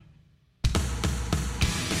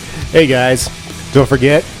Hey guys, don't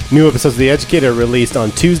forget, new episodes of The Educated are released on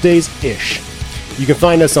Tuesdays-ish. You can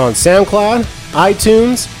find us on SoundCloud,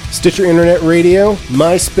 iTunes, Stitcher Internet Radio,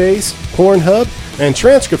 MySpace, Pornhub, and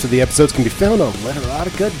transcripts of the episodes can be found on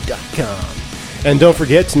letterotica.com. And don't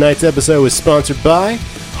forget, tonight's episode is sponsored by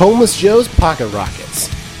Homeless Joe's Pocket Rockets.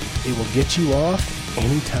 It will get you off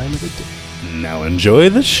any time of the day. Now enjoy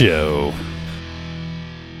the show.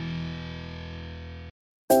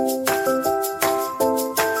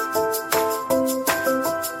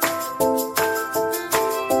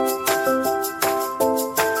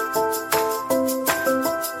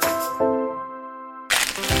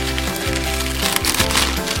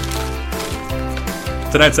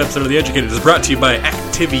 Tonight's episode of The Educated is brought to you by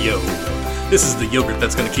Activio. This is the yogurt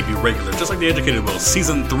that's going to keep you regular, just like The Educated will.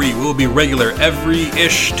 Season 3 will be regular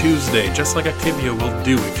every-ish Tuesday, just like Activio will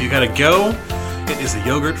do. If you gotta go, it is the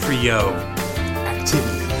yogurt for yo.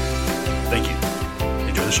 Activio. Thank you.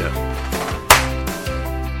 Enjoy the show.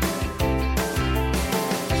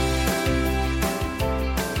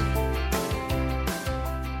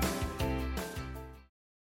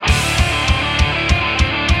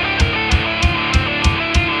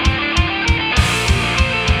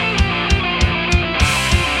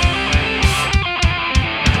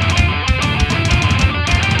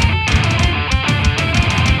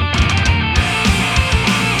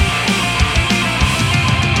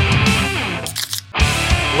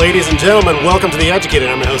 Ladies and gentlemen, welcome to The Educated.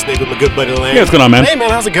 I'm your host, Nate, with my good buddy Lane. Yeah, what's going on, man? Hey, man,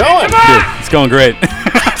 how's it going? Dude, it's going great.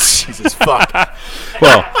 Jesus, fuck.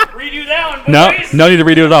 Well, Redo that one, boys. no need to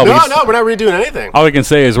redo it all. No, we're not redoing anything. All we can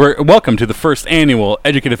say is welcome to the first annual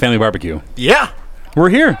Educated Family Barbecue. Yeah, We're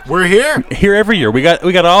here. we're here. Here every year. We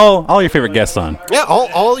got all your favorite guests on. Yeah,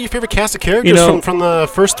 all your favorite cast of characters You know- from the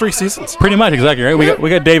first 3 seasons. Pretty much, exactly, right? We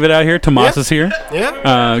got David out here. Tomas Yeah. is here.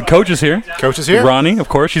 Yeah, Coach is here. Coach is here. Ronnie, of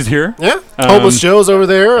course, she's here. Yeah, Homeless Joe's over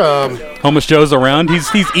there. Homeless Joe's around. He's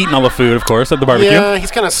eating all the food, of course, at the barbecue. Yeah, he's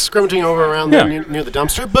kind of scrummaging over around there Yeah. near the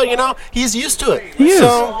dumpster, but he's used to it. He is. So,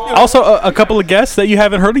 you know. Also, a couple of guests that you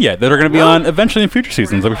haven't heard of yet that are going to be on eventually in future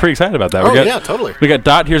seasons. I'm pretty excited about that. Oh, yeah, totally. We got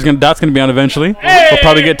Dot here's Dot's going to be on eventually. We'll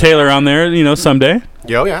probably get Taylor on there, someday.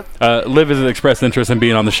 Yo, yeah. Liv has expressed interest in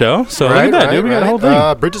being on the show, so look at that, dude. We got a whole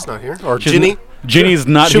thing. Bridget's not here, or Ginny. Ginny's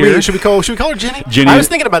not Should here. we call her Ginny? Ginny. I was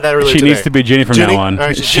thinking about that earlier She today. needs to be Ginny from Ginny? now on. All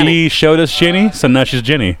right, she's She Ginny. showed us Ginny, so now she's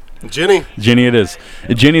Ginny. Ginny. Ginny it is.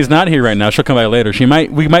 Ginny's not here right now. She'll come by later. We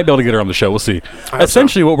might be able to get her on the show. We'll see. hope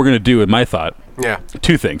Essentially, what we're going to do, in my thought, Yeah.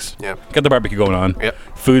 2 things. Yeah. Got the barbecue going on. Yep.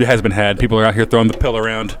 Food has been had. People are out here throwing the pill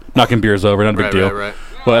around, knocking beers over. Not a big Right, deal. right.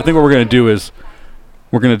 But I think what we're going to do is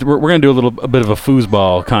we're going to do a bit of a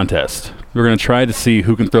foosball contest. We're going to try to see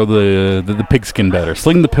who can throw the pigskin better,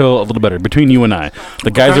 sling the pill a little better between you and I.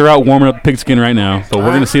 The guys are out warming up the pigskin right now, but we're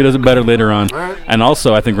going to see who does it better later on. Right. And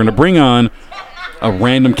also, I think we're going to bring on a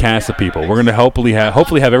random cast of people. We're going to hopefully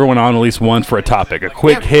have everyone on at least once for a topic, a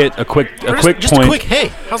quick hit, a quick Just point. a quick, hey,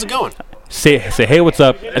 how's it going? Say hey, what's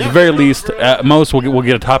up? At the very least, at most, we'll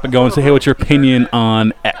get a topic going. Say hey, what's your opinion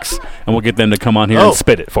on X, and we'll get them to come on here and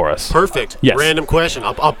spit it for us. Perfect. Yes. Random question.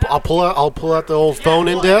 I'll pull out the old phone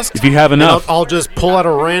index. If you have and enough. I'll just pull out a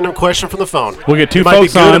random question from the phone. We'll get 2 It might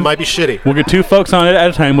folks be good, on. It might be shitty. We'll get 2 folks on it at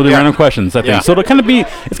a time. We'll do Yeah. random questions, I think. Yeah. So it's going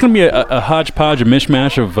to be a hodgepodge, a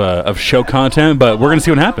mishmash of show content, but we're going to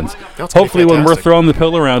see what happens. That's gonna be Hopefully, when we're fantastic. throwing the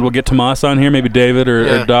pill around, we'll get Tomas on here, maybe David or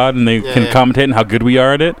Yeah. Dodd, and they can yeah. commentate on how good we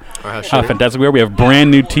are at it. how How shitty. fantastic we are. We have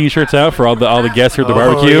brand new T-shirts out for all the guests here at the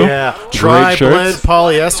barbecue. Oh, yeah. Great Tri-blend shirts.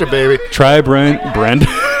 polyester, baby. Brand.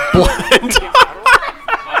 Blend.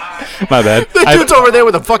 My bad. The dude's over there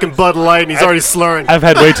with a fucking Bud Light, and he's already slurring. I've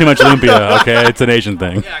had way too much lumpia. Okay, it's an Asian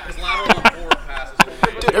thing. Yeah, because lateral forward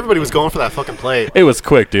passes. Dude, everybody was going for that fucking plate. It was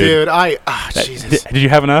quick, dude. Dude, Jesus. Did you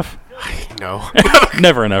have enough? No.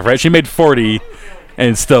 Never enough, right? She made 40,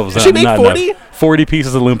 and still was She made not 40? enough. 40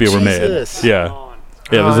 pieces of lumpia were Jesus. made. Yeah.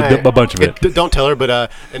 Yeah, it was a bunch of it. Don't tell her,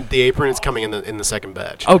 but and the apron is coming in the second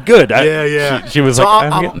batch. Oh, good. Yeah. She was So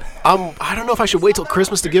like, I don't know if I should wait till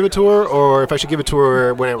Christmas to give it to her, or if I should give it to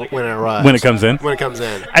her when it arrives. when it comes in. When it comes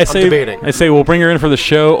in. I I'm say debating. we'll bring her in for the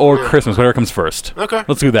show or Christmas, whatever comes first. Okay.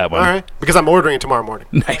 Let's do that one. All right. Because I'm ordering it tomorrow morning.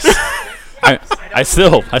 Nice. I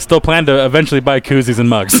still plan to eventually buy koozies and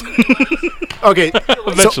mugs. Okay. So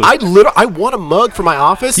Eventually. I want a mug for my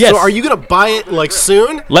office. Yes. So are you gonna buy it like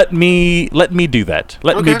soon? Let me do that.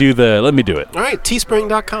 Let me do it. All right.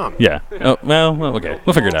 Teespring.com. Yeah. Oh, well, okay.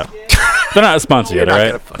 We'll figure it out. They're not a sponsor yet, You're all not right?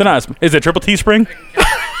 gonna fucking- They're not. Is it Triple Teespring?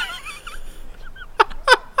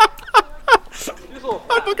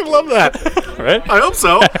 I fucking love that. Right? I hope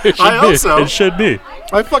so. It should I hope be. so. It should be.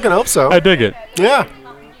 I fucking hope so. I dig it. Yeah.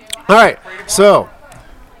 All right. So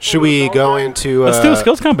Should we go into... Let's do a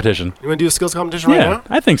skills competition. You want to do a skills competition right Yeah, now?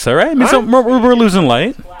 I think so, right? I mean, so we're losing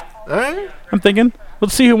light. All right. I'm thinking.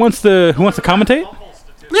 Let's see who wants to commentate.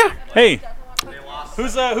 Yeah. Hey,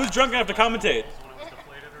 who's drunk enough to commentate?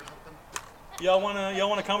 Y'all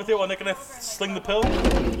wanna commentate while Nick and I sling the pill?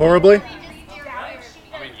 Horribly?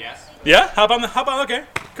 Yeah. How about okay,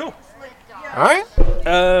 cool. All right.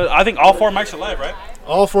 I think all 4 mics are live, right?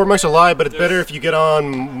 All 4 mics are live, but it's better if you get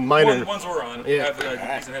on minor. Ones we're on. Yeah. I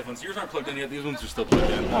have decent headphones. Yours aren't plugged in yet. These ones are still plugged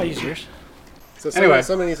in. I'll use yours. So Anyway.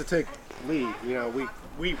 somebody needs to take lead. You know,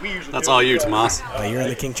 we usually That's do all it. you, Tomas. Oh, you're in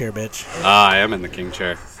the king chair, bitch. I am in the king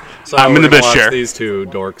chair. So I'm in the we're gonna bitch watch chair. These 2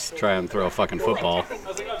 dorks try and throw a fucking football.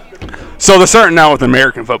 So they're starting now with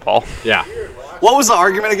American football. Yeah. What was the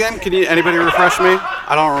argument again? Can anybody refresh me?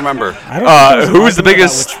 I don't remember. Who's the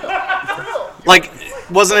biggest? Like,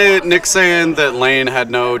 wasn't it Nick saying that Lane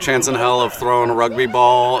had no chance in hell of throwing a rugby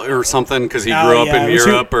ball or something because he grew up in it was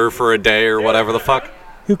Europe or for a day or whatever the fuck?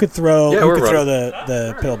 Who could throw? Yeah, who we're could throw running.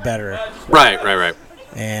 the pill better? Right.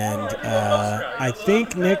 And I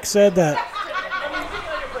think Nick said that.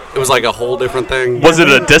 It was like a whole different thing. Was it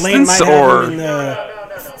a Lane distance might have or? him in the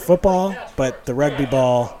football, but the rugby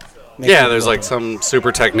ball. Nick Yeah, would there's go like to him. some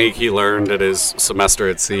super technique he learned at his semester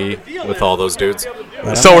at sea with all those dudes. But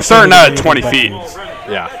I'm So not we're starting sure out that at 20 anybody feet. was.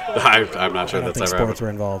 Yeah, I'm not sure I don't that's think ever sports happened. were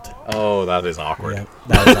involved. Oh, that is awkward. Yeah,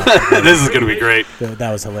 that was awesome. This is gonna be great.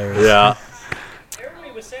 That was hilarious. Yeah.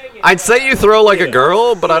 I'd say you throw like a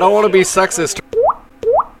girl, but I don't want to be sexist.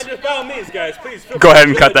 Just by all means, guys, please. Go ahead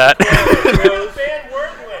and cut that.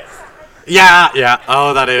 Yeah.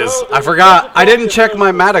 Oh, that is. I forgot. I didn't check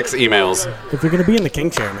my Maddox emails. If you're gonna be in the king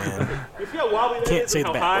chair, man, can't say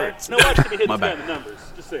the bad words. My bad.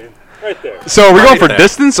 So are we going for there.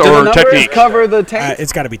 distance Do the or numbers technique? cover the tank?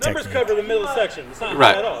 It's got to be technique. Cover the middle section. It's not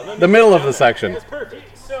Right. at all. The middle of the section.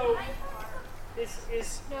 Perfect. So,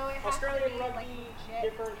 is Australian rugby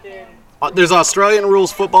different than There's Australian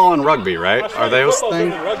rules football and rugby, right? Are they those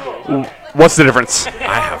things? What's the difference? I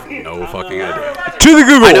have no fucking idea. To the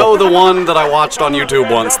Google. I know the one that I watched on YouTube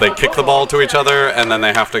once. They kick the ball to each other, and then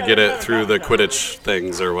they have to get it through the Quidditch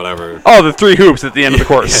things or whatever. Oh, the 3 hoops at the end of the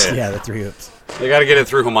course. Yeah. Yeah, the 3 hoops. They got to get it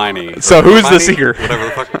through Hermione. So Or who's the Hermione? seeker? Whatever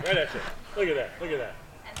the fuck. Look at that. Look at that.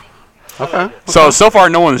 Okay. So far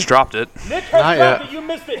no one's dropped it. Nick has Not yet. dropped it. You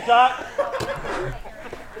missed it, Dot.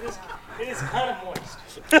 It is kind of moist.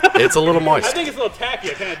 It's a little I moist. think it's a little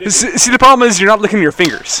tacky. I kind of dig it. See, the problem is you're not licking your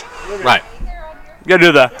fingers. Right. You gotta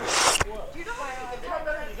do the.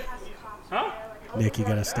 Nick, you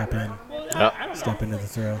gotta step in. Yep. Step into the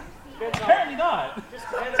throw. Apparently not.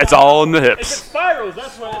 It's all in the If it hips. spirals,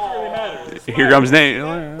 that's what really matters. Here comes Nate. It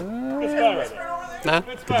spirals. Nah.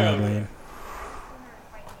 Good job, Lane.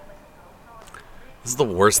 This is the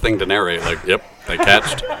worst thing to narrate. Like, yep, they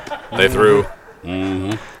catched. They threw.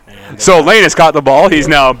 So Lane has caught the ball. He's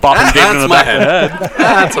now bopping David in the That's my back of the head.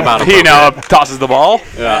 That's about He now tosses the ball.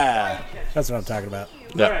 Yeah. That's what I'm talking about.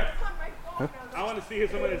 Yeah. I want to see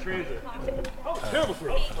someone in transit. Oh, terrible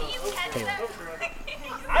throw.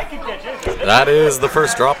 I can catch it. That is the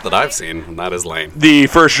first drop that I've seen, and that is Lane. The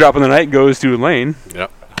first drop of the night goes to Lane.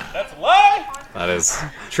 Yep. That's a lie. That is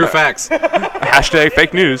true facts. Hashtag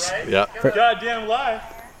fake news. Yep. Goddamn lie.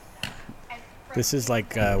 This is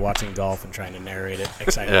like watching golf and trying to narrate it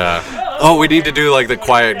excitedly. Yeah. Oh, we need to do like the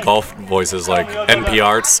quiet golf voices, like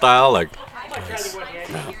NPR style, like.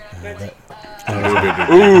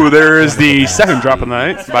 Ooh, there is the second drop of the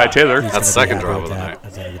night by Taylor. That's the second drop of the night.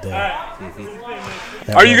 At the end of the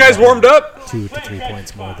day. Are you guys warmed up? 2 to 3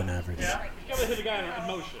 points more than average. You gotta hit the guy in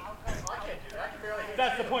motion.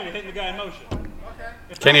 That's the point of hitting the guy in motion.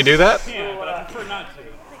 Can you do that? Yeah, but I prefer not to.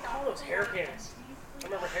 They call those hairpins.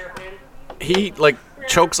 Remember hairpin? He like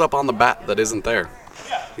chokes up on the bat that isn't there.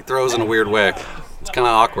 He throws in a weird way. It's kind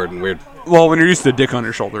of awkward and weird. Well, when you're used to the dick on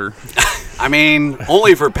your shoulder. I mean,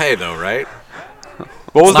 only for pay though, right?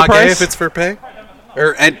 What was It's the not gay price? if it's for pay.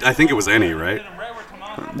 Or I think it was any, right?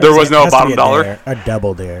 There was no Has to bottom be a dollar. dare, a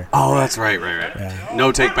double dare. Oh, that's right. Yeah.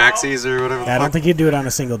 No take backsies or whatever. I don't think he'd do it on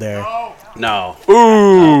a single dare. No.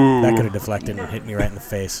 Ooh. That could have deflected and hit me right in the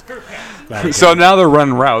face. Glad he So didn't. now they're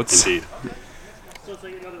running routes. Indeed. So it's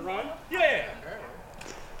like another run? Yeah.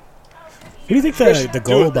 What do you think the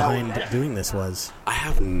goal behind doing this was? I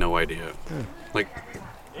have no idea. Like,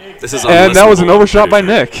 this is. And that was an unlistenable, I'm overshot by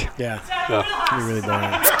pretty sure. Nick. Yeah. It'd be really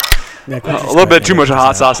boring. Nick, A little bit too much of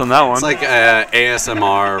hot sauce on that one. It's like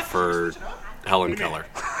ASMR for Helen Keller.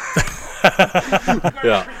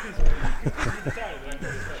 Yeah.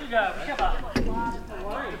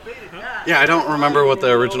 Yeah, I don't remember what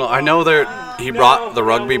the original. I know he brought the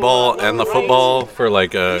rugby ball and the football for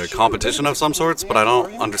like a competition of some sorts, but I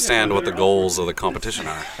don't understand what the goals of the competition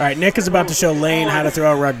are. All right, Nick is about to show Lane how to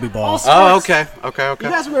throw a rugby ball. Oh, okay. You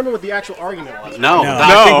guys remember what the actual argument was? No,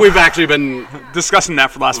 I think we've actually been Discussing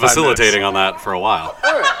that for the last 5 minutes. facilitating on that for a while.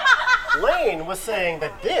 All right. Lane was saying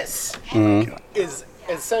that this is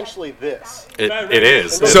essentially this. It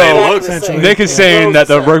is. So, It looks Essentially. Nick is saying that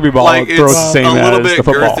the rugby ball like throws it's the same a little as bit the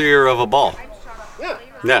football. girthier of a ball. Yeah.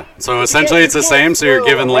 Yeah. So essentially, it's the same. So you're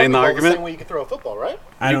giving Lane the The same argument. way you can throw a football, right?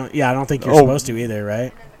 I don't think you're supposed to either,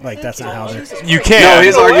 right? Like that's not how they're. You No, can.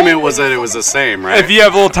 his argument was that it was the same, right? If you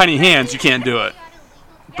have little tiny hands, you can't do it.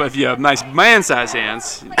 But if you have nice man-sized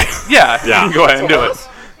hands, yeah, you can go ahead and do it.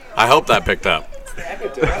 I hope that picked up.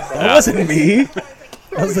 That wasn't me.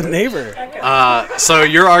 That was the neighbor. So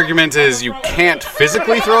your argument is you can't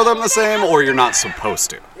physically throw them the same, or you're not supposed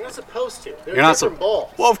to. You're not supposed to. They're You're not different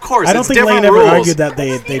balls. Well, of course, I don't it's think different Lane ever rules. argued that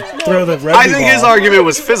they throw the rugby I think his ball. argument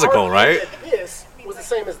was physical, right? This was the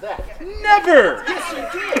same as that. Never!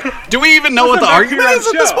 Do we even know what the Listen back to argument your is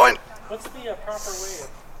at this show. point? What's the proper way of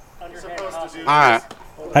underhand tossing? All right.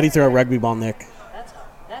 How do you throw a rugby ball, Nick?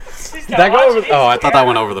 Did that go over? Oh, I thought that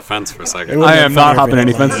went over the fence for a second. It would've I been am not funnier if hopping it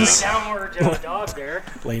any had fences. Downward dog there.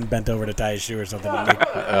 Lane bent over to tie his shoe or something and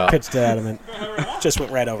Nick pitched it at him and just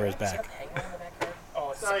went right over his back.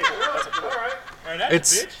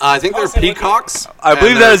 It's. I think they're peacocks. I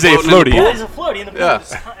believe and that they're is a floating in the floaty. There's a floaty in the pool. Yeah.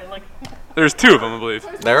 Just like, There's 2 of them, I believe.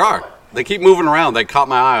 pool. There are. They keep moving around. They caught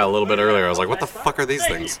my eye a little bit earlier. I was like, "What the fuck are these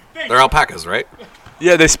things?" They're alpacas, right?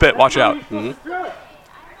 Yeah, they spit. Watch out. Like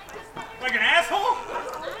an asshole?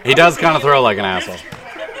 He does kind of throw like an asshole.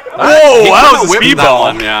 Oh, that Kinda was a whipped that speedball.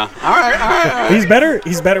 one, yeah. All right.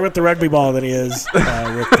 He's better with the rugby ball than he is with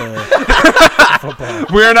the football.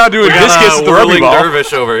 We are now doing We discus got with a the rugby whirling ball.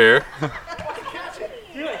 dervish over here.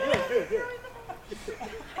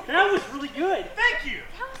 that was really good. Thank you.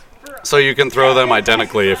 So you can throw them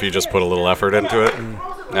identically if you just put a little effort into it.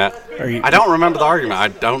 Yeah. Are you- I don't remember the argument. I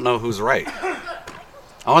don't know who's right.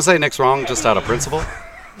 I want to say Nick's wrong just out of principle.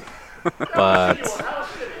 But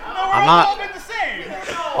I'm not. Been the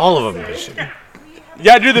same. All of them is shitty.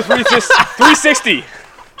 Yeah, do the 360.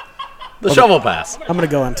 The shovel pass. I'm gonna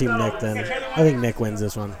go on Team Nick then. I think Nick wins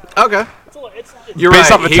this one. Okay. You're Based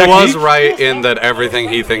right. off of He was technique? right in that everything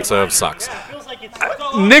he thinks of sucks. Feels like it's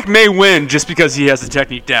Nick may win just because he has the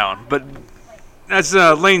technique down, but that's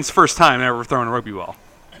Lane's first time ever throwing a rugby ball.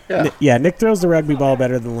 Yeah, Nick throws the rugby ball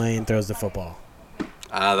better than Lane throws the football.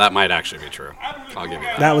 That might actually be true. I'll give you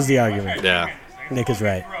that. That was the argument. Yeah. Nick is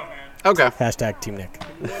right. Okay. Hashtag Team Nick.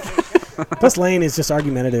 Plus, Lane is just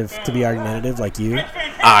argumentative to be argumentative like you.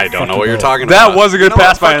 I don't know what you're talking about. That was a good You know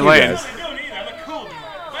pass what? by Fuck you Lane. guys. I don't need it. I look cool doing it.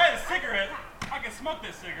 If I had a cigarette, I could smoke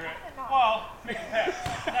this cigarette. Well, make it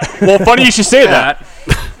pass. Well, funny you should say that.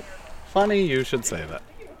 Funny you should say that.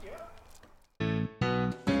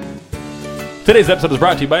 Today's episode is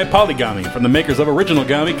brought to you by Polygami. From the makers of Original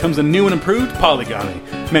Gami comes a new and improved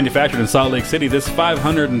Polygami. Manufactured in Salt Lake City, this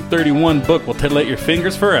 531 book will titillate your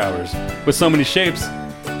fingers for hours. With so many shapes,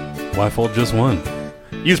 why fold just one?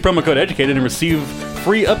 Use promo code EDUCATED and receive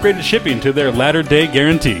free upgraded shipping to their latter day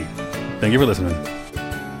guarantee. Thank you for listening.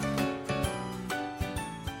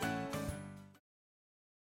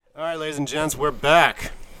 All right, ladies and gents, we're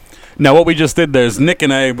back. Now, what we just did there is Nick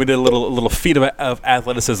and I, we did a little feat of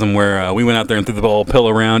athleticism where we went out there and threw the ball pill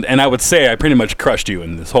around, and I would say I pretty much crushed you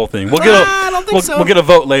in this whole thing. We'll get I don't think so. We'll get a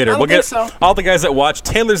vote later. I don't We'll get think so. all the guys that watch.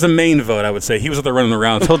 Taylor's the main vote, I would say. He was out there running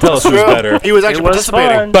around. He'll tell us who's better. He was actually It was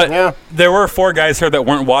participating. fun. But Yeah. there were 4 guys here that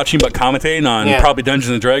weren't watching but commentating on Yeah. probably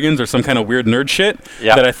Dungeons and Dragons or some kind of weird nerd shit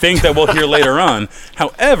Yeah. that I think that we'll hear later on.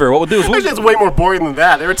 However, what we'll do is Actually, it's way more boring than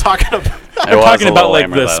that. They were talking about. we're talking about like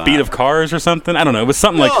the speed of cars or something. I don't know. It was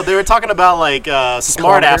something No, like, they were talking about like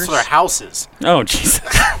smart apps for their houses. oh, jeez.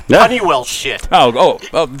 Honeywell shit. Oh.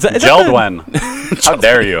 Is that the- Jeldwen. How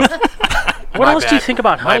dare you? What My else do you bad. think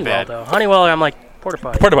about My Honeywell, bad. though? Honeywell, I'm like, porta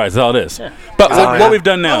potty. Porta potties is all it is. But that what we've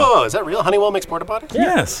done now. Oh, is that real? Honeywell makes porta potties?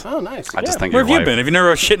 Yes. Oh, nice. I just think Where your have you wife- been? Have you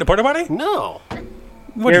never shit in a porta potty? No.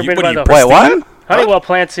 What You are ever been what by are you, the- Wait, what? Honeywell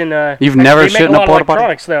plants in. You've never they shit make in a lot of porta potty?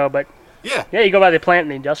 electronics, though, but Yeah. yeah, you go by the plant in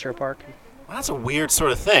the industrial park. Well, that's a weird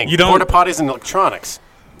sort of thing. You don't- Porta potties and electronics.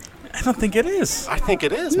 I don't think it is. I think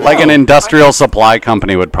it is. Like No. an industrial supply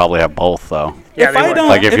company would probably have both, though. Yeah, If they I would. don't-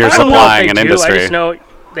 Like if If you're I don't know if supplying They an do, I industry. just know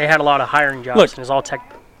they had a lot of hiring jobs, Look. and it's all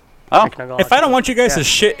technological. If I don't want you guys to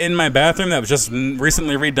shit in my bathroom that was just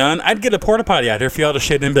recently redone, I'd get a porta potty out here for y'all to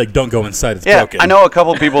shit in and be like, don't go inside, it's Yeah, broken. I know a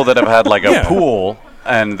couple people that have had like a Yeah. pool,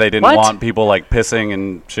 and they didn't What? want people like pissing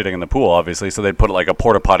and shitting in the pool, obviously. So they'd put like a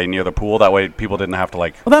porta potty near the pool. That way, people didn't have to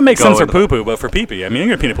like. Well, that makes go sense for into- poo poo, but for pee pee, I mean, you're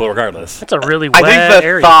going to pee in a pool regardless. It's a really I wet think the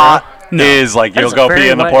area, thought is like That you'll is a go very pee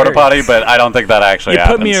in the wet porta area. potty, but I don't think that actually You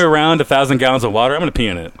happens. put me around 1,000 gallons of water, I'm gonna pee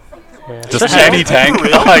in it. Yeah. Just Especially- any tank,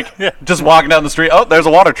 like just walking down the street. Oh, there's a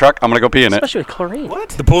water truck. I'm gonna go pee in it. Especially with chlorine. What?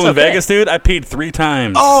 The pool in okay. Vegas, dude, I peed 3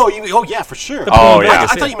 times. Oh, yeah, for sure. Oh, in yeah.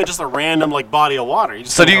 Vegas, I thought you meant just a random like body of water. You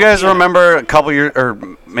just So do you don't guys pee in it. remember a couple years, or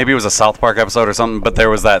maybe it was a South Park episode or something? But there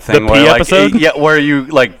was that thing The where pee like episode? yeah, where you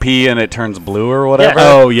like pee and it turns blue or whatever.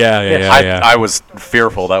 Oh, yeah. I was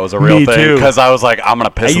fearful that was a real Me thing too. because I was like, I'm gonna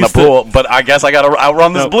piss in the used to- pool, but I guess I gotta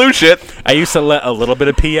outrun this No. blue shit. I used to let a little bit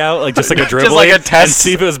of pee out, like just like a dribble, like a and test.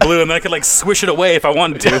 see if it was blue, and then I could like swish it away if I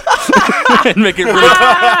wanted to, and make it really.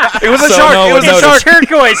 It was a So, shark. no, it was no, a It's shark.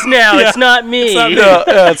 turquoise now. Yeah. It's not me. not me.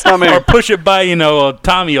 Yeah, it's not me. Or push it by,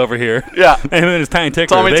 Tommy over here. Yeah. And then his tiny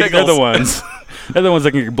tickler. Tommy They're Tickles. the ones. They're the ones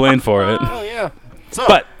that can get blamed for it. Oh yeah. So,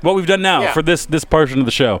 But what we've done now Yeah. for this portion of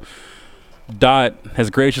the show, Dot has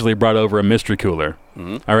graciously brought over a mystery cooler.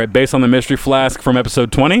 All right, based on the mystery flask from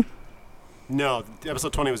episode 20. no,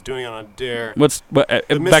 episode 20 was doing it on a dare. The The back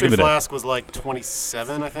mystery in the day? flask was like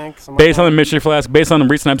 27, I think. Based on the mystery flask, based on a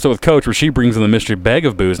recent episode with Coach where she brings in the mystery bag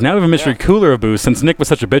of booze, now we have a mystery cooler of booze since Nick was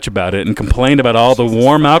such a bitch about it and complained about all the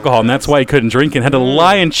warm alcohol, and that's why he couldn't drink and had to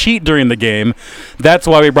lie and cheat during the game. That's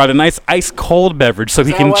why we brought a nice ice-cold beverage so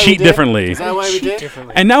he can cheat differently. Is that why we did?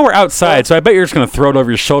 And now we're outside, so I bet you're just going to throw it over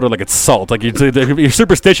your shoulder like it's salt. Like you're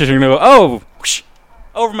superstitious, you're going to go, oh, whoosh,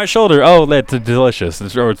 over my shoulder. Oh, that's delicious.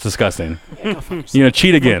 It's disgusting. You're going to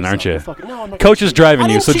cheat again, aren't you? No, I'm not Coach is driving I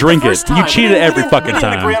you, didn't so cheat drink the it. first You time. cheated every fucking I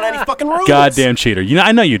didn't agree on time. any fucking rules. Goddamn cheater.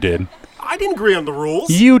 I know you did. I didn't agree on the rules.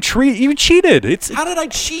 You cheated. It's How did I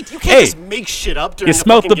cheat? You can't Hey, just make shit up during you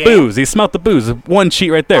smelt the fucking game. booze. You smelt the booze. One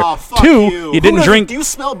cheat right there. Oh, fuck Two, you. you didn't Who doesn't- drink. Do you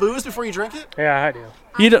smell booze before you drink it? Yeah, I do.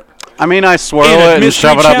 You don't. I mean, I swirl In a it and mystery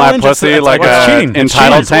shove it up my challenge, pussy it's like that's a cheating. It's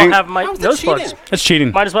entitled cheating. I'll tank. have my How's that nose cheating? plugs. That's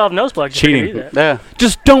cheating. Might as well have nose plugs. if you're gonna Cheating. do that. Yeah.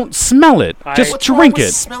 Just don't smell it. I- Just What's wrong drink with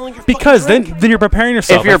it. smelling your Because fucking then you're preparing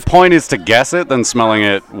yourself. If your point is to guess it, then smelling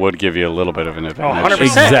it would give you a little bit of an advantage. 100%.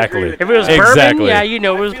 Exactly. If it was Exactly. bourbon, yeah, you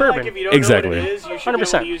know it was I feel like bourbon. if you don't Exactly. know what it is, you should be able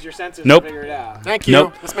 100%. to use your senses Nope. to figure it out. Thank you.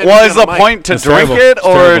 Nope. This man Well, needs is to the be on point to That's drink terrible. it It's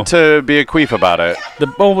or terrible. to be a queef about it? The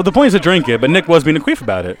point is to drink it, but Nick was being a queef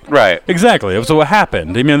about it. Right. Exactly. So what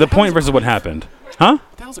happened? I mean, the point versus what happened. Huh?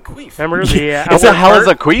 What the hell's a queef? Remember the What the hell is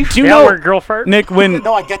a queef? Do you the know, outward girl fart? Nick, when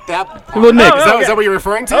No, I get that part. Well, Nick, is that what you're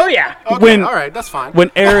referring to? Oh, yeah. Okay, When- all right, that's fine. when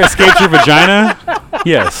air escapes your vagina,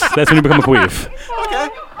 yes, that's when you become a queef. Okay,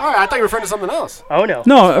 all right. I thought you were referring to something else. Oh, no.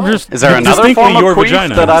 No, I'm just. Is there another distinctly form of your queef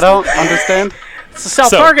vagina. that I don't understand? It's a South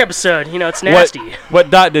So- Park episode. You know, it's nasty. What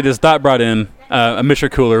Dot did is Dot brought in a mystery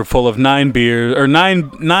cooler full of 9 beers or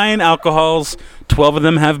nine alcohols. 12 of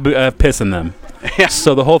them have piss in them. Yeah.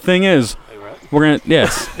 So the whole thing is, we're gonna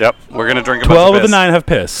Yep. We're gonna drink a 12 bunch of the piss. 9 have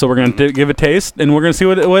piss. So we're gonna give a taste, and we're gonna see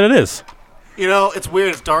what it is. You know, it's weird.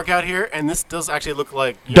 It's dark out here, and this does actually look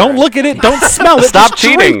like. Don't urine. look at it. Don't smell it. Stop just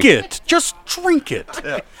cheating. Drink it. Just drink it.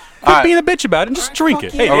 Quit Alright. being a bitch about it and just drink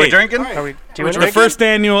it. Hey, Are we hey, drinking? Are we doing the it? first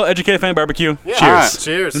annual Educated Fan Barbecue. Yeah. Cheers. Alright.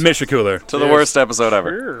 Cheers. The mystery cooler. To the worst episode ever.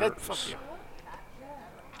 Sure. Fuck you.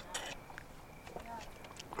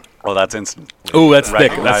 Oh, that's instant. Ooh, that's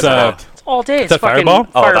thick. That's Recognizable. It's all day. It's that fucking Fireball?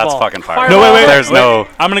 Oh, that's fucking fire. No, wait. There's no.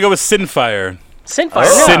 I'm gonna go with Sinfire. Sinfire.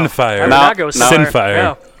 Oh. No. Sinfire. I would No, not go with no. Sinfire. Sinfire.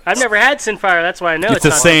 No. I've never had Sinfire. That's why I know It's it's the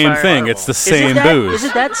not same Sinfire. thing. It's the Is same it that, booze. Is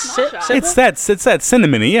it that simple? It's that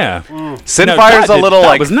cinnamon, yeah. Sinfire's No, a little that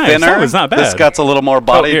like was nice. thinner. That was not bad. This got's a little more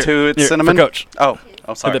body here, to its here, for cinnamon. Coach. Oh,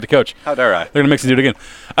 Give sorry. that to Coach. How dare I? They're gonna mix it, do it again.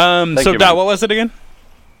 So you, Dot, man. what was it again?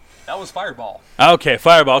 That was Fireball. Okay,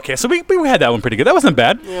 Fireball. Okay, so we had that one pretty good. That wasn't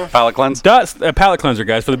bad. Palate cleanse. Dot's a palate cleanser,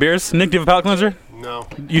 guys, for the beers. Nick, do you have a palate cleanser? No.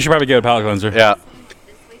 You should probably get a palate cleanser. Yeah.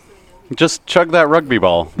 Just chug that rugby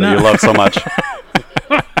ball that No. you love so much.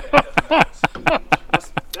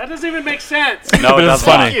 That doesn't even make sense. No, But it it's does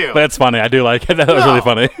funny. you. But it's funny. I do like it. That was really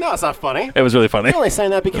funny. No, it's not funny. It was really funny. You're only saying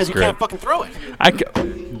that because you great. can't fucking throw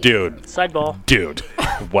it. Dude. Side ball.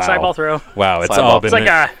 Wow. Side ball throw. Wow, it's Side all ball. been It's like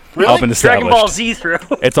a all been Dragon Ball established. Z throw.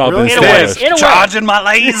 It's all been Really? In a way. established. In a way. Charging my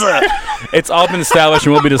laser. It's all been established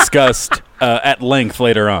and will be discussed at length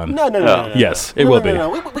later on. No. Yes, it No, will no, be. no.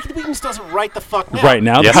 We can discuss it right the fuck now. Right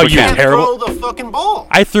now, Yes, how we you can. terrible. Throw the fucking ball.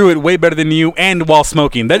 I threw it way better than you, and while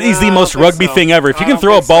smoking. That is No, the I don't most think rugby so. thing ever. If you I can don't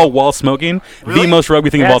throw a think ball so. while smoking, the Really? most rugby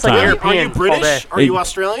thing Yeah, of all it's like time. Europe. Are you European all British? day. Are you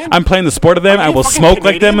Australian? I'm playing the sport of them. Are I you will fucking smoke like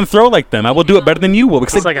Canadian? them and throw like them. I will do it better than you will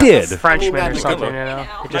because It's I like did. a Frenchman I or mean, something, that'd you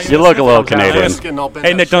know? It just You look a little comes out. Canadian. Just getting all bent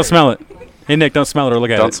Hey, out Nick, of don't shape. smell it. Hey, Nick, don't smell it or look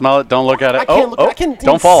at Don't it. smell it. Don't look at I it. can't look. Oh, I can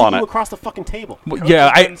don't fall see on you it. across the fucking table.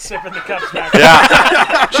 Yeah, I. Been sipping the cups back.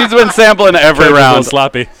 Yeah. She's been sampling every Round round.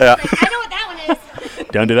 sloppy. Yeah. I know what that one is.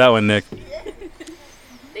 Don't do that one, Nick.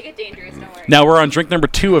 They get dangerous, don't worry. Now we're on drink number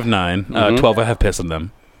 2 of 9. 12 I have piss in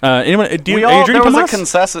them. Anyone? Are you There drinking, was a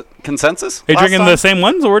Tomas? consensus. Are you last drinking time? the same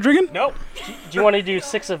ones that we're drinking? Nope. Do you want to do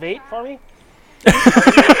 6 of 8 for me?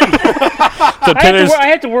 So Taylor's. I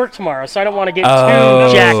have to work tomorrow, so I don't want to get Oh.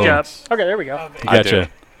 too jacked up. Okay, there we go. Gotcha.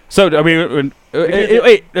 So are we? Wait.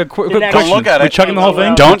 Quick Don't question. look at We it. chugging the whole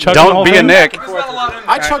thing? Don't Chugging be a Nick.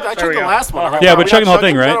 I chugged the last one. Yeah, Are we're we chugging the not whole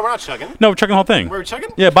thing, right? No, we're not chugging. No, we're chugging the whole thing. We're chugging?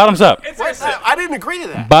 Yeah, bottoms up. I didn't agree to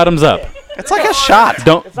that. Bottoms up. It's like a shot.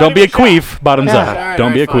 Don't be a even a queef. Bottoms up. Alright,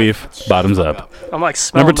 Don't be a fine. queef. Bottoms up. I'm like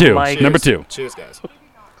smelling Number 2. the mic. Number 2. Cheers, guys.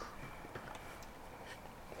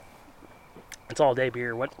 It's all day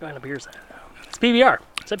beer. What kind of beer is that? It's PBR.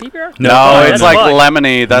 Is that PBR? No, that's it's like bug.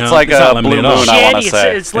 lemony. That's No, like it's not a lemony blue at all. moon. I want Shandy. to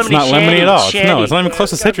say It's It's lemony not shandy. lemony at all. Shandy. No, it's not even close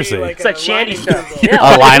to citrusy. It's like shandy stuff. a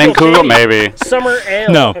Leinenkugel, maybe. Summer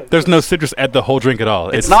ale. No, there's no citrus at the whole drink at all.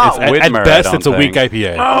 It's not at Widmer, I best, don't it's a weak think.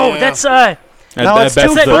 IPA. Oh, that's No, it's at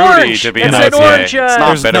too best, that fruity orange. to be It's an that IPA. orange, It's not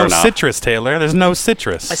there's bitter no enough. citrus, Taylor. There's no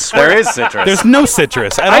citrus. I swear. There is citrus. There's no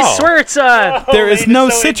citrus at all. I swear it's There is no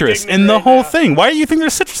so citrus indignant in the right whole now. thing. Why do you think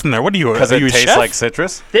there's citrus in there? What are you? Because Are it you a tastes chef? like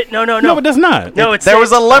citrus. No. No, it does not. No, it's There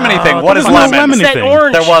was a lemony thing. What is there's no lemon? lemony It's that thing.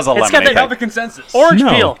 orange. There was a It's got lemony that thing. Consensus. orange No,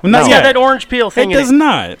 peel. not It's yet. got that orange peel It thing in does it.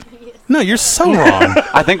 not. No, you're so wrong.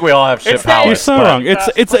 I think we all have shit It's that- palates. You're so but- wrong.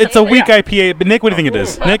 It's a weak IPA. But Nick, what do you think it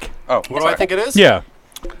is? Nick? Oh, What do I think it is? Yeah.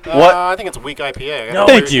 What? I think it's a weak IPA. I No,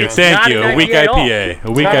 gotta Thank agree you. with Thank not you. an A weak IPA at all. IPA.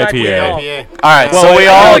 A weak Not an IPA. IPA. All right, Well, so we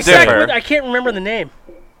all Exactly. differ. I can't remember the name.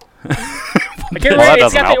 I can't Well, that remember. It's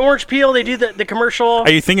doesn't got the help. orange peel. They do the commercial. Are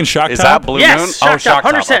you thinking Shock Is Top? that Blue Yes, Moon? Shock Oh, Top, Shock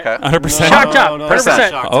Top. 100%. Okay. 100%. Shock Top, No, 100%. that's not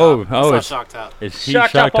Shock Top. Oh, That's it's not Shock Top. he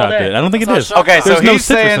Shock Top all topped day. it. I don't think it That's is. not Shock Okay, so There's no he's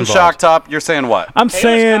citrus saying involved. Shock Top. You're saying what? I'm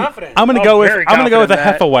saying confident. I'm gonna Oh, go with very I'm gonna go with a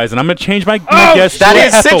confident in Hefeweizen. I'm gonna change my Oh, guess. That to a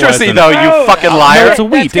is citrusy Hefeweizen. though, you fucking No, liar. it's a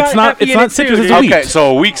wheat. That's It's got not. Hefty It's in not it, too, citrus. It's dude. a wheat. Okay, so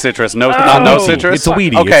a weak citrus. No no, citrus. it's a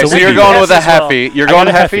weedy. Okay, It's a so you're weedy. going with a Yes, as well. Heffy. You're I going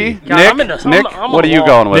got a Heffy. Heffy. God, Nick, I'm in the- Nick, I'm on what the are you wall.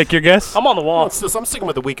 going with? Nick, your guess? I'm on the wall. I'm sticking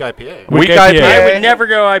with the weak IPA. Weak IPA. I IPA. would never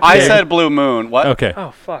go IPA. I said Blue Moon. What? Okay.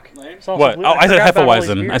 Oh fuck. It's also What? blue- Oh, I said forgot about all these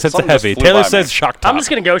Hefeweizen. I beers. said it's a Something just heavy. flew Taylor by says me. Shock Top. I'm just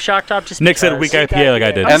gonna go Shock Top. Just Nick said because. weak IPA like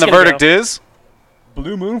I did. I'm And the just gonna verdict go. is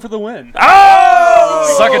Blue Moon for the win.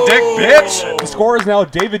 suck a dick, bitch. The score is now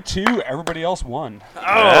David 2. Everybody else 1.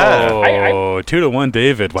 Oh, 2-1,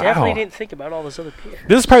 David. Definitely Wow. didn't think about all those other beers.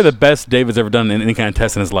 This is probably the best David's ever done in any kind of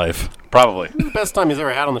test in his life. Probably. The best time he's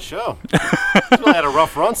ever had on the show. He's really had a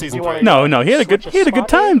rough run season 3. No, he had a good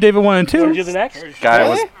time. David 1 and 2. Want to do the next? Guy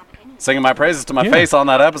was singing my praises to my face on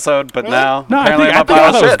that episode, but now No, I apparently think- I'm a I pile thought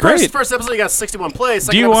of it was shit. great. First episode, he got 61 plays. Do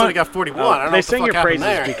Second you episode, want- he got 41. I don't know They what the sing fuck your happened praises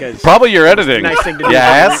there. because Probably your editing. nice thing to do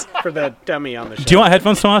Yes. for the dummy on the show. Do you want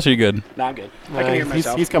headphones, Tomas? Or are you good? No, I'm good. I can hear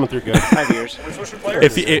myself. He's coming through good. I have ears.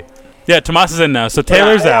 Yeah, Tomas is in now. So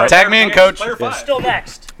Taylor's out. Tag me in, coach. Still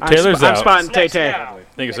next. Taylor's I'm out. spotting Tay Next Tay. now.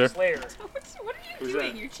 Thank you, sir. Later. What are you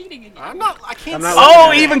doing? You're cheating again. I'm not. I can't. not see-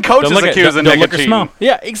 Oh, even coach Don't is look at accusing don't Nick look of or smell. cheating.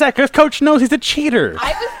 Yeah, exactly. 'Cause Coach knows he's a cheater. I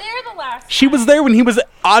was there the last She was there when he was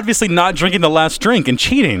obviously not drinking the last drink and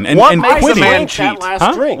cheating and, What and makes a quitting. man That cheat? last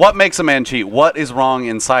Huh? drink. What makes a man cheat? What is wrong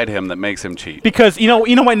inside him that makes him cheat? Because you know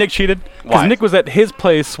why Nick cheated? Because Why? Nick was at his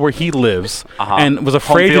place where he lives Uh-huh. and was Home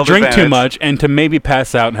afraid to field drink too advantage. much and to maybe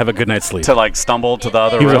pass out and have a good night's sleep. To like stumble to the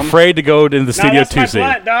other He was room? afraid to go to the studio that's my 2C.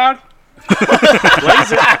 blunt, dog.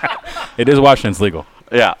 It is Washington. It's legal.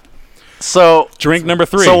 Yeah. So Drink number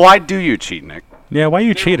 3. So why do you cheat, Nick? Yeah, why are you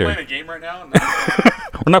We're cheater? playing a game right now.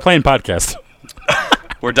 We're not playing podcast.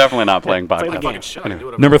 We're definitely not playing podcast. Fucking shut. Do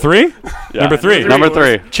whatever. Number 3? Yeah. Number 3. Number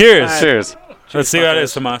 3. Cheers. Cheers. Let's see what it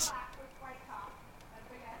is, Tomas.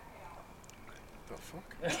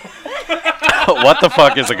 What the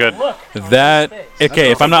fuck is a good? That,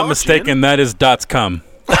 okay, if I'm not mistaken, that is Dot's cum.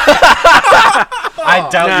 I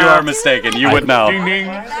doubt you are mistaken. You would know.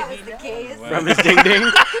 From his ding ding.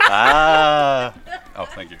 Ah. Oh,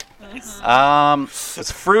 thank you.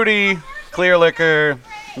 It's fruity, clear liquor.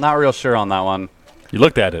 Not real sure on that one. You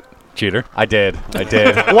looked at it, cheater. I did.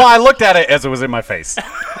 Well, I looked at it as it was in my face.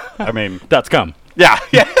 I mean, Dot's cum. yeah.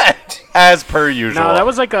 As per usual. No, that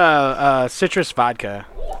was like a citrus vodka.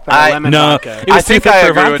 I- Lemon No, vodka. it was I think too thick I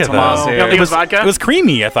for agree vodka, with Tomas though. here. You don't think it was vodka? It was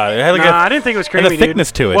creamy, I thought. It had like No, a, I didn't think it was had creamy, a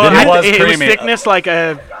thickness to it. Well, didn't it it? was it was creamy. thickness like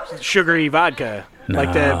a sugary vodka,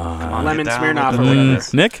 like the lemon get down Smirnoff with or the whatever. lemon.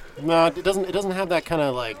 Nick? No, it doesn't. It doesn't have that kind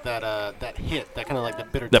of like that hit. That kind of like the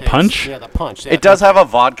bitter. That taste. punch? Yeah, the punch. Yeah, It does have a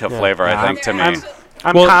vodka flavor, I think, to me.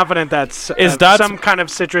 I'm Well, confident that's is Dot's- some kind of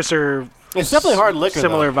citrus or It's definitely hard liquor.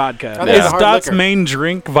 similar though. vodka. I think Is it's hard Dot's liquor. main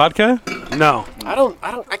drink vodka? No,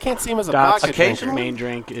 I can't see him as a Dot's vodka drinker. main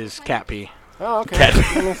drink is cat pee. Oh, okay. Cat.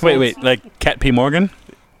 That makes Wait, sense. like Cat P. Morgan?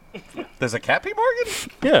 There's a Cat P.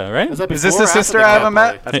 Morgan? Yeah, right? Is, that Is this before the or after sister the I cat haven't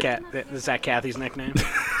met? play? That's cat. Is that Kathy's nickname?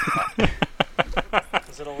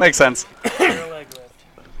 Makes sense.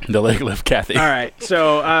 The leg lift, Kathy. All right,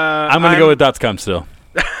 so I'm going to go with .com still.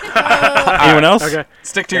 Anyone else? Okay.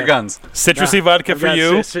 Stick to your guns. Citrusy vodka for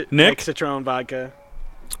you, Nick. Like Citron vodka.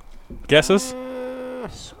 Guesses?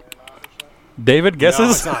 David,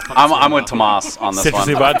 guesses? I'm with Tomas on this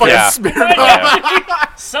Citrusy one. vodka.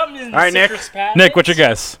 Yeah. Something in All right, Nick. citrus pack. Nick, what's your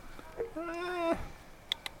guess?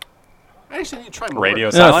 I actually need to try more. Radio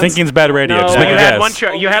No, silence. thinking's bad radio. No, Just make you a had guess. one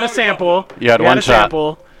shot. You had a sample. You had one a shot.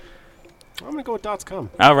 sample. I'm going to go with .com.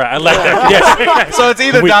 All right, I like that. Yes. So it's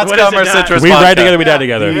either We- .com what is it or not? citrus We vodka. ride together, we die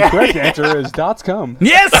together. The correct answer is .com.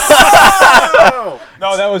 Yes!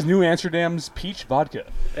 No, that was New Amsterdam's peach vodka.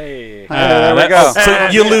 Hey. There we go. So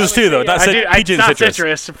you lose too, though. Not peach and not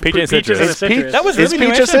citrus. citrus. Peach and Peaches citrus. and citrus. That was Is really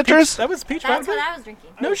peach New a citrus? That was peach That's vodka? what I was drinking.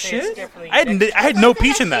 No shit. I had no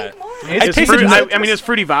peach in that. I It's tasted fruit, no- I mean, it's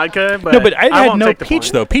fruity vodka, but No, but I had won't no take the peach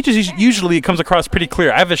point. though. Peach is usually it comes across pretty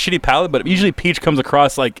clear. I have a shitty palate, but usually peach comes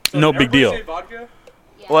across like no big deal.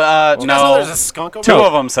 Well, no. There's a skunk over Two there?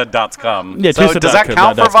 of them said .com. Yeah, two so said does that .com,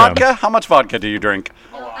 count for .com. vodka? How much vodka do you drink?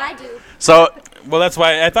 No, I do. So, Well, that's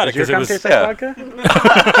why I thought it Does your because it cum was taste like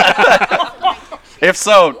vodka? if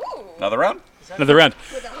so, another round? another round.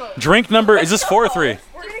 Drink number is this 4 or 3?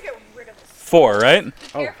 4, right?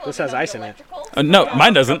 Oh, this has ice in it. No,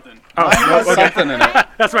 mine doesn't. Oh, okay. Something in it.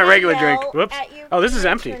 That's my regular drink. Whoops. Oh, this is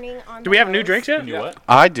empty. Do we have new drinks yet?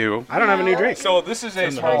 I do. I don't have a new drink. So this is a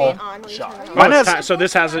small shot. Mine has, So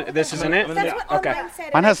this has this is in it. Okay.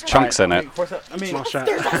 mine has chunks in it. Small shot.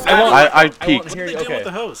 I peeked. Okay.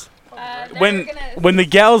 The hose. When the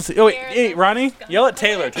gals, oh wait, hey Ronnie, yell at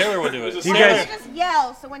Taylor. Taylor will do it. You guys, Just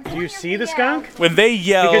yell. So when do you see the skunk? When they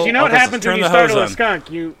yell, Because you know what happens turn when you the startle hose a on.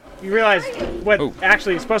 skunk. You realize what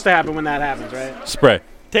actually is supposed to happen when that happens, right? Spray.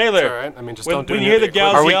 Taylor, All right. I mean, just when, don't do when it you hear the in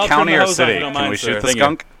gals Are we yell, county turn the or hose off, if city? you don't Can mind, we sir. shoot the Thank you.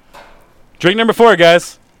 skunk? Drink number 4,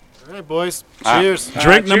 guys. All right, boys. Ah. Cheers.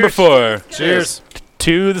 Drink number 4 Cheers.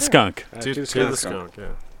 to the skunk. To the skunk, yeah.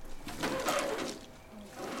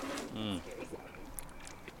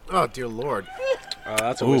 Oh, dear Lord.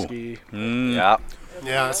 That's a Ooh. whiskey. Yeah.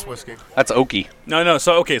 Yeah, that's whiskey. That's oaky. No.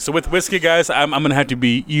 So okay. So with whiskey, guys, I'm gonna have to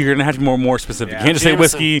be. You're gonna have to be more specific. Yeah. You can't just say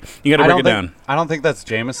whiskey. You gotta break it down. I don't think that's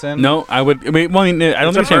Jameson. No, I would. I mean, I don't It's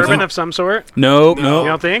think a it's bourbon Jameson. of some sort. No. You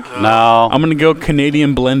don't think? No. I'm gonna go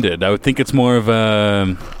Canadian blended. I would think it's more of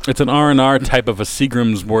a. It's an R&R type of a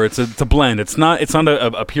Seagram's where it's a blend. It's not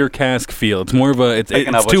a pure cask feel. It's more of a. It's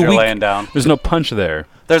Picking up what too you're weak. laying down. There's no punch there.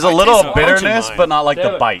 There's a taste little a punch in bitterness, mine. but not like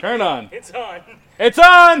the bite. Turn on. It's on. It's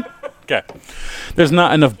on. Okay. There's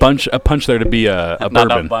not enough a punch there to be a Not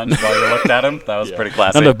bourbon. enough bunch while you looked at him. That was pretty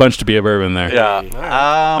classy. Not enough bunch to be a bourbon there. Yeah.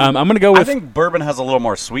 I'm gonna go I with. think bourbon has a little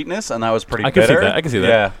more sweetness, and that was pretty I can see bitter. that. I can see that.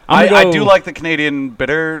 Yeah. I'm gonna I go- do like the Canadian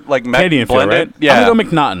bitter, like Canadian feel, blended. right? Yeah. I'm gonna go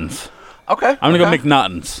McNaughton's. Okay. I'm gonna okay. go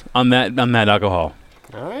McNaughton's on that All alcohol.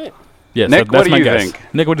 right. Yes, Nick, that's what do my you guess.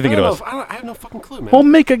 think? Nick, what do you think it was? I have no fucking clue, man. Well,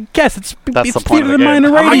 make a guess. It's That's the point theater of the minor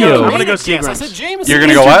game. radio. I'm gonna go I said Seagram's. Jameson. You're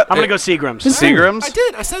gonna go what? I'm gonna go Seagram's. Seagram's. I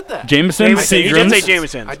did. I said that. Jameson, Jameson. You did Seagram's. say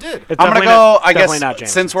Jameson. I did. It's I'm gonna definitely go. not- I definitely guess not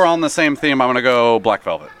Jameson. since we're on the same theme, I'm gonna go Black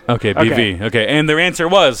Velvet. Okay, BV. Okay, and their answer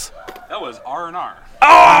was. That was R&R.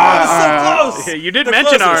 Oh, so close. You did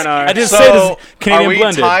mention R&R. I just So, said it's Canadian are we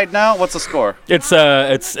blended. tied now? What's the score? It's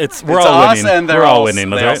we're It's all us winning. and they're we're all all- winning.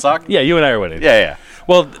 they that's all right? suck? Yeah, you and I are winning. Yeah.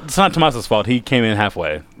 Well, it's not Tomas's fault. He came in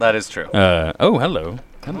halfway. That is true. Oh, hello.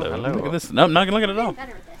 Look at this. No, I'm not gonna look at it at all.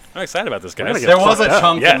 I'm excited about this, guys. There was a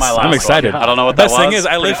chunk Yes, in my last I'm excited. one. I don't know what that Best was. thing is,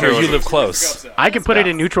 I live here. Pretty You sure live close. I can put it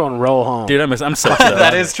in neutral and roll home. Dude, I'm so stoked.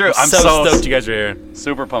 That is true. I'm so so stoked you guys are here.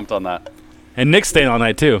 super pumped on that. And Nick's staying all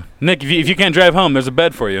night too. Nick, if you can't drive home, there's a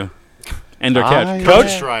bed for you. And our couch.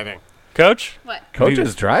 Coach driving. Coach? What? Coach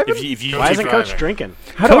is driving? If you Why isn't driving. Coach drinking?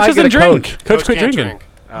 How do Coach I doesn't get a drink. coach? Coach quit can't drinking.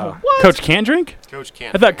 drink. Coach can't drink? Coach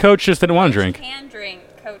can't. I thought Coach just didn't want to drink. Can drink.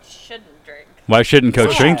 Coach shouldn't drink. Why shouldn't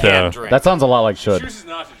Coach drink though? Can't drink. That sounds a lot like should.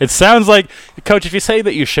 It sounds like, Coach, if you say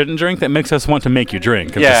that you shouldn't drink, that makes us want to make you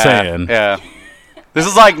drink. I'm just saying. Yeah. This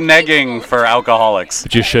is like negging for alcoholics.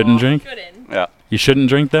 But you shouldn't drink? Shouldn't. Yeah. You shouldn't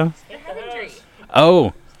drink though? Have a drink.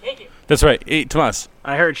 Oh. That's right. Hey, Tomas.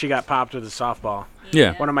 I heard she got popped with a softball.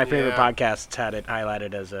 Yeah. One of my favorite Yeah. podcasts had it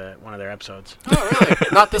highlighted as one of their episodes. Oh, really?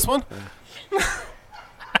 Not this one?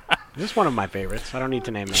 This is one of my favorites. I don't need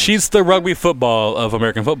to name names. She's the rugby football of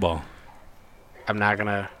American football. I'm not going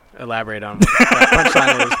to elaborate on what that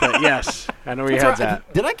punchline is, but yes, I know where your That's head's right.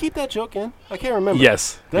 at. Did I keep that joke in? I can't remember.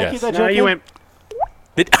 Yes. Did I yes. keep that No, joke you in?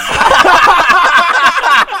 went.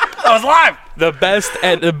 That was live. The best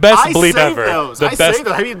I bleep save ever. those. The I best. save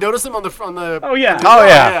those. Have you noticed them on the? Oh yeah. Oh,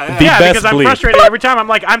 yeah. The Yeah, best because I'm bleep. frustrated every time. I'm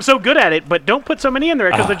like, I'm so good at it, but don't put so many in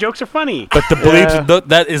there because the jokes are funny. But the bleeps,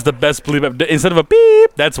 that is the best bleep ever. Instead of a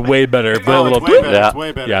beep, that's way better. But a Oh, little it's way bleep. better. Yeah. It's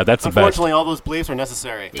way better. Yeah, that's the best. Unfortunately, all those bleeps are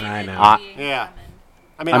necessary. I know. Yeah.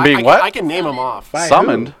 I mean, I'm I being can- what? I can name them off.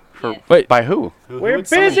 Summoned? For, Wait. by who? We're would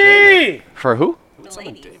summon David? busy. For who? The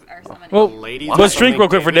ladies are summoning. Well, Ladies let's are drink real summoning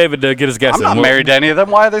quick for David to get his guess I'm in. not We'll- married to any of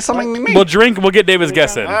them. Why are they summoning me? We'll drink. We'll get David's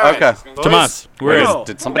guess in. All right. Okay. Boys, Tomas, we're in. No.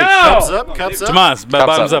 Did somebody Cups up. Cups up. Tomas,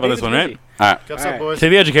 bottoms up. up on this one, right? All right. Cups up, boys. To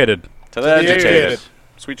the educated. To the educated. educated.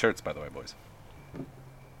 Sweet shirts, by the way, boys.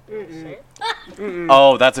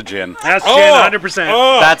 Oh, that's a gin. That's gin, 100%.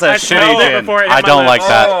 That's a I smelled shitty it gin. before it hit I my don't like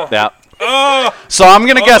lips. that. Yeah. So I'm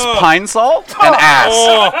gonna guess pine salt and ass.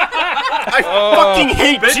 I fucking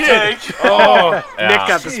hate gin. Nick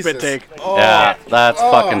got the spit take. Yeah, that's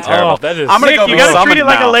fucking terrible. that is- I'm gonna Nick, go you be gotta treat summoned it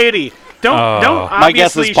like now. a lady. Don't My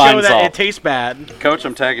guess obviously is pine show that salt. it tastes bad. Coach,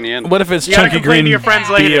 I'm tagging you in. What if it's You gotta chunky complain green to your friends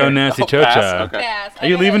later. Dio nasty chocha? Pass? Okay. Pass. Are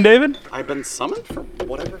you leaving, David? I've been summoned for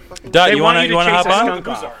whatever fucking. Dot, They you want wanna you to chase hop a on? skunk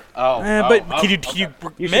off. But can you You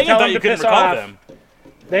should Megan tell thought them you to couldn't piss recall off. them.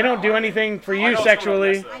 They don't do anything for you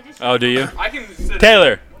sexually. Oh, do you? I can sit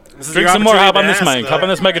Taylor, is drink your some more. Hop on opportunity this to mic. ask, Hop on though.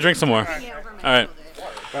 this mic and drink some more. All right.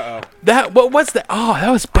 That what's that? Oh, that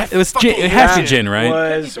was it was gin. It has to be gin,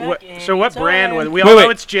 right? So what brand was? We all Wait, know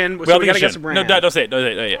wait. it's gin, We so all we think gotta it's guess a gin. brand. No, don't say it. Don't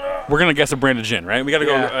say it. Not yet. We're gonna guess a brand of gin, right? We gotta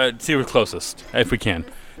go Yeah. see who's closest if we can.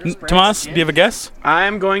 Tomas, do you have a guess?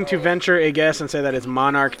 I'm going to venture a guess and say that it's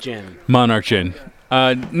Monarch Gin. Monarch gin.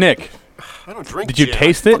 Nick, I don't drink did you gin.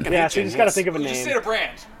 taste I it? fucking Yeah, hate so you gin, just gotta yes. think of a Just say name. the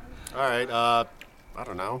brand. All right. I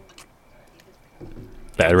don't know.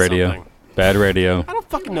 Bad radio. Something. Bad radio. I don't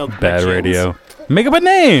fucking know. Bad gins. radio. Make up a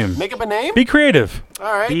name. Make up a name. Be creative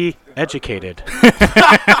All right. Be educated.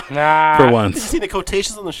 Nah. for Did you once. see the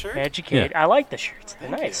quotations on the shirt? Educated. I like the shirts. They're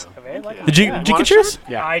nice. I like them. Did you Want get a yours?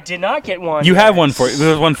 Yeah. I did not get one. You have yet. one for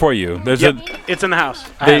there's one for you. There's Yep, a it's in the house.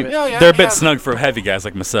 I they have it. Yeah, they're a bit yeah. snug for heavy guys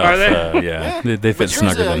like myself. Are they? Yeah, they fit But yours,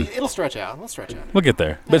 snugger than. it'll stretch out. It'll stretch out. We'll get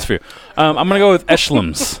there. Bits for you. I'm gonna go with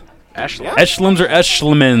Eschlums. Ashley. Yeah. Eschlums or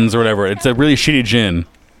Eschlemens or whatever. It's a really shitty gin.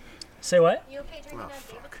 Say what?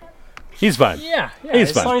 He's fine. Yeah. He's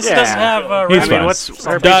as fine. long as Yeah. it doesn't have He's I fine. mean, what's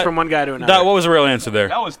Dot- based from one guy to another? Dot, what was the real answer there?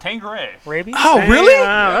 That was Tanqueray. rabies. Oh, really?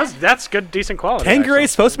 That's good, decent quality. Tanqueray actually.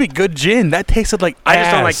 is supposed to be good gin. That tasted like I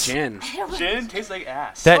just don't like ass. gin. Gin tastes like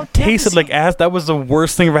ass. That tasted like ass. That was the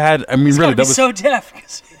worst thing I've ever had. I mean, really, that was so deaf.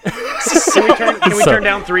 'cause Can we So- turn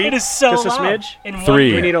down 3? It is so Just a loud. smidge? In one 3.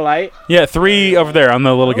 Do we need a light? yeah 3 over there on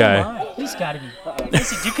the little guy. my. He's got to be.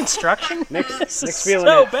 Does he do construction? Nick's is feeling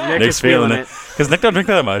so it. bad. Nick Nick's is feeling it. because Nick don't drink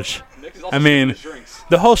that much. I mean,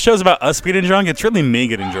 the whole show's about us getting drunk. It's really me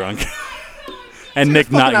getting drunk, and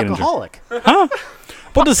Nick not Fucking getting drunk. alcoholic.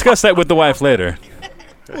 We'll discuss that with the wife later.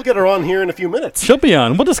 We'll get her on here in a few minutes. She'll be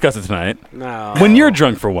on. We'll discuss it tonight No. when you're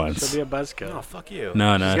drunk for She'll once. be a buzzkill. Fuck you.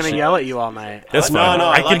 No, She's gonna she- yell at you all night. that's No, fine. no,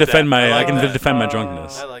 I I can like defend that. my. I I like can that. defend my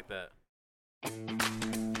drunkenness. I like that.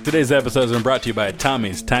 Today's episode has been brought to you by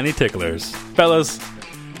Tommy's Tiny Ticklers. Fellas,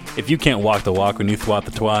 if you can't walk the walk when you thwat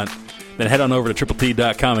the twat, then head on over to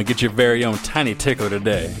TripleT.com and get your very own Tiny Tickler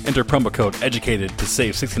today. Enter promo code EDUCATED to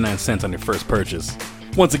save 69 cents on your first purchase.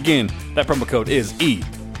 Once again, that promo code is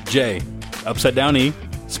EJ, upside down E,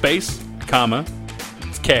 space, comma,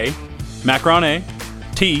 it's K, macaron A,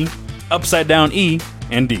 T, upside down E,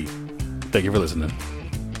 and D. Thank you for listening.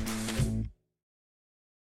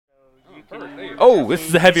 Oh, this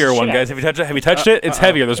is the heavier one, guys. Have you touched it? Have you touched it? It's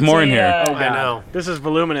heavier. There's more in here. Oh, God. I know. This is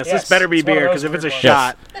voluminous. Yes, This better be it's one of beer, those because if it's a weird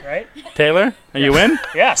shot. Right? Taylor, are you in?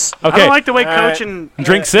 Yes. I Okay. don't like the way All Coach right. and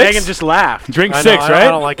Drink 6? Megan just laughed. Drink I know, 6, I right?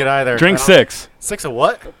 don't like it either. Drink I don't- 6. 6 of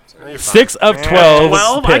what? Oh, you're fine. 6 of 12.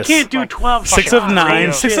 12? I Piss. can't do 12 6 shots. of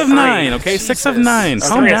 9. 6 of 9. Okay, 6 of 9. Jesus.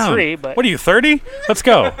 Calm Okay, down. 3, but- What are you, 30? Let's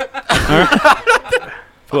go. Fucking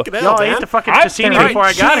hell, Y'all ate man. the fucking I'm Ticini thirty. before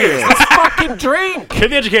I got here. Let's fucking drink.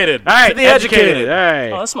 Kid the educated. All right, the educated. All right.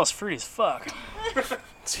 Oh, this smells fruity as fuck.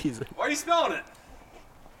 Jesus. Why are you smelling it?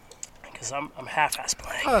 Because I'm half-ass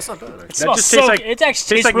playing. Oh, that's not bad. It That smells just so tastes like it actually tastes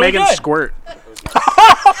tastes like really Megan's good. squirt.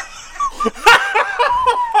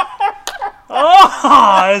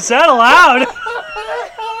 Oh, is that allowed?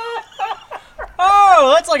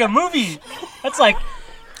 Oh, that's like a movie. That's like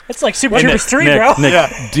Super Troopers 3, bro.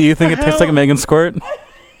 Nick, do you think it tastes like Megan Squirt?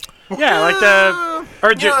 Yeah, like the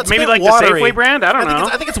or Yeah, it's a maybe bit like watery. the Safeway brand. I don't know.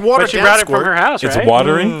 I think it's watered But she down brought it from squirt. her house, It's right?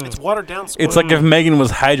 watery? It's watered down squirt. It's like if Megan was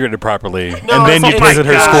hydrated properly, No, and then it's you like- tasted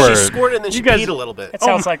her She squirt. squirted and then she guys- peed a little bit. It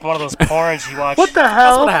sounds like one of those porns you watch. What the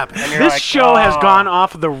hell? That's what happened. And you're This like, show has oh. gone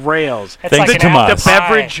off the rails. It's Thanks like to an Tomas. The apple pie.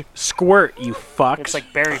 beverage squirt, you fucks. It's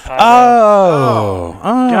like berry pie. Oh.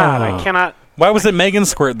 God, I cannot. Why was it Megan's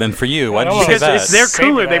squirt then for you? Why did you say Because that? it's their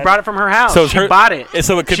cooler. They brought it from her house. So it's she her- bought it.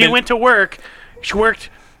 so it could she be- went to work. She worked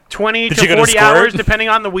 20 Did she to get a 40 squirt? hours, depending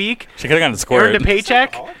on the week. She could have gotten a squirt. Earned a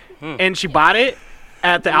paycheck, and she bought it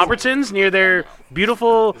at the Albertsons near their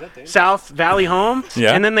beautiful South Valley home.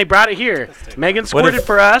 Yeah. And then they brought it here. Megan What if- squirted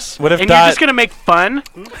for us. what if and Dot- you're just going to make fun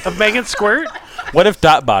of Megan's squirt? What if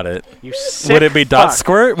Dot bought it? You sick Would it be Dot's fuck.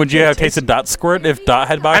 squirt? Would you have tasted Dot's squirt if Dot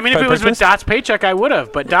had bought? I mean, if it was with Dot's paycheck, I would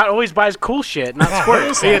have. But Dot always buys cool shit, not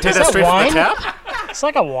squirt. So you take that straight from the tap? It's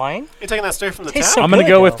like a wine. You're taking that straight from the Tastes tap? so I'm gonna good,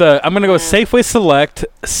 go though. with the. I'm gonna go with Safeway Select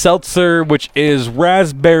seltzer, which is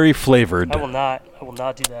raspberry flavored. I will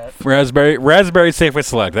not do that. Raspberry Safeway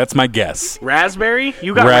Select. That's my guess. Raspberry?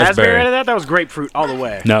 You got Raspberry. raspberry out of that? That was grapefruit all the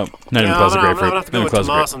way. No, not even close to I'm grapefruit. gonna have to Not go even with close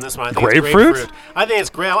to Tomas on this one. I think Grapefruit? It's grapefruit. I think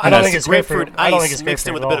it's I don't think it's grapefruit. I don't think ice it's mixed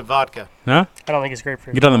in with grapefruit a at bit of vodka. Huh? I don't think it's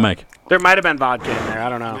grapefruit. Get on the mic. There might have been vodka in there. I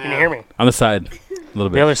don't know. Can you hear me? On the side, a little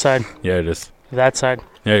bit. The other side. Yeah, it is. That side.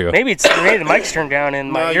 There you go. Maybe the mic's turned down and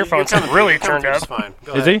my earphones have really turned up.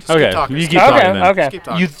 Is he? Okay. You keep Okay, talking then. okay.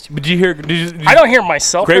 Did you hear? I don't hear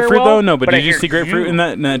myself very grapefruit well, though? No, but I did you hear see grapefruit you.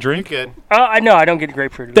 in that drink? Good. I know I don't get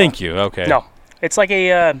grapefruit at Thank you. Okay. all. No. It's like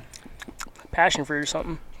a passion fruit or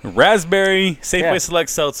something. Raspberry Safeway Yeah. Select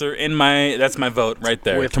seltzer that's my vote right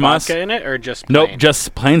there. With Tomas? vodka in it or just plain? Nope,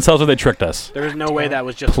 just plain seltzer. They tricked us. There was no way that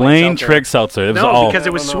was just Plain seltzer. trick seltzer. It was No, all because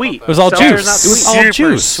it was sweet. It was all Seltzer's juice. not It was sweet. all Super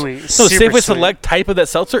juice. sweet. No, Super Safeway sweet. Select type of that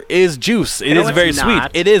seltzer is juice. It No, is it's very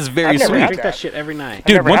not. sweet. It is very I've never I sweet. had drink that shit every night.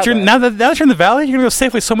 Dude, never once had you're that. now that you're in the valley, you're gonna go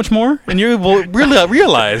Safeway so much more, and you will really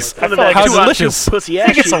realize I feel like how it's delicious. Pussy I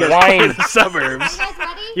think it's a wine. in the suburbs.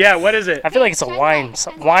 Yeah, what is it? I feel like it's a wine.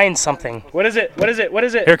 Wine something. What is it? What is it? What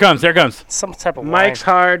is it? Here it comes. Here it comes. Some type of Mike's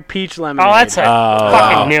wine. Hard Peach Lemonade. Oh, that's it.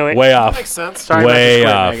 Fucking knew it. Way off. Makes sense. Sorry way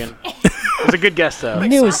about the off. squirt, Megan. It was a good guess, though. I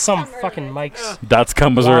knew it was some fucking Mike's. Dot's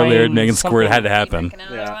cum was earlier. Wine, Megan's squirt something. had to happen.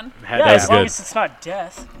 Yeah. Yeah, That's as long good. as it's not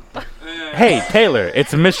death. Hey, Taylor,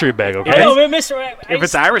 it's a mystery bag, okay? No, but Mr. If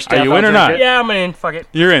it's Irish Are stuff, you I'll in or drink not? it. Yeah, I'm in. Fuck it.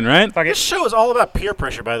 You're in, right? Fuck This it. show is all about peer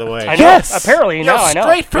pressure, by the way. I know. Yes. Apparently, Yo, now I know.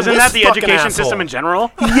 straight from Isn't this that the fucking education asshole. system in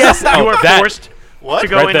general? Yes. You are that. forced What? to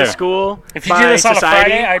go Right into there. school If you by do this on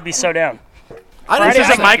society. a Friday, I'd be so down. I Friday, This is I a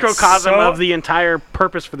think microcosm so- of the entire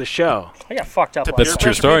purpose for the show. I got fucked up. To That's a peer true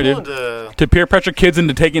pressure story, people dude. into- To peer pressure kids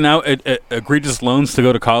into taking out egregious loans to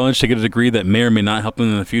go to college to get a degree that may or may not help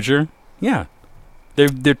them in the future. Yeah,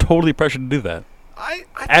 they're totally pressured to do that.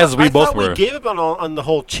 As we both were. We gave up on the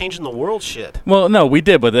whole changing the world shit. Well, no, we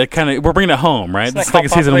did, but that kind of we're bringing it home, right? Isn't It's that like a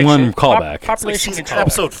season population- one callback. Population Season control.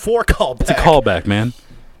 episode 4 callback. It's a callback, man.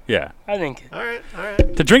 Yeah. I think. All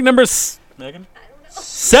right. To drink number Megan?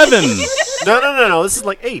 7. No. This is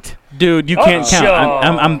like 8. Dude, you can't count.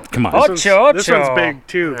 I'm come on. Ocho. This one's big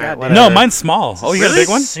too. Right, God damn. No, mine's small. Oh, you got a big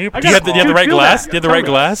one? Super Do you have the small. right Feel glass? that. Do you have the right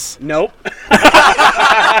glass? Nope.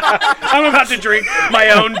 I'm about to drink my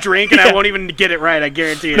own drink, and I won't even get it right. I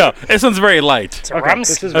guarantee it. No, this one's very light. It's a rum.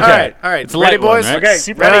 This is Okay. All right. It's a Ready, light one, boys? right? Okay,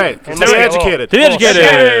 Super ready. All right. And Stay let's go. educated. To the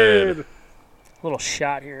educated. Little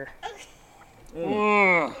shot here.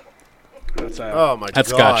 That's, Oh my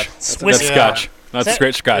That's god. scotch. Swiss. That's scotch. That's that-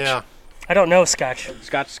 great scotch. Yeah. I don't know Scotch.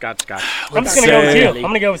 Scotch. I'm just gonna go with say- you. I'm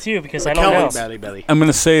gonna go with you because I don't know. Belly. I'm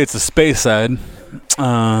gonna say it's a space side,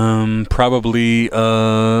 probably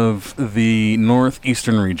of the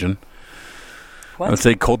northeastern region. What? I would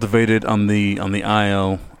say cultivated on the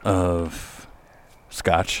Isle of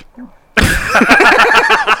Scotch.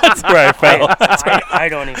 That's where I fell. I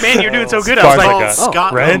don't even. Man, you're doing so good. I Far was as I like, got.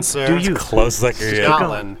 Scotland, right? sir. do you? Close like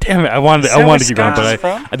Scotland. Damn it! I wanted that to keep going, where but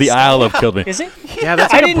Scotch is the Isle of killed me. Is it? Yeah,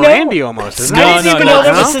 that's I like a didn't know. brandy almost, isn't I it? didn't even know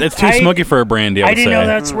that was it's the- too smoky for a brandy. I I would didn't say. know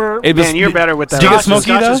that's where. It was, Man, you're better with that. Do you get Scotch, smoky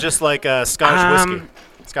Scotch though? is just like Scotch whiskey.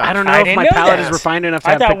 Scotch. I don't know I if didn't my know palate that. is refined enough to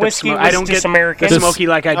I have thought picked up whiskey smoke. was I don't just get American. the smoky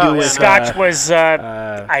like I do Oh, with yeah. Scotch was.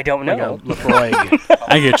 I don't know. Lefroy.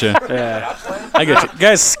 I get you. Yeah. I get you,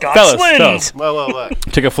 guys. Scotland. Fellas, Whoa.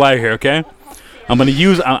 take a flyer here, okay? I'm gonna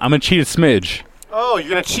cheat a smidge. Oh, you're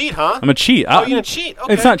gonna cheat, huh? I'm gonna cheat. Oh, you're gonna cheat.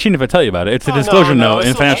 Okay. It's not cheating if I tell you about it. It's a Oh, disclosure no, note it's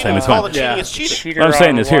in still financial cheating. statement. It's All fine. the cheating Yeah. is cheating. Cheater What I'm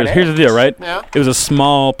saying on is one here's the deal, right? Yeah. It was a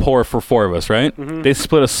small pour for 4 of us, right? They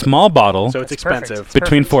split a small bottle So it's perfect. expensive. It's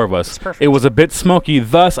between perfect. 4 of us. It's perfect. It was a bit smoky,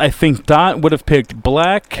 thus I think Dot would have picked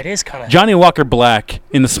black. It is kind of. Johnny Walker Black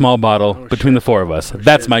in the small bottle between the 4 of us.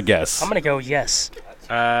 That's my guess. I'm gonna go yes.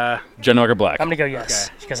 Johnny Walker Black. I'm gonna go yes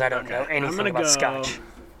Okay. because I don't know anything gonna about go- Scotch.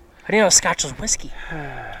 I didn't know Scotch was whiskey.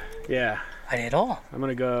 Yeah. I did at all. I'm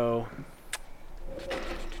gonna go.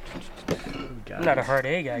 I'm not a hard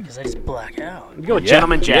A guy because I just black out. You go with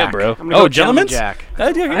Gentleman Jack. Yeah, bro. I'm gonna go with Gentleman Gentleman's?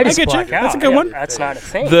 Jack. I just get you. black out. That's a good one. That's not a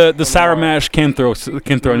thing. The sour mash can throw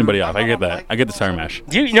anybody off. I get that. I get the sour mash.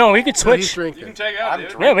 You know, we could switch. You can tag out,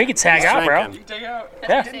 dude. Yeah, we could tag out, bro. drinking. You can tag out. I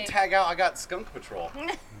Yeah. didn't tag out. I got skunk patrol.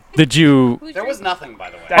 Did you? There was nothing, by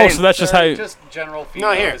the way. Oh, so that's just how. Just general feedback.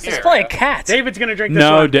 No, here. It's probably a cat. David's gonna drink this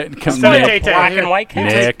No, one. Nick. Black and white cat.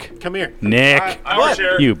 Nick. Come here. Nick. I don't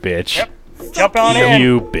share. You bitch. Jump on in.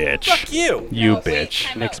 You bitch. Fuck you. You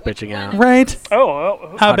bitch. Nick's bitching out. Right?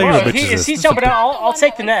 Oh, How big of a bitch is If this? he's jumping out, I'll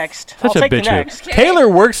take the next. Such I'll a take the bitch. next. Taylor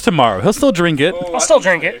works tomorrow. He'll still drink it. I'll still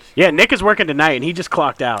drink it. Yeah, Nick is working tonight, and he just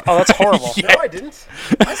clocked out. Oh, that's horrible. No, I didn't.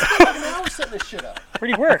 I spent like an hour setting this shit up.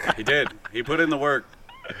 Where'd he work? He did. He put in the work.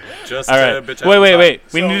 Just All to right. bitch out Wait.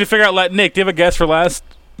 the We time. need to figure out. Nick, do you have a guess for last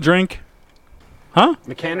drink? Huh?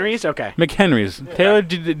 McHenry's? Okay. McHenry's. Taylor,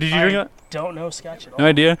 did you drink it? Don't know Scotch at all. No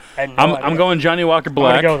idea. I had no I'm idea. going Johnny Walker I'm gonna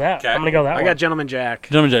Black. go that. I'm gonna go that I one. got Gentleman Jack.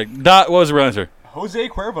 Gentleman Jack. Dot. What was the real answer? Jose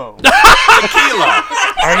Cuervo. Tequila.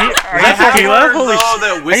 Are you tequila? Holy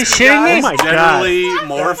that whiskey shitting me? guys Oh my generally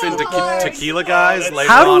morph into tequila guys later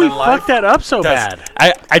How do on we in life. fuck that up so bad?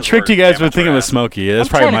 I tricked you guys we're with thinking it was amateur smoky. That's I'm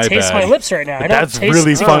probably trying my to taste bad. my lips right now. I don't That's taste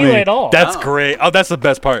really tequila funny. at all. That's great. Oh, that's the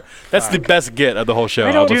best part. That's the best get of the whole show. I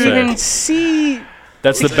I don't will say. even see.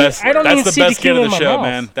 That's the best. I don't That's even the see best get tequila of in the my show,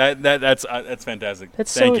 mouth. man. That's fantastic.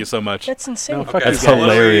 That's Thank so- you so much. That's insane. No, fuck That's you guys.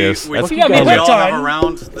 hilarious. We, That's You got me we hooked all have on. a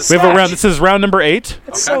round. This We have a Scotch. round. This is round number 8.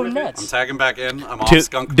 That's so I'm nuts. tagging back in. I'm off Ti-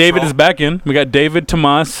 skunk David patrol. is back in. We got David,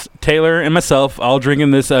 Tomas, Taylor, and myself all drinking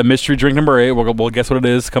this mystery drink number 8. We'll guess what it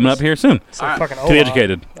is coming up here soon. It's like fucking To the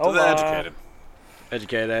educated. To the educated.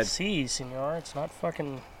 Educated. See, senor, it's not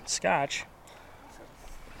fucking Scotch.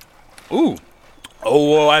 Ooh.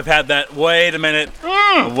 Oh, I've had that. Wait a minute.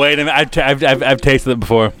 Wait a minute. I've tasted it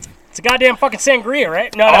before. It's a goddamn fucking sangria,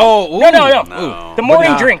 right? No, Oh, no. No. The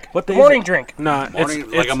morning What- drink. what the is morning it? drink. No, Morning,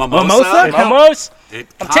 it's like a mimosa. mimosa? Mimosas. It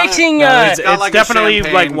I'm kinda- tasting it's got it's like a definitely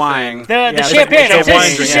champagne like wine. thing. the Yeah, it's champagne. like- I'm it's a wine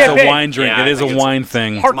tasting drink. champagne. It's a wine drink. Yeah, it I is a think it's- wine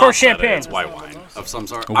thing. Hardcore Mom said it. champagne. It's white wine of some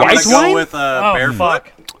sort. White I'm gonna wine? go with Oh, barefoot.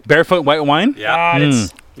 fuck. Barefoot white wine? Yeah.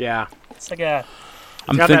 God, Yeah. it's like a.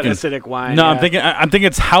 I'm Got thinking. that acidic wine. No, yeah. I'm thinking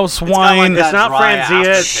it's house got like wine. that It's not dry Franzia.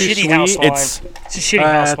 It's too aftertaste. Shitty sweet. house wine. It's It's a shitty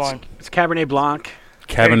house it's, wine. it's Cabernet Blanc.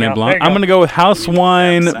 There you Cabernet go, Blanc. there you I'm go. going to go with house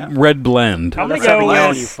wine Sam. red blend. I'm gonna That's go Sauvignon,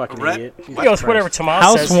 with. you fucking red- idiot. I'm gonna go with whatever Tomas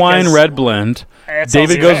House says. wine because red blend. that sounds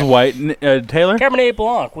David goes good. white. Taylor? Cabernet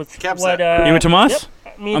Blanc with Cab what? set. You with Tomas?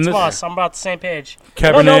 Yep. Me On and this- Tomas. I'm about the same page.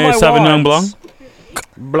 I don't know Cabernet my Sauvignon wines. Blanc.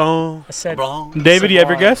 Blanc. I said. Blanc. David, you have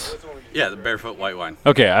your guess? Yeah, the barefoot white wine.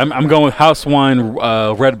 Okay, I'm going with house wine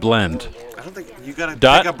red blend. I don't think you gotta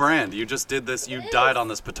Dot? pick a brand. You just did this. You died on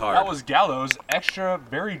this petard. That was Gallows Extra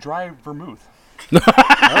Very Dry Vermouth.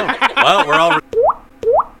 well, we're all.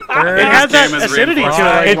 It has that acidity to it.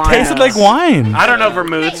 Like It wine tasted does. like wine. I don't know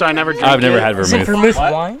vermouth, so I never drink I've never it. had Is it vermouth.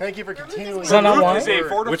 vermouth wine? Thank you for continuing. Is that not wine? It's a Which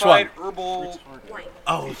fortified one? herbal.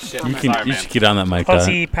 Oh shit! You should get on that mic.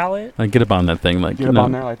 Fuzzy palate. Like, get up on that thing. Like, Get you up know.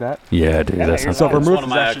 on there like that. Yeah, dude. That sounds So good. vermouth one of is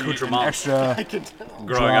my actually an accoutrements. extra Growing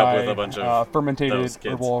dry, up with a bunch of fermented those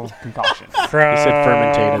kids. herbal concoction. From. You said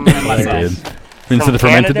fermented. Yeah, dude. Instead of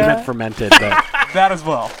fermented. Canada? meant fermented, but That as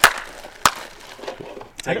well.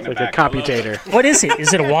 taking like it a back. computator. What is it?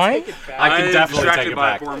 Is it a wine? I can definitely take distracted it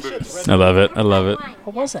by back. foreign boots. I love it. I love it.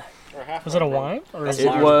 What was that? Was it a wine? Or is It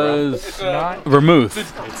it was not? vermouth.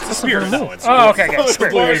 Vermouth. Oh, okay, okay.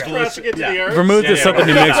 Spirit. There you go. Vermouth is something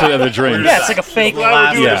you mix with other drinks. Yeah, it's like a fake.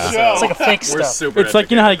 Yeah. It's like a fake We're stuff. super. It's like,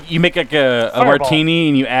 you know how you make like a Fireball. martini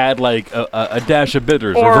and you add like a dash of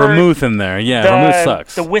bitters or, Or vermouth in there. Yeah, vermouth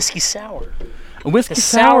sucks. The whiskey sour. A whiskey The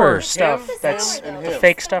sour stuff. That's the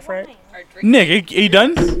fake stuff, right? Nick, are you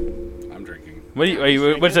done? I'm drinking. What are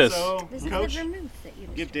you, what's this? This is the vermouth that you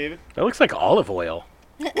Give David. That looks like olive oil.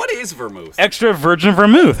 What is vermouth? Extra virgin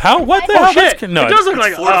vermouth. How? What the Oh hell? shit! No, it does look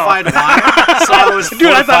like Fortified wine. So I was Dude,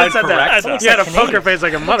 I thought it said correct. that. You had a poker face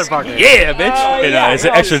like a motherfucker. yeah, bitch. It's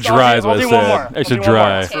extra dry is I'll what do it one more. said. I'll Extra do one more.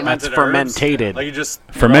 dry. That's fermented. Like you just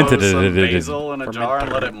Fermented throw some it. basil in a jar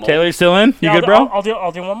and let it mold. Taylor, you still in? You Yeah, good, bro? I'll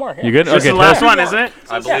do one more. Yeah. You good? This is Okay. the last Taylor. one, isn't it?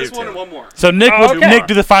 I believe One and too. one more. So Nick, Oh, okay. Nick,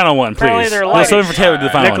 do the final one, Apparently please. they're Let's light. wait for Taylor to do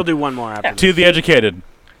the final Nick will one. do one more after. To the educated.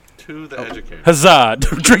 To the educated. Huzzah!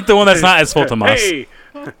 Drink the one that's not as full, Tomas. Hey,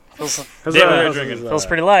 Feels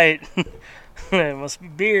pretty light. It must be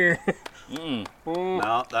beer.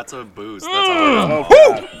 No, that's a booze. That's a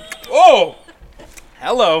Oh!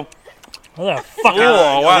 Hello. What the fuck?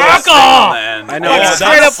 Oh, wow. Alcohol! I know Like that.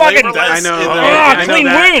 straight up fucking. I know. Ah, I know clean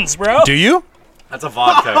that. wounds, bro. Do you? That's a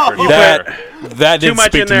vodka for sure. That did Too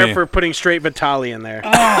much speak in to there me. for putting straight Vitali in there.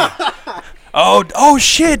 Oh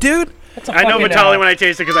shit, dude. That's a I know fucking, Vitali when I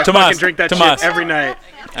taste it because I Tomas, fucking drink that Tomas. shit every night.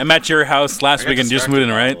 I'm at your house last week and just moved in,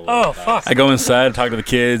 right? Oh, fuck. I go inside, talk to the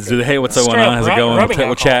kids, do the, hey, what's going Straight on? How's it up going? rubbing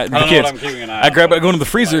We'll chat. I The don't know kids. what I'm keeping an eye I on. grab it, I go into the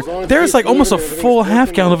freezer. There's like almost a full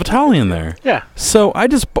half gallon of Vitali in there. Yeah. So I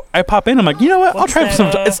pop in. I'm like, you know what? I'll What's try that, some.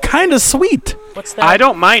 It's kind of sweet. What's that? I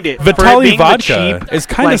don't mind it. Vitali For it being the vodka cheap, is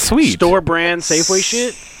kinda like, sweet. Store brand Safeway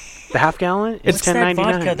shit. The half gallon. It's What's that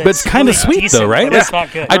vodka $10.99. But it's kind of really sweet though, decent, right? but it's not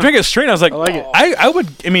good. I drank it straight. I was like, like it. I would.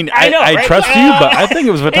 I mean, I know, I right? trust you, but I think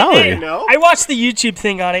it was Vitali. I watched the YouTube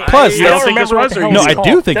thing on it. Plus, I I don't think remember this what was the or hell you No, it's I called.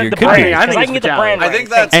 do think it The could brand, be. I 'cause think I it's can get the Vitali. brand I right. think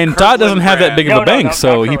that's And Todd doesn't have that big of No, a bank, no, so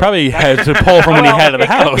not he for probably real. had to pull from what he had at the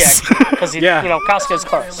Well, house. Because Yeah. Costco's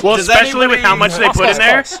close. Well, Does especially with how much they put in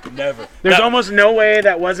there. Never. There's almost no way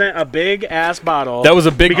that wasn't a big ass bottle. That was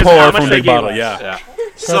a big because pour of how from much a they big gave bottle. us. Yeah.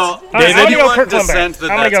 So, I'm does gonna go anyone Kirk dissent that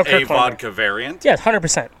Lundberg. I'm gonna that's go a Kirk vodka variant? Yes,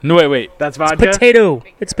 100%. No, wait. That's vodka. Potato.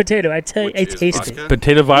 It's potato. I tell you, I Which is taste vodka? it.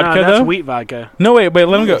 Potato vodka No, that's though. wheat vodka. No, wait. Let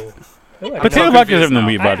him go. Ooh, I Potato so vodka is confused different than now.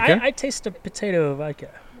 wheat vodka. I taste a potato vodka.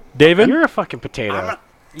 David, You're a fucking potato.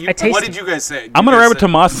 I taste What it. did you guys say? I'm gonna You ride guys with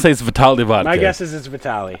Tomas and say it's Vitali vodka. My guess is it's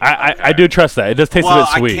Vitali. I do trust that. It does taste Well, a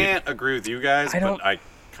bit sweet. I can't agree with you guys, I don't- but I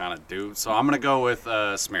kind of do. So I'm gonna go with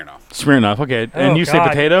Smirnoff. Smirnoff. Okay. And Oh, you say God.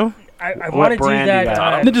 potato? I What want to do brand that. you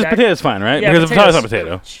got? Then just potato's fine, right? Yeah, because potatoes. Vitali's not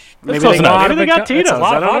potato. Maybe That's close they enough. got- Maybe they got That's a Tito's.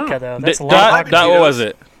 lot I of don't vodka, know. though. That's a lot of vodka. Dot, what was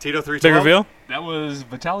it? Tito 312. Big reveal? That was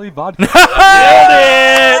Vitali vodka. We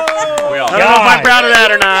all I don't know if I'm proud of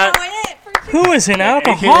that or not. Who is an AKA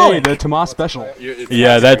alcoholic? the Tomas special.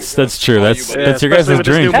 Yeah, that's true. That's your guys' Especially with this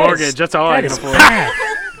drink. new That mortgage. is- That's all I That can is afford. bad.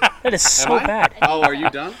 That is so bad. Oh, are you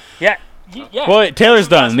done? Yeah. Yeah. Well, wait, Taylor's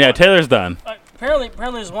done. Yeah, Taylor's done. Apparently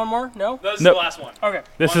there's one more. No. That's No. the last one. Okay.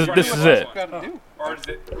 This is it. Or is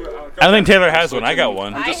it, I don't think Taylor has one. I got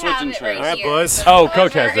one. I just have switching it chairs. right here. boys. Oh,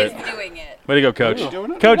 Coach has Whoever it. is doing it. Way to go, Coach. Coach, No, you're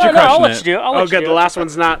no, I'll crushing let it. you do it. I'll Oh, let you good. do The it. last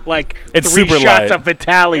one's not like It's 3 super shots light. of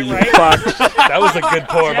Vitali, you fuck. That was a good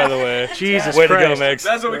pour, by the way. Jesus Way to go, Christ. Megs.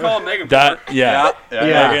 that's what we call a Megan. Dot. Yeah.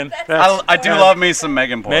 Yeah. Megan. I do love me some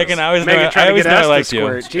Megan pours. Megan, I always Megan know. trying I to always get know I us to liked you.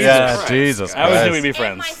 squirt. Jesus Yeah, Christ. Jesus I always knew we'd Christ. be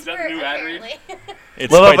And my friends. squirt, new ad read? apparently.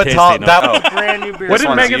 It's Little quite Vital. tasty. That Brand new beer. What did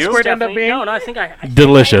one's Megan you? Squirt end up being? No, I think I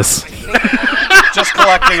Delicious. just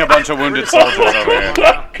collecting a bunch of wounded soldiers over here.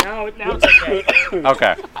 now it's okay.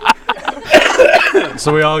 Okay.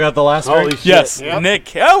 So we all got the last Holy one. shit. Yes, Yep.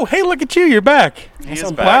 Nick. Oh, hey, look at you. You're back. He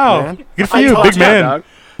is back, Wow. man. Good for I you, told big you, man. dog.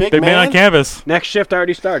 Big Big man on campus. Next shift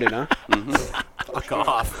already started, huh? Fuck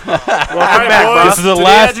off. Welcome back, boys. boss. This is the To the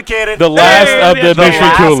last, educated. the last Hey, of the the mystery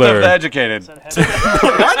Last of the cooler. educated.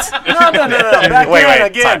 What? No. Back Wait, in wait,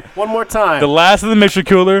 again. sorry. One more time. The last of the mystery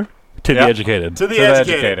cooler to the Yep. educated. to the To the educated.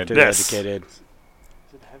 educated. To the Yes. educated.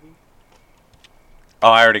 Oh,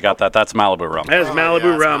 I already got that. That's Malibu rum. That is Malibu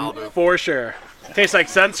yeah, it's rum for sure. Tastes like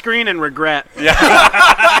sunscreen and regret.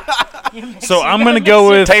 So I'm gonna go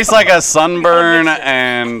with Tastes like a sunburn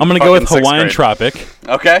and. I'm gonna go with fucking sixth Hawaiian grade. Tropic.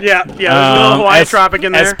 Okay. Yeah, there's a little Hawaiian Tropic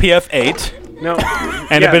in there. SPF 8 No.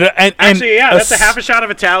 and Yeah. a bit of and Actually, yeah, that's a s- half a shot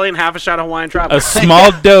of Italian, half a shot of Hawaiian Tropic. a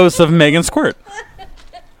small dose of Megan Squirt.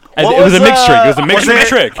 It What was a was, mixed drink. It was a mixed was it-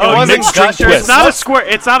 trick. oh, A was it mixed drink Gushers? twist. It's not a squirt.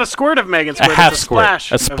 It's not a squirt of Megan A Squirt. half it's a squirt.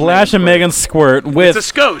 splash. A splash of Megan Squirt with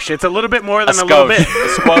It's a skosh. It's a little bit more A than a little bit.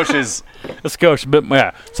 Squosh is. a skosh. But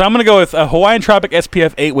yeah, so I'm gonna go with a Hawaiian Tropic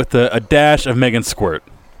SPF 8 with a dash of Megan Squirt.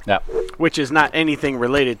 Yeah. Which is not anything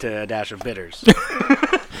related to a dash of bitters.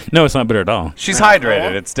 No, it's not bitter at all. She's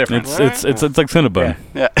hydrated. It's different. It's like Cinnabon.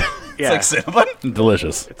 Yeah. Yeah. It's like cinnamon.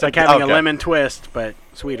 Delicious. It's like having Okay. a lemon twist, but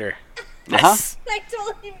sweeter. Uh-huh. I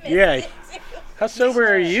totally missed Yeah. it, too. How sober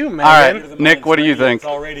are you, man? All right, Nick. What do you think? I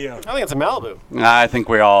think it's a Malibu. I think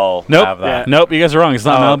we all Nope. have that. Nope. You guys are wrong. It's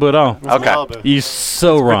not Malibu at all. It's Okay. Malibu. You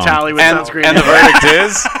so wrong. Vitali with And, sunscreen. and the verdict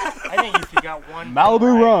is. I think if you got one.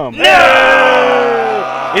 Malibu rum.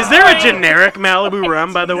 Is there a generic Malibu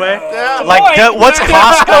rum, by the way? Like, what's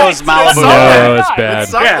Costco's Malibu? No, it's bad.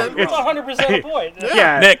 Yeah, It's 100% a point.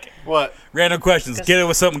 yeah. Nick, What? random questions. Get it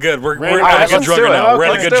with something good. We're Random at a questions. good drug Let's do right it. now. We're at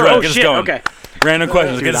a Let's good do it. drug. Oh, Get us shit, going. okay. Random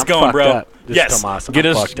questions. Dude, Get us I'm going, fucked bro. up. This is Yes. Tomas. I'm Get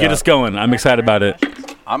us fucked get up. us going. I'm excited about it.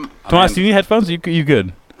 Tomas, do you need headphones? You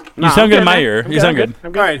good? You Nah, sound I'm good in my man. ear. I'm You sound good.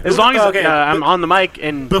 I'm good. All right. As long as Okay. I'm on the mic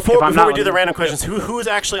and Before if I'm we not do the on random questions, who's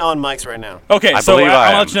actually on mics right now? Okay, I so believe I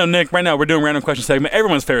I'll am. let you know, Nick. Right now, we're doing random question segment.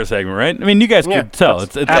 Everyone's favorite segment, right? I mean, you guys Yeah, could tell.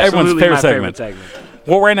 It's Absolutely everyone's favorite my segment. favorite segment.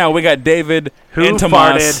 Well, right now we got David Who and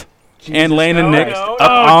Tomas farted? and Lane and Nick no,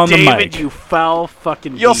 up on the David, mic. you foul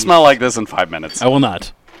fucking You'll beast. smell like this in 5 minutes. I will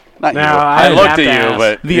not. Not No, you. I I looked adapt at you, ass.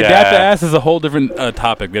 but The yeah. adapt ass is a whole different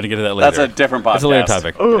topic. We're gonna get to that later. That's a different podcast. That's a later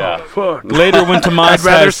topic. Oh, Yeah. fuck. Later, when Tomas I'd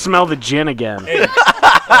rather has smell the gin again.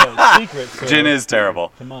 Gin is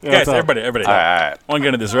terrible. guys, everybody. All right, all right. I want to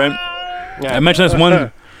get into this, right? I mentioned this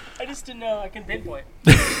one. I just didn't know. I can pinpoint.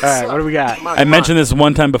 All right, what do we got? I mentioned this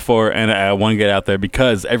one time before, and I want to get out there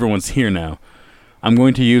because everyone's here now. I'm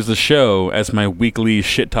going to use the show as my weekly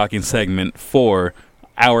shit-talking segment for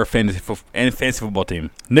our fantasy football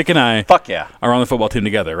team. Nick and I are on the football team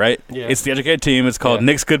together, right? Yeah. It's the educated team. It's called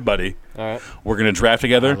Nick's Good Buddy. All right. We're going to draft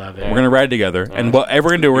together. I love it. We're going to ride together. And whatever we're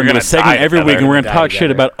going to do, we're going to do a gonna segment die every week, together. and we're going to talk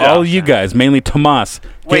shit about all you guys, mainly Tomas.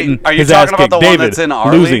 Wait, getting are you his ass talking about kicked. the one David that's in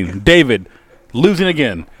our losing. league? David losing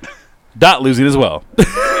again. Dot losing as well.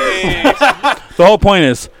 The whole point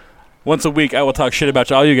is, once a week, I will talk shit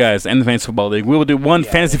about all you guys and the Fantasy Football League. We will do one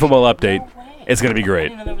fantasy football update. It's going to be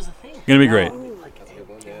great. I didn't know that was a thing. Going to be great.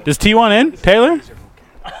 Does T want in, Taylor?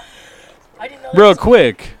 I didn't know that Real was a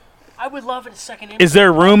quick. I would love it a second. Is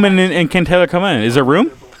there room and can Taylor come in? Is there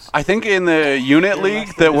room? I think in the unit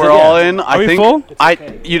league that we're all in, Are we I think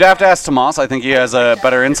full? you'd have to ask Tomas. I think he has a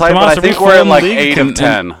better insight, Tomas, but are I we think full we're in at the like league? 8 of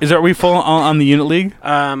 10. Are we full on the unit league?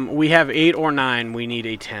 We have 8 or 9. We need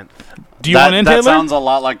a 10th. Do you want in, that Taylor? sounds a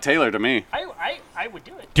lot like Taylor to me. I would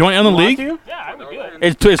do it. Do you want in the league? Yeah, I would do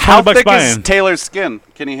it. It's How $20 thick buy is in. Taylor's skin?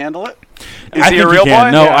 Can he handle it? Is I he think a real he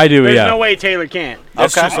can. boy? No, I do. There's Yeah. no way Taylor can't.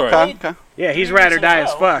 That's Okay, true story. okay. Yeah, he's ride or die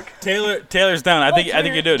as fuck. Taylor's down. I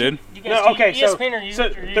think you do, dude. You guys No, do okay, so- ESPN or you, so or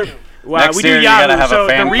you there- do? Well, Next we do year, you Yahoo. gotta have so a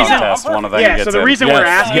fan the reason, contest. One of them yeah, gets so the in. reason Yes. we're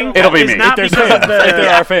asking It'll be is me. not If because there's of fans. If there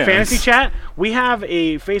the are fans. fantasy chat. We have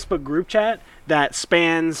a Facebook group chat that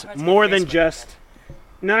spans more than just.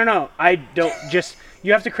 No. I don't just.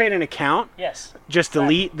 You have to create an account. Yes. Just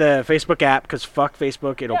delete the Facebook app because fuck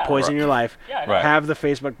Facebook. It'll poison your life. Yeah, Right. Have the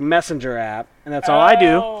Facebook Messenger app, and that's all I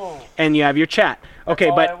do. Oh. And you have your chat. Okay,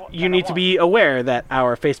 all but I you need to be aware that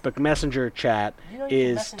our Facebook Messenger chat You know you can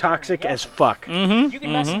is messenger toxic in as fuck. You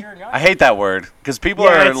can messenger in your I hate that word because people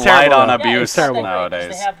Yeah, are it's light terrible. on Yeah, abuse it's terrible.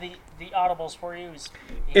 nowadays. They have the audibles for you. You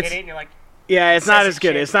It's- hit it and you're like, Yeah, it's not Sassy as good.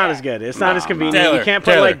 shit, It's not yeah. as good. It's not as No, convenient. Taylor, You can't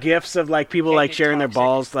put Taylor. like gifs of like people like get sharing their toxic.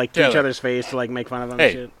 balls like to each Taylor. other's face to like make fun of them and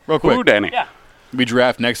Hey, shit. real quick. Ooh, Danny. yeah. We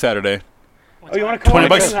draft next Saturday. Oh, you want to come $20 on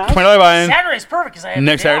bucks. to the house? $20 buy-in. Saturday's perfect because I have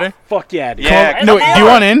Next the day Saturday. off. Fuck yeah, dude. Yeah. No, Come do you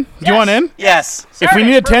on. want in? Do you Yes. want in? Yes. If we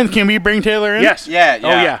need a Saturday's 10th, can we bring Taylor in? Yes. Yeah. Oh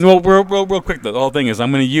yeah. Well, real quick though. The whole thing is,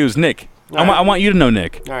 I'm going to use Nick. I want you to know,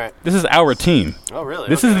 Nick. All right. This is our team. Oh, really?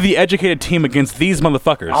 This is the educated team against these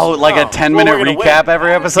motherfuckers. Oh, like a 10-minute we're gonna recap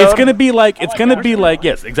every episode. It's gonna be like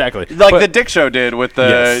yes, exactly. like But the Dick Show did with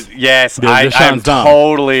the The I'm Deshaun's Dom.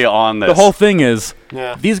 totally on this. the whole thing is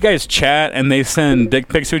Yeah. these guys chat and they send dick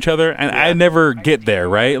pics to each other, and I never get there.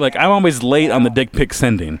 Right? Like I'm always late on the dick pic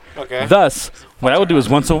sending. Okay. Thus, what I will do is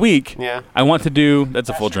once a week. Yeah. I want to do. That's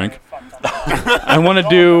a full drink. I want to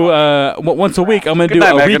do once a week. I'm gonna do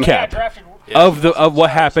night, a Megan. recap of what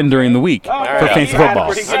happened during the week for fantasy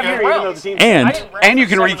football. and you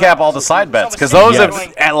can recap all the side bets because those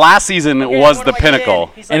at last season was the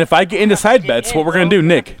pinnacle. And if I get into side bets, what we're gonna do,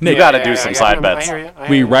 Nick? You got to do some side bets.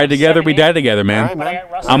 We ride together, we die together, man.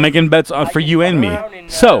 I'm making bets for you and me.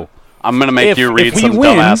 So I'm gonna make you read if we some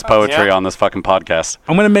win- dumbass poetry on this fucking podcast.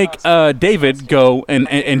 I'm gonna make David go and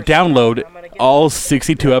download all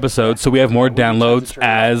 62 episodes, so we have more downloads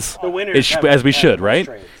as we should, right?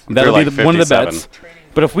 That'll You're be like one of the 57. bets.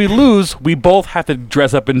 But if we lose, we both have to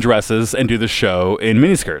dress up in dresses and do the show in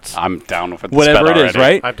miniskirts. I'm down with Whatever this bet it is, already.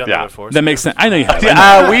 right? I've done Yeah. that before. That makes sense. I know you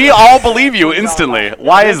have. We all believe you instantly.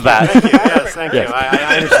 Why is that? Yes, thank Yes. you.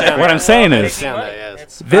 I understand. What I'm saying I is, understand that,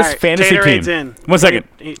 yes. this Alright, fantasy Taylorade's team. in. 1 second.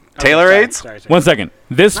 Taylor aids? 1 second.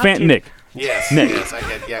 This Nick. Yes. Nick. Yes, I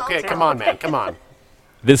get. Yeah. Okay, come on, man. Come on.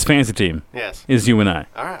 This fantasy team Yes. is you and I.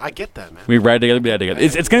 All right, I get that, man. We ride together, we ride together.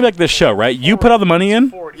 It's gonna be like this show, right? You put all the money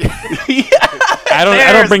in. I don't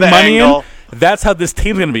There's bring the money angle. in. That's how this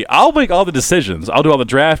team's gonna be. I'll make all the decisions. I'll do all the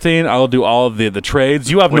drafting. I'll do all the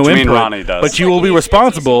trades. You have Which no me and input, Ronnie does. but you will be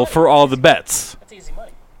responsible for all the bets. That's easy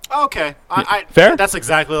money. Okay. Fair? That's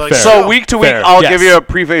exactly like. Fair. So week to week, Fair. I'll Yes. give you a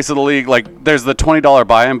preface of the league. Like, there's the $20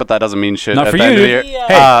 buy-in, but that doesn't mean shit. Not at for the you, end of the dude. year.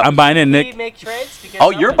 Hey, I'm buying in, We Nick. make trades because Oh,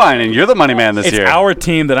 you're buying in. You're the money man this It's year. our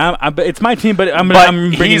team that I'm. It's my team, but I'm but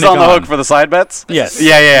bringing he's Nick on the hook for the side bets. Yes.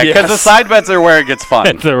 Yeah. Because the Yes. side bets are where it gets fun.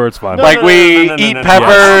 That's where it's fun. Like we eat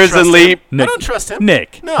peppers and leap. Nick, I don't trust him.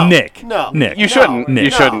 Nick. No. Nick. No. Nick. You shouldn't. Nick.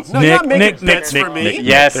 You shouldn't. No, you're not Nick, making Nick, bets Nick, for me. Nick, Nick.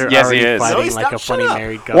 Yes, They're yes, he already is. fighting No, he's like not. a funny Shut up.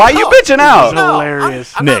 married couple. Why are you bitching out? No,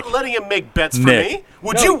 hilarious. I'm Nick. not letting him make bets for Nick. me.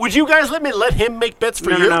 Would you guys let me let him make bets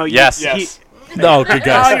for you? No. Yes. Oh, good Oh,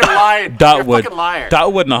 guys. you're lying. Dot You're a would. fucking liar.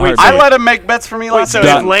 Dot would in a Wait, heartbeat. I let him make bets for me last So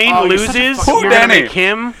season. if Lane Oh, you're such a loses, fucking- you're Who, gonna Danny? make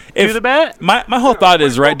him If do the bet? My whole thought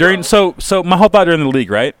is right during my whole thought during the league,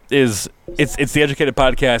 right, is it's the Educated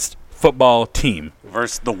Podcast football team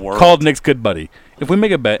Versus the world. called Nick's Good Buddy. If we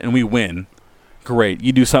make a bet and we win, great.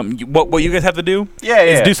 You do something. What you guys have to do Yeah.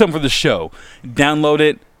 is do something for the show. Download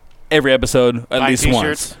it, every episode at Buy least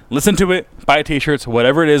t-shirts. once. Listen to it, buy T-shirts,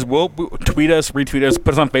 whatever it is. We'll tweet us, retweet us,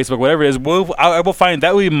 put us on Facebook, whatever it is. I will find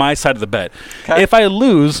that will be my side of the bet. Okay. If I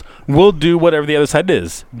lose, we'll do whatever the other side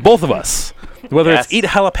is. Both of us. Whether Yes. it's eat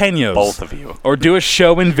jalapenos, Both of you. or do a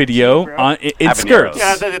show and video in skirts.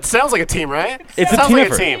 Yeah, it sounds like a team, right? It's it a sounds team like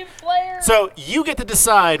effort. a team. So you get to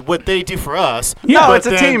decide what they do for us. Yeah. but it's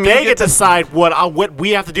a then team. They You get to decide what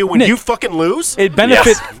we have to do when Nick, you fucking lose. It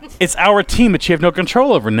benefits. It's our team that you have no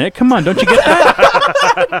control over, Nick. Come on, don't you get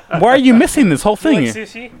that? Why are you missing this whole thing? Like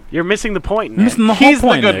sushi? You're missing the point. You're Nick. missing the whole He's the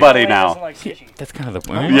point, good Nick. buddy He doesn't now. like sushi. That's kind of the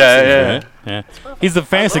point. Yeah. He's the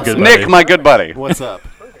fancy good buddy. Nick, my good buddy. What's up?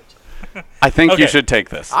 I think Okay. you should take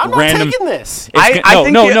this. I'm Random- not taking this. It's I no,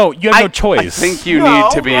 think no, you- no. You have no I choice. think you No,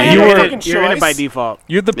 need to be. right. You You're were- fucking You're in it by choice. default.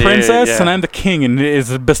 You're the Yeah, princess, yeah. and I'm the king, and it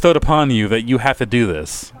is bestowed upon you that you have to do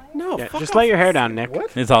this. No, Yeah, fuck just off. let your hair down, Nick.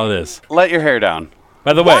 It's all it is. Let your hair down.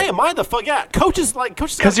 By the Why way, am I the fuck? Yeah, coaches like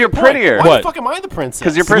coaches. 'Cause got a you're good point. prettier. Why What? the fuck am I the princess?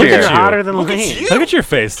 'Cause you're Look prettier. at You're you. hotter than Look at Lane. you. look at your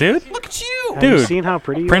face, dude. Look at you. Have you Dude. seen how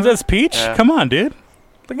pretty you Princess Peach? Yeah. Come on, dude.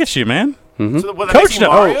 Look at you, man. So, what, that Coach makes you no-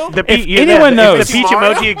 Mario? are? The If pe- anyone knows- if the peach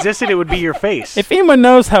Mario? emoji existed, it would be your face. If anyone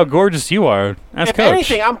knows how gorgeous you are, ask If Coach.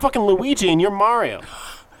 anything, I'm fucking Luigi and you're Mario.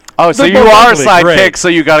 Oh, so They're you both are ugly. sidekick, Great. so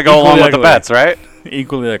you got to go Equally along with the ugly. bets, right?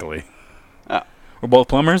 Equally ugly. Oh. We're both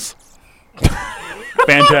plumbers.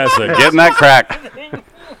 Fantastic. Getting that crack.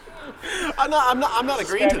 I'm not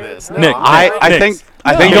agreeing to this. No, Nick, I'm not agreeing to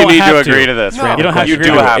I this. think No. you You don't need to have to. agree to this. No. Random. You don't have to You agree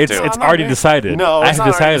do with it. have It's to. it's I'm not already agreeing. decided. No, I it's have not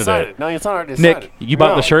already decided decided. it. No, it's not already decided. Nick, you bought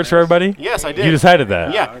No. the shirts for everybody? Yes, I did. You decided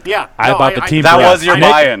that. Yeah. I No, bought the team That for us. was your Nick,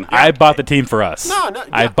 buy-in. I bought the team for us. No.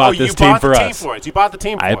 I Yeah. bought you this team bought for the team us. for us. You bought the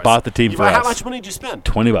team for I us. bought the team You for bought- How us. much money did you spend?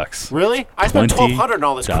 $20. Really? I spent $1,200 on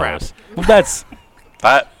all this crap. Well, that's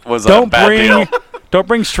That was a don't bad deal.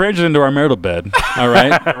 bring strangers into our marital bed. All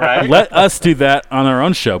right. Right. Let us do that on our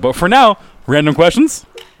own show. But for now, random questions.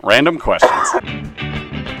 Random questions.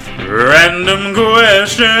 Random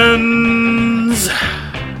questions.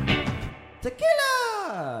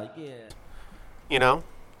 You know,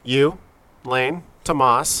 you, Lane,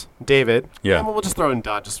 Tomas, David. Yeah. And we'll just throw in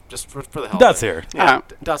Dot just for the hell. Dot's of it. here. Yeah, Ah.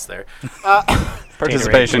 Dot's there.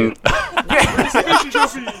 Participation.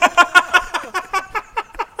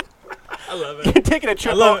 You're taking a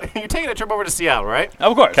trip. You're taking a trip over to Seattle, right?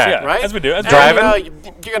 Of course. Okay. Yeah. Right. As we do. As we Driving?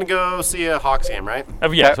 do. You're gonna go see a Hawks game, right?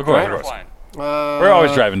 Yes, of course. Right? Of course. We're We're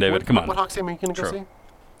always driving, David. Come on. What Hawks game are you gonna go True. see?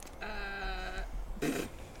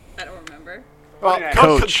 I don't remember. Well,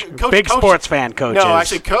 Coach. Big sports fan, Coach. No, is.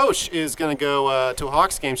 actually, Coach is going to go to a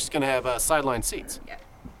Hawks game. She's going to have sideline seats.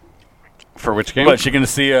 For which game? What, she going to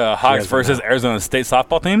see Hawks versus Arizona State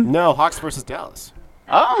softball team? No, Hawks versus Dallas.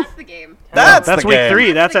 Oh, That's the game. that's That's the week game.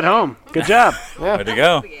 3. That's at home. Good job. Way to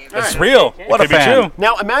go. game. It's real. What a Could be fan. true.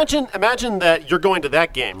 Now, imagine that you're going to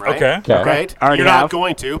that game, right? Okay. Right? Already you're not have.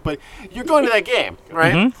 going to, but you're going to that game,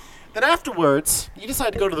 right? Mm-hmm. Then afterwards, you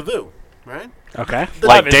decide to go to the VU, right? Okay.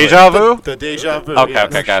 Like Obviously. deja vu? The deja vu. Okay, yes.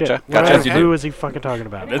 okay, gotcha. Shit. Gotcha. What who is he fucking talking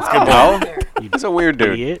about? It's good. No, he's a weird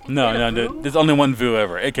dude. Idiot. No, dude. There's only one VU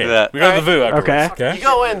ever. Okay. That- We go to the VU afterwards. Okay. You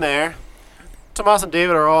go in there. Tomas and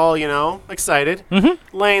David are all, excited.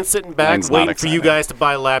 Mm-hmm. Lane's sitting back, Lane's not waiting for you excited. guys to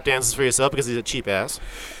buy lap dances for yourself because he's a cheap ass.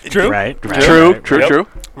 True. Right. True, true, Yep. true.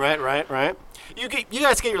 Right. You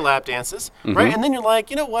guys get your lap dances, Mm-hmm. right? And then you're like,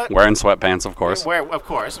 you know what? Wearing sweatpants, of course. Of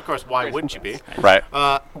course. Why wouldn't you be? Right.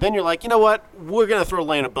 Then you're like, you know what? We're gonna throw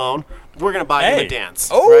Lane a bone. We're gonna buy him Hey. a dance.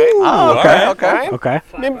 Oh, right? Oh, okay, Alright. okay. Right? Okay.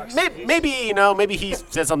 Maybe he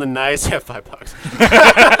said something nice. Yeah, $5.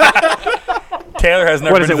 Taylor has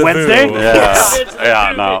never What is been it, to the Wednesday? VU.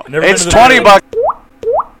 Yeah, no. Never It's been to the $20 VU. bucks.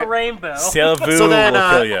 Rainbow. Sail VU So then, will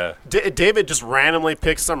kill you. David just randomly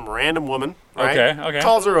picks some random woman. Right? Okay.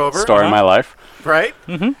 Calls her over. Story of my life. Right?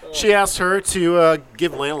 Mm-hmm. She asks her to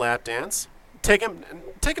give Lane a lap dance. Take him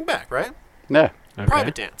back. Right? Yeah.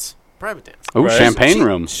 Private dance. Ooh, Right. champagne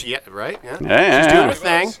room. Right? Yeah. Yeah. She's doing her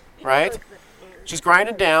thing. Right? She's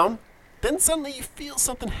grinding down. Then suddenly you feel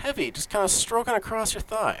something heavy just kind of stroking across your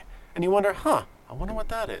thigh, and you wonder, I wonder what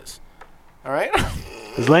that is. All right.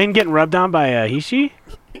 Is Lane getting rubbed on by Hishi?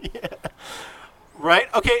 Right?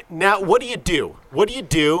 Okay, now what do you do? What do you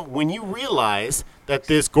do when you realize that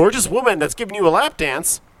this gorgeous woman that's giving you a lap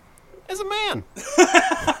dance is a man?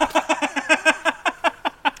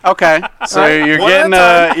 Okay. So you're One at getting a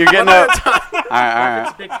time. you're getting One a at a time. all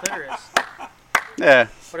right. Big clitoris. Yeah.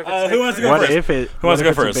 What if it's Who wants to go What first? if it? Who wants what to go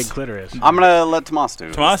if it's a first? big clitoris. I'm gonna let Tomas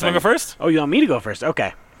do. Tomas, want to go first? Oh, you want me to go first?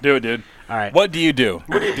 Okay. Do it, dude. All right. What do you do?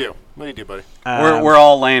 What do you do? What do you do, buddy? We're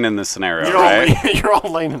all laying in this scenario, You're right? all you're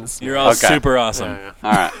all laying in this. You're all Okay. super awesome. Yeah.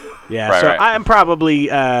 All right. Yeah. Right, so right. I'm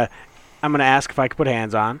probably I'm gonna ask if I could put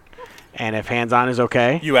hands on, And if hands-on is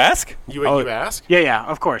okay. You ask? You ask? Yeah,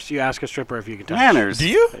 of course. You ask a stripper if you can touch. Manners. Do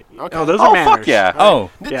you? Okay. Oh, those are manners. Fuck yeah.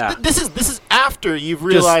 Oh. Yeah. This is after you've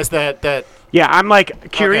realized that. Yeah, I'm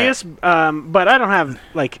like curious, but I don't have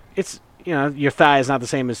like it's your thigh is not the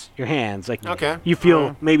same as your hands. Like you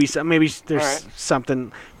feel maybe there's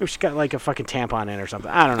something. Maybe she's got like a fucking tampon in or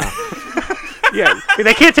something. I don't know. Yeah,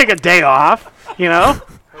 they can't take a day off. You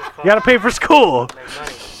got to pay for school.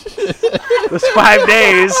 That's 5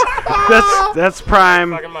 days. That's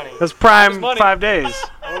prime. That's prime 5 days.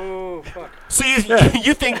 Oh, fuck. So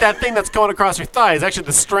you think that thing that's going across your thigh is actually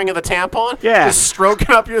the string of the tampon? Yeah. Just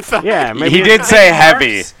stroking up your thigh? Yeah. Maybe He did say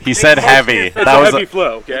heavy. He said heavy. That was heavy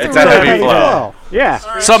flow. Okay. It's a heavy flow.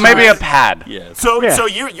 Yeah. So maybe a pad. Yes. So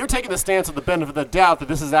you're taking the stance of the benefit of the doubt that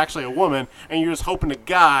this is actually a woman, and you're just hoping to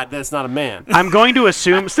God that it's not a man. I'm going to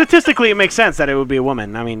assume statistically it makes sense that it would be a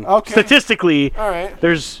woman. I mean, statistically,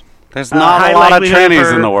 there's not high a lot of likelihood trannies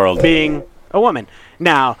her in the world. being a woman.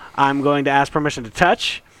 Now, I'm going to ask permission to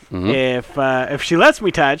touch. If she lets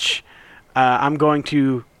me touch, I'm going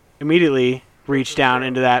to immediately reach down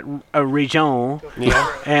into that region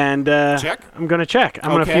and check. I'm going to check.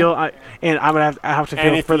 I'm going to feel, and I'm going to have to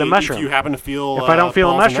feel for the mushroom. If you happen to feel, if I don't feel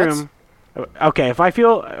a balls and mushroom, okay. If I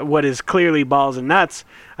feel what is clearly balls and nuts,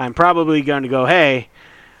 I'm probably going to go, hey,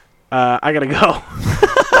 I gotta go.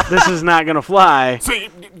 This is not gonna fly. So you're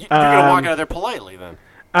gonna walk out of there politely then?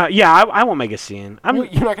 Yeah, I won't make a scene.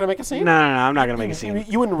 You're not gonna make a scene? No, I'm not gonna make a scene.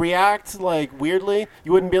 You wouldn't react like weirdly.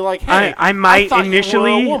 You wouldn't be like, hey. I might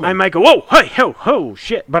initially. I might go, whoa, hey, ho,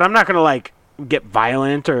 shit. But I'm not gonna like get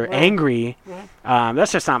violent or angry.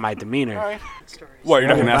 That's just not my demeanor. Right. What, you're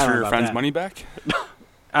not gonna ask for your friend's money back?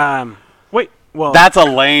 Wait. Well, that's a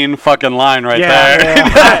Lane fucking line right there.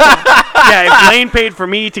 If Lane paid for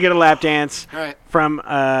me to get a lap dance from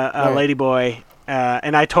a ladyboy,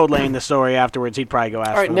 and I told Lane the story afterwards, he'd probably go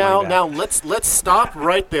ask. All right, for the money back. now let's stop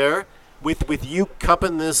right there with you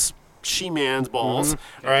cupping this she-man's balls.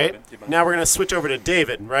 All right, now we're gonna switch over to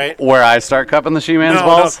David. Right, where I start cupping the she-man's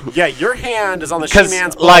balls. No. Yeah, your hand is on the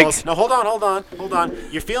she-man's balls. No, hold on.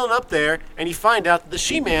 You're feeling up there, and you find out that the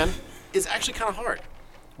she-man is actually kind of hard.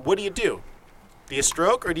 What do? Do you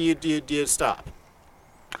stroke or do you stop?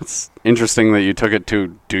 It's interesting that you took it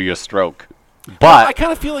to do you stroke. But I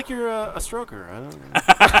kind of feel like you're a stroker. I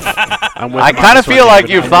don't know. I kind of feel like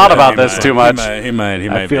you've thought about this too much. He might.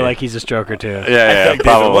 I feel like he's a stroker too. Yeah,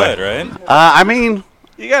 probably. Would, right? I mean,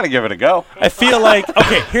 you got to give it a go. I feel like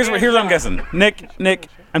here's what I'm guessing. Nick,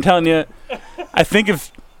 I'm telling you, I think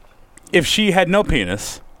if she had no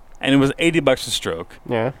penis and it was $80 a stroke.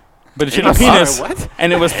 Yeah. But if she had a penis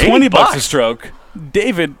and it was $20 a stroke,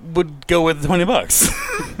 David would go with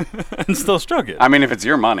 $20 and still stroke it. I mean, if it's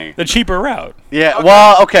your money. The cheaper route. Yeah,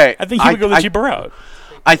 well, okay. I think he would go the cheaper route.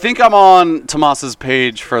 I think I'm on Tomas's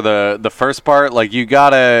page for the first part. Like, you got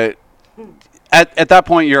to... At that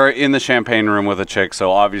point, you're in the champagne room with a chick, so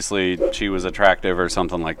obviously she was attractive or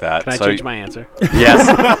something like that. Can I change my answer? Yes.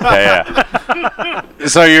 Yeah.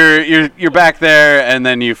 So you're back there, and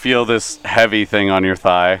then you feel this heavy thing on your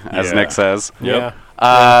thigh, as Nick says. Yep.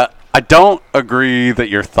 I don't agree that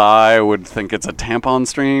your thigh would think it's a tampon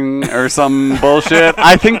string or some bullshit.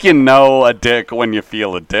 I think you know a dick when you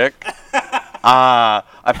feel a dick.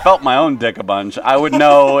 I felt my own dick a bunch. I would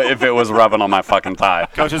know if it was rubbing on my fucking thigh.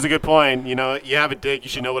 Coach, that's a good point. You have a dick, you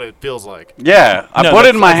should know what it feels like. Yeah, I put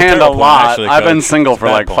it in my hand a lot. Actually, I've been single for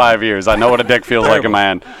like 5 years. I know what a dick feels like in my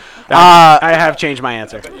hand. I have changed my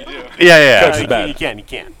answer. Yeah. You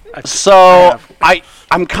can. So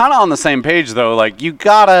I'm kind of on the same page though. Like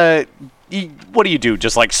what do you do?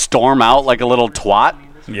 Just like storm out like a little twat?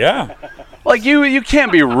 Yeah. Like you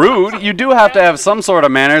can't be rude. You do have to have some sort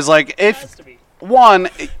of manners. Like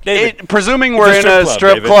presuming we're in a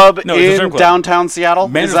strip club in downtown Seattle,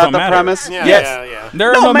 manners is that the matter. premise? Yeah, yes. There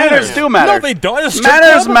are no manners do matter. No, they don't.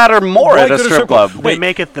 Manners matter more at a strip club. They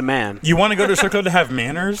make it the man. You want to go to a strip club to have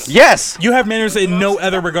manners? Yes. You have manners in no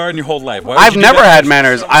other regard in your whole life. I've never had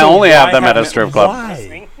manners. I only have them at a strip club.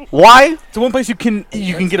 Why? It's the one place you can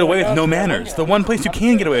get away with no manners. The one place you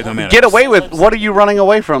can get away with no manners. Get away with? What are you running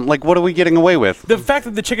away from? Like, what are we getting away with? The fact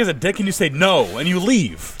that the chick is a dick and you say no and you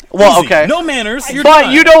leave. Well, Easy. okay. No manners. You're but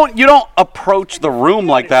done. you don't approach the room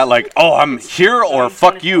like that. Like, oh, I'm here or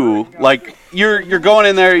fuck you. Like, you're going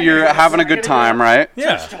in there. You're having a good time, right?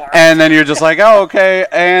 Yeah. And then you're just like, oh, okay.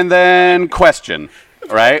 And then question.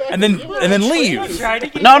 Right? And then leave.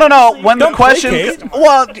 No. When don't the question, placate.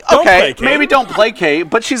 well, okay, Placate. maybe don't placate,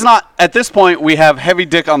 but she's not. At this point, we have heavy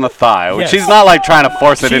dick on the thigh. Yes. She's not like trying to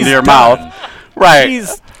force it into your mouth, right?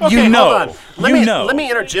 Okay, know. hold on. Let me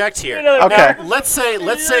interject here. Okay. Now, let's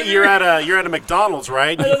say you're at a McDonald's,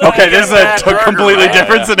 right? Okay, this is a completely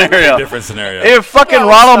different scenario. Different scenario. If fucking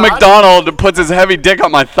Ronald McDonald puts his heavy dick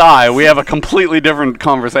on my thigh, we have a completely different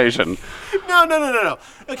conversation. No.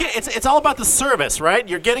 Okay, it's all about the service, right?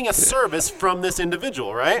 You're getting a service from this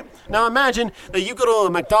individual, right? Now imagine that you go to a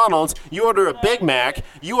McDonald's, you order a Big Mac,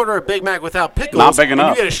 without pickles. Not big enough.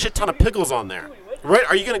 And you get a shit ton of pickles on there. Right?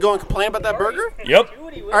 Are you going to go and complain about that burger? Yep.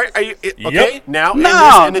 Are you okay? Yep. Now,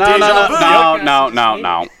 No.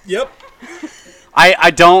 Yep.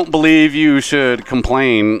 I don't believe you should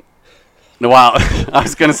complain. Well, I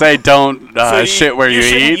was gonna say don't shit where you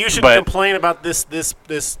eat. You should but complain about this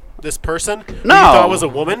person. Who No. you thought was a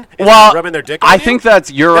woman. Well, rubbing their dick on I you? think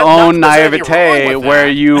that's your Not own because I think you're wrong naivete with where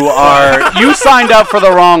that. you signed up for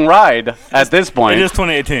the wrong ride at this point. It is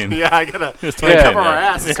 2018. Yeah, I gotta It's cover 2018, our yeah.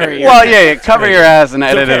 asses. Well, yeah, cover your ass and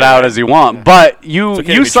edit it out as you want. But you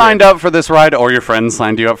okay to be signed up for this ride, or your friends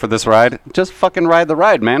signed you up for this ride. Just fucking ride the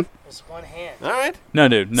ride, man. Just one hand. All right. No,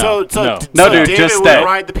 dude. No. So dude, David just would stay.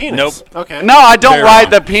 ride the penis. Nope. Okay. No, I don't Very ride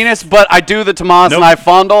wrong. the penis, but I do the Tomas and Nope. I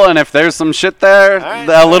fondle, and if there's some shit there, right,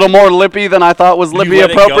 a little more lippy than I thought was lippy You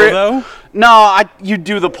let appropriate. It go, though? No, you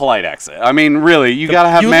do the polite exit. I mean, really, you gotta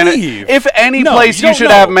have you manners. leave. If any No, place you you don't should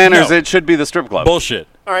know. have manners, No. it should be the strip club. Bullshit.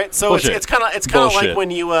 All right. So Bullshit. it's kind of like Bullshit.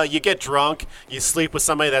 when you get drunk, you sleep with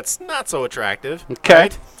somebody that's not so attractive. Okay.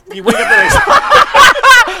 Right? You wake up the next.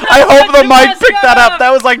 I hope the mic picked that up.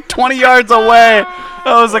 That was like 20 yards away. That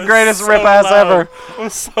was the greatest so rip ass loud. ever. It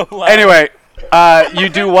was so loud. Anyway, you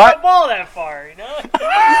do what? Ball that far, you know?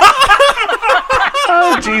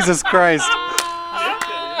 Oh, Jesus Christ.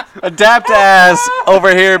 Adapt ass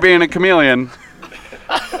over here being a chameleon.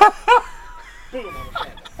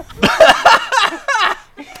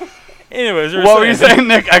 Anyways, What were you saying,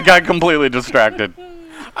 Nick? I got completely distracted.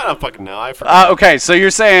 I don't fucking know. I forgot. Okay, so you're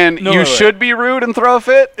saying No, you wait. should be rude and throw a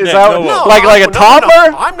fit? Is Yeah, that no, No, like a no,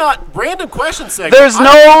 toddler? No, I'm not random question segment. There's I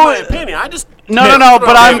no- don't give my opinion. I just No,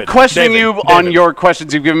 but I'm David, questioning you on David. your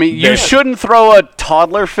questions you've given me. You David. shouldn't throw a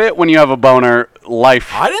toddler fit when you have a boner. Life.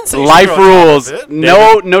 I didn't say you should life throw a toddler rules. fit.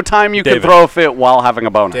 No time you can David. throw a fit while having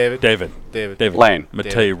a boner. David. Lane. I'm going to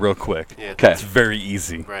tell you real quick. Yeah. Okay. It's very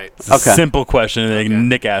easy. Right. It's a Okay. simple question that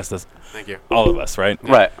Nick asked us. Thank you. All of us, right?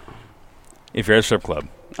 Right. If you're at a strip club,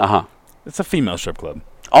 Uh-huh. it's a female strip club.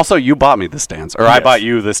 Also, you bought me this dance, or I Yes. bought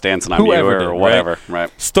you this dance, and I'm Whoever you, or did, whatever. Right.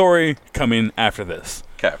 Story coming after this.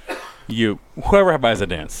 Okay. Whoever buys a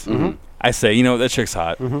dance, I say, you know what, that chick's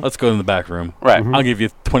hot. Let's go in the back room. Right. I'll give you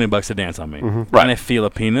 $20 to dance on me. Right. And I feel a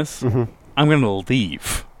penis, I'm going to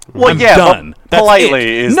leave. Well, I'm yeah, but done. That's politely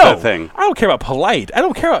it. is no, the thing. I don't care about polite. I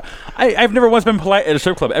don't care about. I've never once been polite at a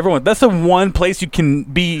strip club. Everyone, that's the one place you can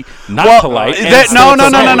be not polite. and No.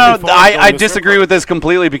 still polite. I disagree with this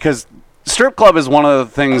completely because strip club is one of the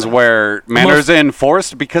things where manners are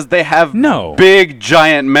enforced because they have big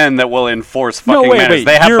giant men that will enforce fucking manners. Wait.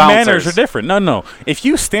 They have Your bouncers. manners are different. No. If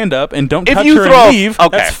you stand up and don't If touch you her throw- and leave,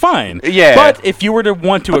 okay. that's fine. Yeah. But if you were to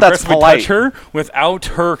want to But that's aggressively polite. touch her without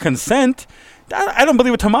her consent, I don't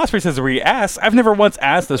believe what Tomas says where he asks. I've never once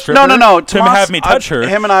asked the stripper No. to Tomas, have me touch her.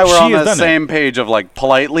 Him and I were She on has the done it. same page of like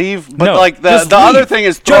polite leave, but No, like the just other leave. thing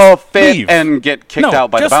is Just throw a fit leave. and get kicked out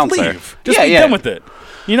by the just bouncer. Leave. Just be done with it.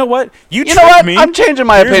 You know what? You know tricked what? me. I'm changing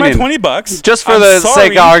my Here's opinion. my $20. Just for I'm the sorry.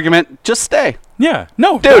 sake of argument, just stay. Yeah.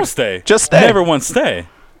 No, Dude, don't stay. just stay. Never once stay.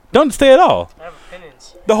 Don't stay at all. I have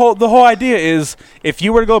opinions. The whole idea is if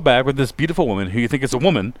you were to go back with this beautiful woman who you think is a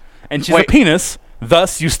woman and she's a penis,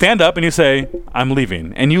 thus you stand up and you say, "I'm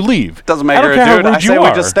leaving," and you leave. Doesn't make I don't her care a how dude. rude I you say we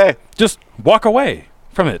are. just stay. Just walk away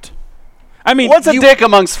from it. I mean, What's a dick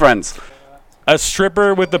amongst friends? A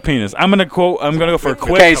stripper with the penis. I'm gonna go for a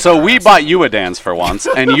quick. Okay, so we bought you a dance for once,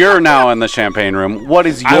 and you're now in the champagne room. What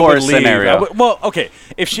is I your would leave. scenario? Well, okay.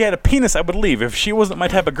 If she had a penis, I would leave. If she wasn't my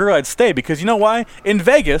type of girl, I'd stay because you know why? In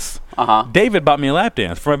Vegas, David bought me a lap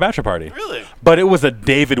dance for my bachelor party. Really? But it was a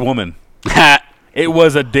David woman. It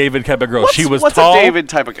was a David type of girl. She was what's tall. a David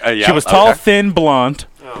type of? Yeah, She was tall, okay. thin, blonde,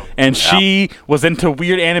 and she was into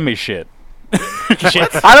weird anime shit.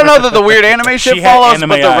 I don't know that the weird anime shit She had follows, anime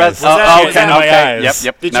but the eyes. rest. She had Okay, anime okay. eyes.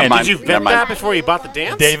 Yep. Did Never mind. you Never vet mind. that before you bought the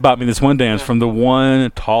dance? Dave bought me this one dance from the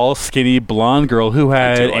one tall, skinny, blonde girl who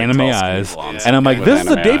had do like anime tall, skinny eyes. blondes. And I'm like, With this is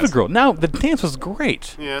a anime David eyes. girl. Now, the dance was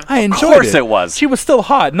great. Yeah. I enjoyed it. Of course it was. She was still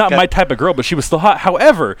hot. Not my type of girl, but she was still hot.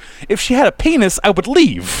 However, if she had a penis, I would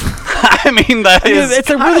leave. I mean, that is it's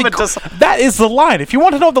a kind really of that is the line. If you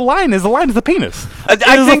want to know what the line is the penis. I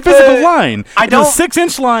It is think a physical the- line. I It's don't- a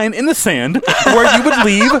 6-inch line in the sand where you would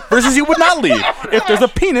leave versus you would not leave. If there's a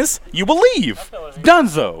penis, you will leave.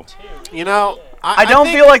 Dunzo. You know, I don't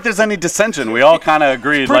feel like there's any dissension. We all kind of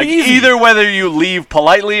agreed. Like easy. either whether you leave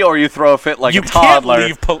politely or you throw a fit like a toddler.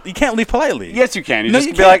 You can't leave politely. Yes, you can. You No, just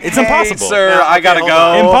you be like, can't. It's "Hey, impossible." sir, Now, I gotta hold go.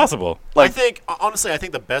 on. Impossible. Like, I think honestly, I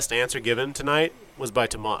think the best answer given tonight was by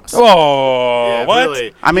Tomas. Oh, Yeah, what?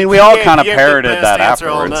 really. I mean, we all kind of He gave the parroted best that answer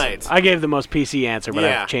all afterwards. night. I gave the most PC answer, but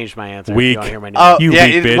Yeah. I've changed my answer. Weak. You wanna hear my new You yeah.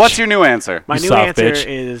 weak bitch. What's your new answer? My You new soft answer bitch.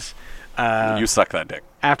 is You suck that dick.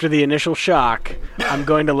 after the initial shock, I'm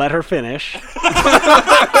going to let her finish.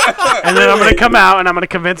 And then I'm going to come out and I'm going to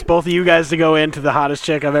convince both of you guys to go into the hottest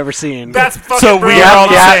chick I've ever seen. That's fucking So we brilliant. are all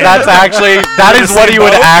the same. That's actually that We're is the what same he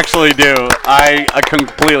would boat? actually do. I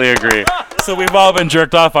completely agree. So we've all been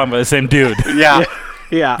jerked off on by the same dude. Yeah,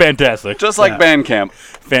 Yeah. Fantastic. just like band camp.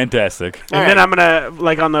 Fantastic. And then I'm gonna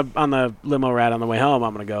like on the limo ride on the way home.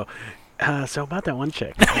 I'm gonna go. So about that one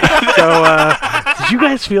chick. So did you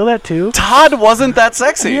guys feel that too? Todd wasn't that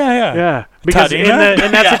sexy. Yeah. Yeah. Because in Tadina?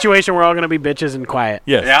 that Yeah. situation, we're all gonna be bitches and quiet.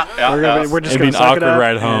 Yes. We're just It'd be gonna an suck it awkward up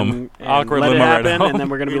ride home. and Awkward let it limo ride happen, home. and then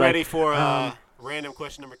we're gonna You be ready like, for random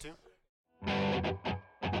question number 2?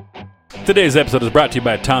 Today's episode is brought to you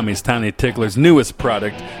by Tommy's Tiny Tickler's newest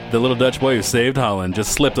product, the little Dutch boy who saved Holland.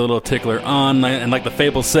 Just slipped a little tickler on, and like the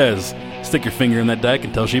fable says, stick your finger in that dike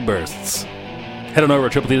until she bursts. Head on over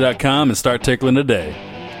to TTT.com and start tickling today.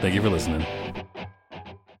 Thank you for listening.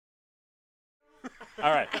 All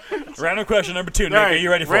right. Random question number 2. Nick, are you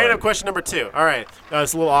ready for Random it? question number 2. All right.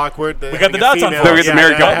 It's a little awkward. We got the dots on. We got the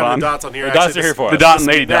married couple I have on. the dots on here. The dots Actually, are here for The us. dot and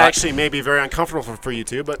lady That dot. actually may be very uncomfortable for you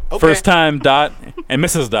two, but okay. First time Dot and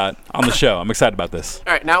Mrs. Dot on the show. I'm excited about this.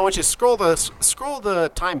 All right, now I want you to scroll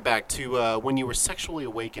the time back to when you were sexually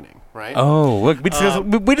awakening, right? Oh, look,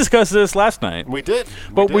 we discussed this last night. We did.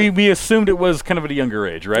 But we assumed it was kind of at a younger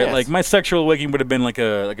age, right? Yes. Like my sexual awakening would have been like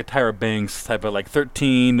a Tyra Banks type of like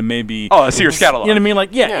 13 to maybe. Oh, a Sears catalog. You know what I mean? Like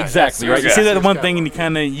yeah, Yeah, exactly. yeah, Right. You Sears see that catalog. one thing and you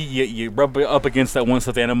kind of you rub it up against that one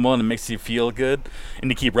stuffed animal and it makes you feel good, and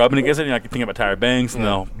you keep rubbing against it. And you think about Tyra Banks, and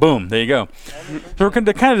then boom, there you go. So we're kind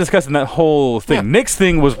of discussing that whole thing. Yeah. Nick's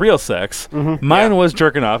thing was real sex. Mine was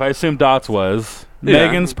jerking off. I assume Dot's was. Yeah.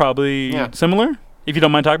 Megan's probably similar. If you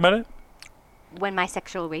don't mind talking about it. When my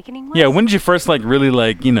sexual awakening was? Yeah, when did you first get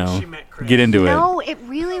into it? No, it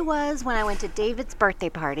really was when I went to David's birthday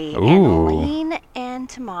party Ooh. and Lane and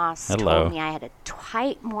Tomas Hello. told me I had a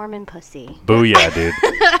tight Mormon pussy. Booyah, dude.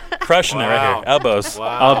 Crushing it right here. Elbows.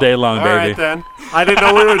 All day long, All baby. right, then. I didn't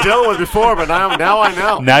know what we were dealing with before, but now I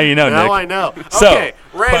know. Now you know, Now Nick. I know. So, Okay,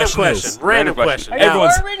 random question is- Random question.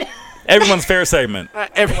 Everyone's favorite segment.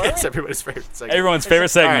 It's everybody's favorite segment. Everyone's favorite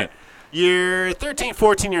segment. All right. You're 13,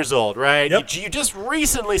 14 years old, right? Yep. You just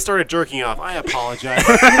recently started jerking off. I apologize.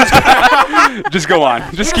 Just go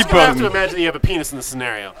on. Just keep You have to going. imagine you have a penis in the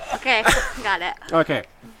scenario. Okay, got it. Okay.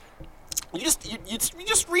 You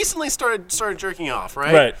just recently started jerking off,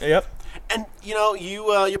 right? Right. Yep. And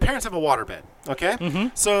your parents have a waterbed, okay? Mm-hmm.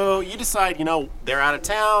 So you decide, they're out of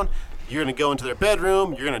town. You're gonna go into their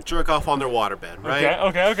bedroom. You're gonna jerk off on their waterbed, right?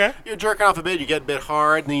 Okay. You're jerking off a bit. You get a bit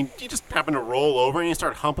hard, and you just happen to roll over and you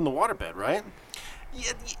start humping the waterbed, right?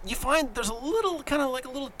 You find there's a little kind of like a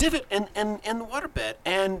little divot in the waterbed,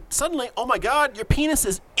 and suddenly, oh my God, your penis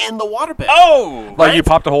is in the waterbed. Oh! Like you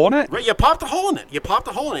popped a hole in it? Right, you popped a hole in it.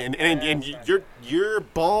 And you're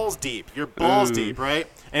balls deep. You're balls deep, right?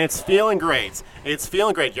 And it's feeling great.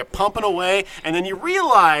 You're pumping away, and then you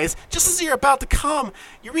realize, just as you're about to come,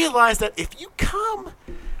 you realize that if you come,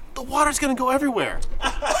 the water's gonna go everywhere.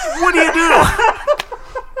 What do you do?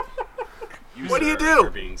 What do you do?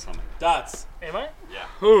 Dots. Am I?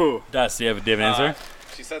 Who? Dots, do you have an answer?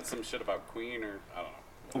 She said some shit about Queen or I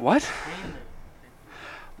don't know. What?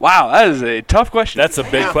 Wow, that is a tough question. That's a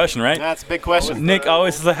big question, right? That's a big question. Nick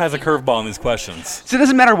always has a curveball in these questions. So it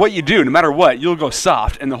doesn't matter what you do. No matter what, you'll go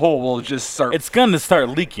soft, and the hole will just start. It's going to start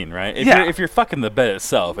leaking, right? If you're fucking the bed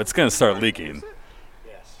itself, it's going to start leaking.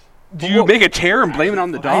 Do you make a tear and blame it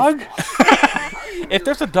on the dog? If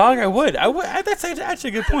there's a dog, I would. That's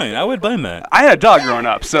actually a good point. I would blame that. I had a dog growing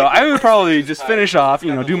up, so I would probably just finish off,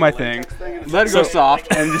 do my thing, let it go soft,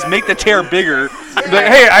 and just make the tear bigger. Like,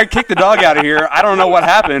 hey, I kicked the dog out of here. I don't know what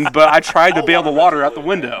happened, but I tried to bail the water out the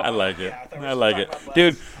window. I like it.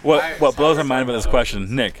 Dude, what blows my mind about this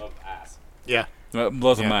question, Nick? Yeah. What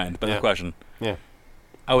blows my mind about the question? Yeah.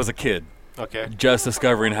 I was a kid. Okay. Just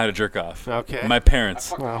discovering how to jerk off. Okay. My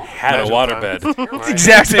parents had a waterbed.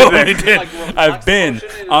 Exactly. Totally did. I've been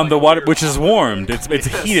on the water, which is warmed. It's a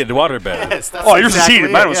heated waterbed. Yes, that's Yours is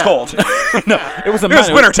heated. Mine was cold. No, it was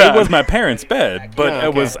wintertime. It was my parents' bed, but Yeah,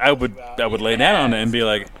 okay. I would lay down on it and be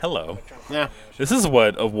like, "Hello." Yeah. This is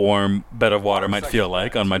what a warm bed of water might feel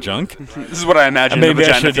like on my junk. This is what I imagine the Maybe I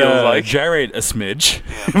vagina should feels like. gyrate a smidge.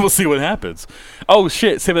 We'll see what happens. Oh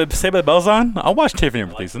shit! Say the bells on. I'll watch Tiffany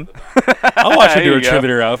Gleason. I'll watch her There do her you go.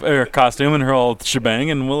 cheerleader costume and her whole shebang,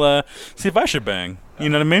 and we'll see if I should bang. You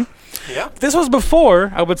know what I mean? Yeah. This was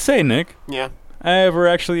before I would say, Nick. Yeah. I ever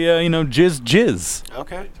actually jizz.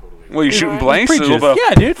 Okay. Well, you shooting blanks? Pre-jizz. A little bit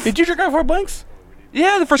Yeah, dude. Did you jerk off for blanks?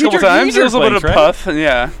 Yeah, the first You couple jerk- you times. There was a jerk little bit of blanks, puff, and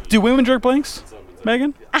yeah. Do women jerk blanks,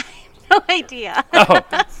 Megan? No idea. Oh,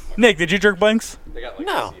 Nick, did you jerk blanks?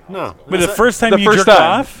 No. But the first time The you first jerked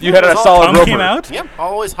time. off, You had a all solid cum rubber. came out? Yep.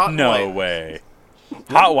 Always hot and No white. way.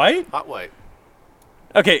 Hot white? Hot white.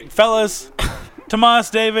 Okay, fellas. Tomas,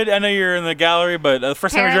 David, I know you're in the gallery, but the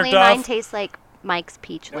first time you Apparently, jerked mine off, tastes like Mike's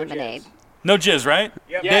peach lemonade. no jizz, right?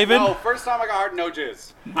 David? No, first time I got hard, no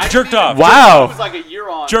jizz. Jerked off. Wow. It was like a year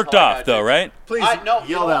on. Jerked until I off, got though, jizz. right? Please No,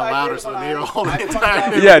 yell that louder so they hear all the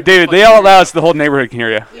entire. Yeah, David, they yell out loud so the whole neighborhood can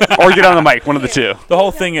hear you. Or get on the mic, one of the two. The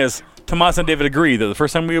whole thing is, Tomas and David agree that the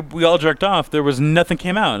first time we all jerked off, there was nothing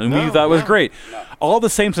came out, and we thought it was great. All the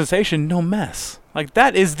same sensation, no mess. Like,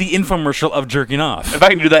 that is the infomercial of jerking off. If I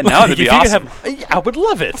can do that now, that'd be If you could awesome. have- I would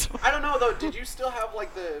love it. I don't know though. Did you still have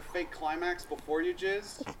like the fake climax before you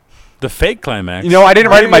jizzed? The fake climax. You know, I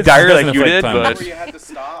didn't write it in my This diary isn't like a you fake did, climax. but Where you had to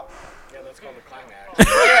stop? Yeah, that's called the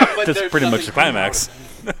climax. Yeah, but That's there's pretty much nothing the climax.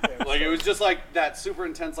 Like it was just like that super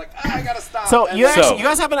intense. Like I gotta stop. So and you then- actually, you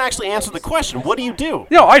guys haven't actually answered the question. What do you do?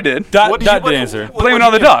 no, I did. Dot What did did you- answer. Blame it what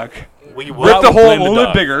on the do you do? dog. We Rip what? the hole blame a the little bit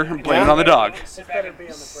dog. bigger and blame it on the dog.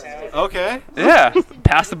 Okay. Yeah,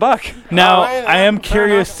 pass the buck. Now, All right, I am fair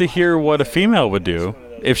curious to hear what a female would do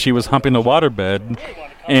if she was humping the waterbed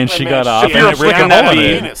and she got off if you're and it ripped a flicking hole that in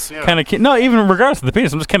it. penis, yeah. Kind of no, even regardless of the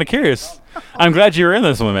penis, I'm just kind of curious. I'm glad you were in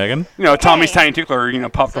this one, Megan. You know, Tommy's tiny tickler,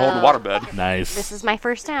 popped the hole in the So- waterbed. Nice. This is my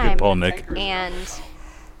first time. Paul, Nick. And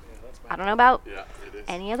I don't know about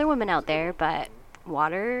any other women out there, but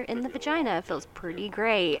water in the vagina feels pretty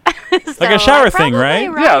great. So Like a shower I'd thing, probably right?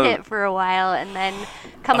 ride Yeah. it for a while and then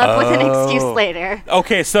come up with an excuse later.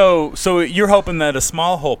 Okay, so you're hoping that a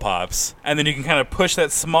small hole pops, and then you can kind of push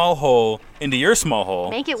that small hole into your small hole,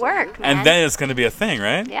 Make it work, man. and then it's going to be a thing,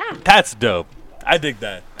 right? Yeah. That's dope. I dig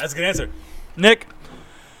that. That's a good answer. Nick?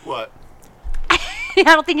 What? I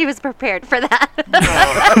don't think he was prepared for that.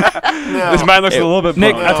 No. This mine looks a little bit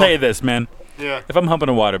Nick, blown. I'll tell you this, man. Yeah. If I'm humping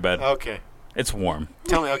a waterbed, Okay. it's warm.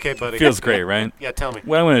 Tell me. Okay, buddy. Feels great, right? Yeah. Tell me.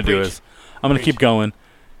 What I'm going to do Preach. is I'm going to keep going.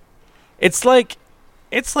 It's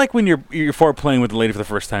like when you're foreplaying with the lady for the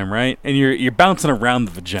first time, right? And you're bouncing around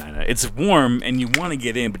the vagina. It's warm and you want to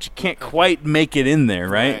get in, but you can't quite make it in there,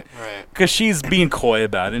 right? Right. Because she's being coy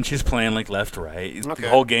about it and she's playing like left, right. Okay. The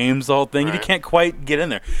whole game's the whole thing, and you Right. can't quite get in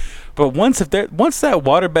there. But once that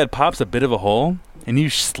waterbed pops a bit of a hole and you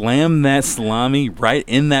slam that salami right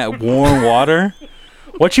in that warm water,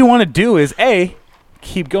 what you want to do is A,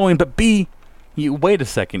 keep going, but B, you wait a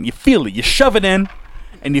second, you feel it, you shove it in,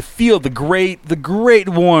 and you feel the great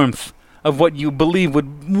warmth of what you believe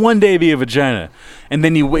would one day be a vagina. And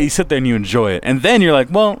then you sit there and you enjoy it. And then you're like,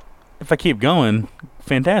 well, if I keep going,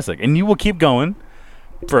 fantastic. And you will keep going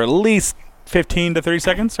for at least 15 to 30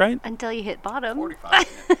 seconds, right? Until you hit bottom.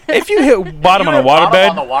 If you hit bottom on a waterbed,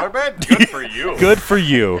 On the waterbed? Good for you. good for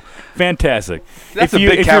you. Fantastic. That's if a you,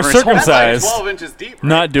 big if you're cavernous hole. That's like circumcised, 12 inches deep. Right?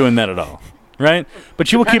 not doing that at all, right?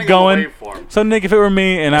 But you will keep Depending on the going. waveform. So Nick, if it were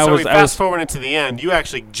me and So I we was fast forward into the end. You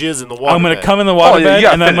actually jizz in the water. I'm gonna bed. come in the Oh, yeah, waterbed you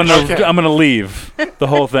gotta and I'm finish. gonna Okay. I'm gonna leave the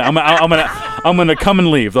whole thing. I'm gonna come and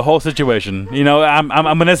leave the whole situation. You know, I'm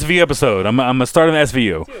an SV episode. I'm gonna start an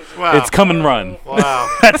SVU. Wow. It's come and run. Wow.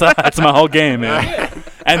 That's my whole game, man.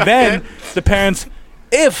 And then the parents,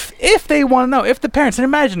 if they want to know, if the parents, and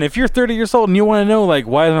imagine if you're 30 years old and you want to know, like,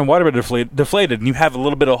 why isn't a waterbed deflated, and you have a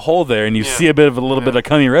little bit of hole there, and you Yeah. see a little bit of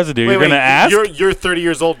cummy residue, Wait, you're gonna ask. You're 30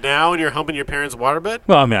 years old now, and you're humping your parents' waterbed.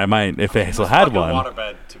 Well, I mean, I might if they still had one.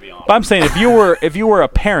 Waterbed, to be honest. But I'm saying, if you were a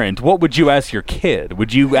parent, what would you ask your kid?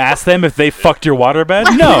 Would you ask them if they fucked your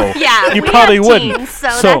waterbed? No. Yeah, you we probably have wouldn't. teens, so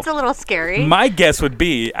that's a little scary. My guess would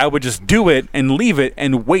be I would just do it and leave it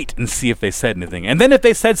and wait and see if they said anything. And then if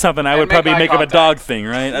they said something, I would make probably eye make up a contact. dog thing,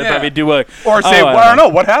 right? I'd Yeah. probably do a Or say, oh, well, I don't know.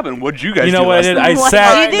 What happened? What'd you guys You do know what I last did? night? I What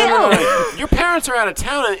sat. did you do? No. Your parents are out of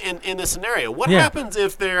town in this scenario. What Yeah. happens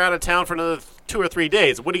if they're out of town for another 2 or 3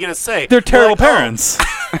 days? What are you gonna say? They're terrible Like, oh, parents.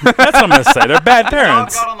 That's what I'm gonna say. They're bad Dog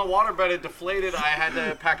parents. got on the waterbed, it deflated. I had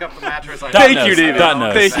to pack up the mattress. Thank knows. you, David. Dot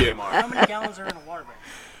knows. Thank you. How many gallons are in a waterbed?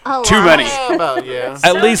 A Too lot. many. Yeah, about, yeah.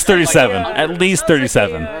 At least 37. Like, At least sounds like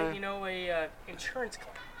 37. a insurance claim.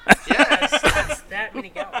 That's that many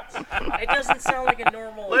gallons. It doesn't sound like a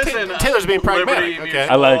normal. Listen, Taylor's being pragmatic. Liberty Okay.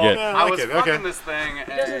 I like it. Yeah, I like was it. fucking Okay. this thing, It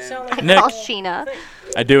doesn't and sound like Nick. Call Sheena.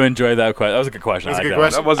 I do enjoy that question. That was a good question. That's I a like good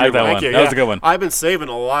that question. one. I like that one. you, That was a good one. I've been saving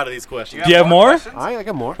a lot of these questions. Do you have more? I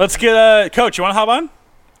got more. Let's get Coach. You want to hop on?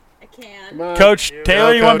 I can. Coach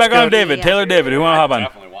Taylor, you want back on? Coach. David. Yeah. Taylor, David. Who want to hop on?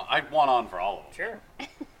 Definitely want. I want on for all of them. Sure.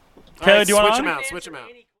 Taylor, right, do you want switch on? them out? Switch them out.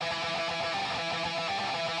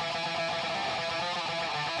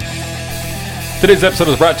 Today's episode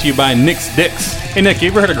was brought to you by Nick's Dicks. Hey, Nick, you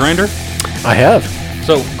ever heard of Grindr? I have.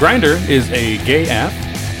 So, Grindr is a gay app.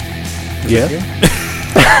 Yeah.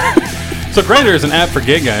 So, Grindr is an app for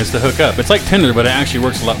gay guys to hook up. It's like Tinder, but it actually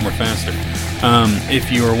works a lot more faster.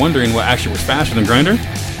 If you were wondering what actually works faster than Grindr,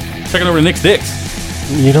 check it over to Nick's Dicks.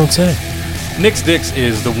 You don't say. Nick's Dicks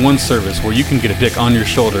is the one service where you can get a dick on your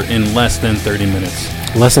shoulder in less than 30 minutes.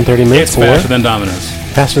 Less than 30 minutes? It's faster than Domino's.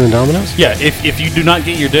 Faster than Domino's? Yeah, if you do not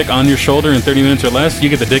get your dick on your shoulder in 30 minutes or less, you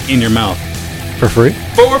get the dick in your mouth. For free?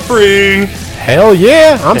 For free! Hell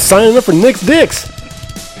yeah! I'm signing up for Nick's Dicks.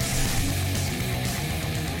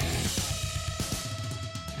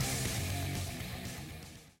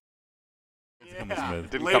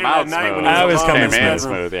 Didn't Later come out that night smooth. when I was coming Came in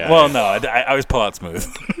smooth. smooth, yeah. Well, no, I always pull out smooth.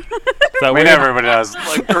 I mean, everybody does.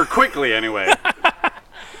 Or quickly, anyway.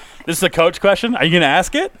 This is a coach question. Are you going to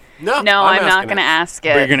ask it? No, I'm not going to ask it.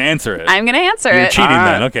 But you're going to answer it. I'm going to answer You're it. cheating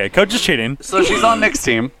then. Okay, coach is cheating. So she's on Nick's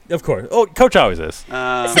team. Of course. Oh, coach always is.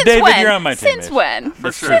 Since David, when? you're on my team. Since when?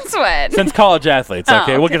 For sure. Since when? Since college athletes. Oh,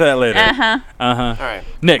 Okay, we'll get to that later. Uh-huh. Uh-huh. All right.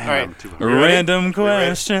 Nick, All right. random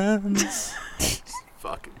questions.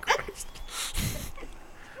 Fucking Christ.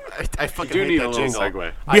 I fucking You hate need that a little jingle.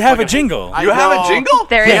 segue. You have a jingle. You have a jingle?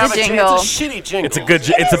 There We is have a jingle. It's a shitty jingle. It's a good.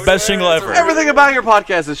 It's the best jingle ever. Everything about your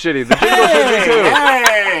podcast is shitty. The jingle should be too.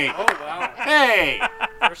 Hey! Oh, wow. Hey!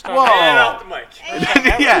 Whoa!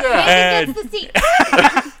 Yeah. And Gets the seat.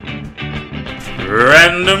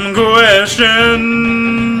 random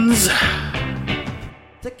questions.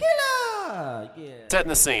 Setting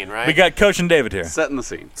the scene, right? We got Coach and David here. Setting the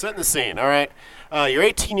scene. Setting the scene, all right? You're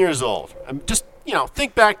 18 years old. Just,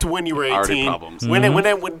 think back to when you were 18. Already problems.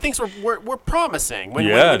 When things were promising. When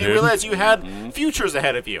you dude. realized you had futures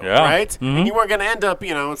ahead of you, Yeah. right? And you weren't going to end up,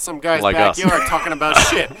 in some guy's Like us. backyard talking about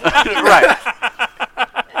shit. Right.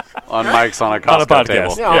 On mics on a Costco podcast.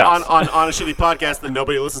 table. Yeah, Yes. on a shitty podcast that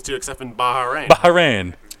nobody listens to except in Bahrain.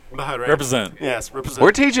 Bahrain. Bahrain. Represent. Yes, represent.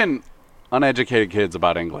 We're teaching uneducated kids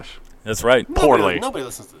about English. That's right. Poorly. Nobody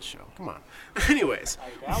listens to this show. Come on. Anyways.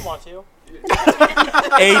 I want to.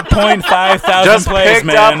 8.5 thousand Just plays, picked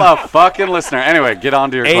man. up a fucking listener. Anyway, get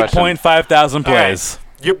on to your question. 8.5 thousand plays.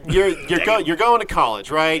 You're going to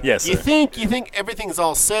college, right? Yes, You sir. think everything's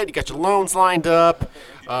all set. You got your loans lined up.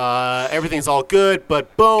 Everything's all good.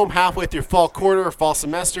 But boom, halfway through fall quarter or fall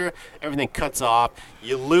semester, everything cuts off.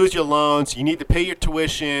 You lose your loans. You need to pay your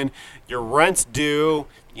tuition. Your rent's due.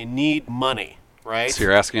 You need money, right? So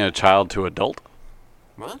you're asking a child to adult?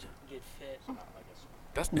 What? Get fit.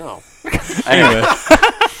 That's no. Anyway.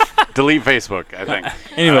 Delete Facebook, I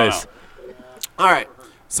think. Anyways. All right.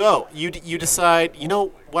 So you decide. You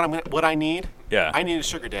know what I need? Yeah. I need a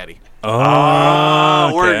sugar daddy.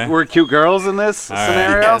 Oh, okay. We're cute girls in this right.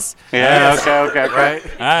 scenario? Yes. Yeah, Yes. okay. Right.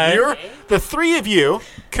 All right. You're the three of you,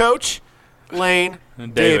 Coach, Lane,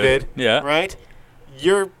 David. Yeah. Right.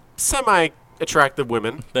 You're semi-attractive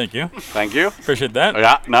women. Thank you. Thank you. Appreciate that.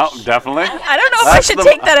 Yeah, no, definitely. I don't know if That's I should the-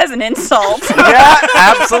 take that as an insult. Yeah,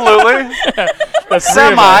 absolutely. The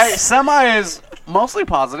three of us- Semi is mostly The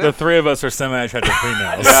positive. three of us are semi-attractive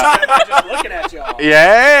females. Just looking at y'all.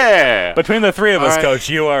 Yeah. Between the three of us, All right. Coach,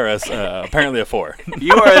 you are apparently a 4.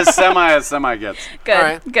 You are as semi gets. Good, All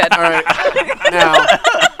right. good. All right.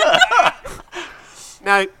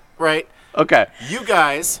 Now, right. Okay. You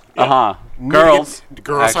guys. Uh-huh. need Girls. to get-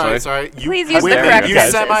 girls. actually. Sorry. You, Please use the women, correct You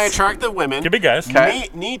guys. semi-attractive women. Could be guys. Okay.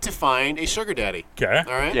 Need to find a sugar daddy. Okay.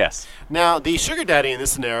 All right. Yes. Now, the sugar daddy in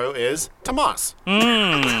this scenario is Tomas.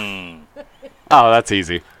 Oh, that's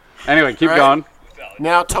easy. Anyway, keep Right. going.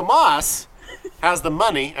 Now, Tomas has the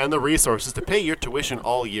money and the resources to pay your tuition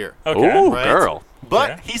all year. Okay. Ooh, Right. girl.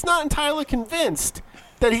 But Okay. he's not entirely convinced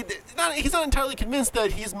that he's not entirely convinced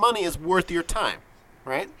that his money is worth your time,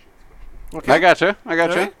 right? Okay. I gotcha.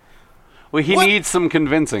 Right? Well, he What? needs some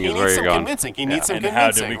convincing He is needs where you're some going. convincing. He needs some And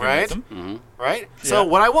how do convincing, we right? convince them? Right? So Yeah.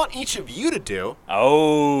 what I want each of you to do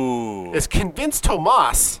Oh. is convince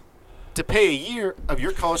Tomas to pay a year of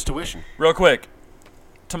your college tuition. Real quick.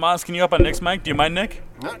 Tomas, can you up on Nick's mic? Do you mind, Nick?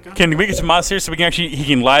 No, go ahead. Can we get Tomas here so he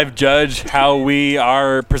can live judge how we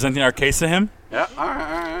are presenting our case to him? Yeah, all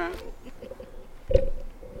right.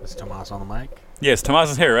 Is Tomas on the mic? Yes, Tomas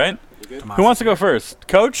is here, right? Who wants to go first,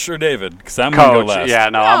 Coach or David? Because I'm going to go last. Yeah,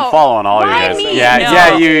 no, I'm following all you guys. me? Yeah,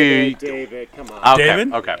 No. you. David, come on. Okay,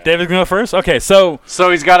 David? Okay. David's going to go first? Okay, so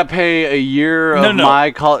he's got to pay a year of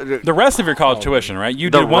my college. the rest of your college tuition, right? You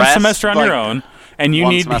The did one rest, semester on your own, and you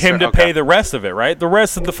one need semester, him to okay. pay the rest of it, right? The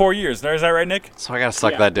rest of the 4 years. Is that right, Nick? So I got to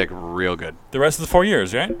suck that dick real good. The rest of the 4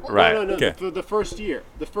 years, right? Right. No, Okay. for the first year.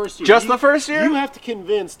 The first year. Just the first year? You have to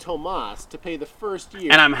convince Tomas to pay the first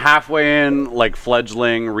year. And I'm halfway in, like,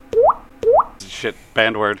 fledgling. Shit,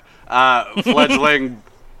 band word. Fledgling.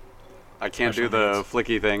 I can't do the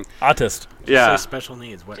flicky thing. Autist. Yeah. Say special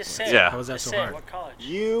needs. What? Just say Yeah. it. How is that Just so say it. hard? What college?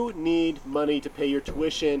 You need money to pay your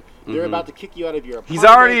tuition. They're about to kick you out of your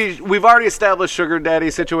apartment. We've already established sugar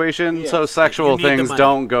daddy situation, so sexual You need the things money.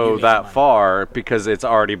 don't You go need the that money. far because it's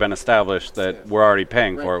already been established that we're already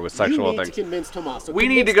paying for it with sexual you need things. to convince Tomas. So We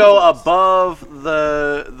need to convince go Tomas. above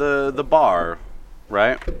the bar,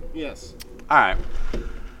 right? Yes. All right.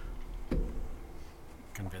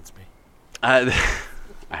 Convince me. I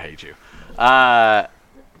hate you. I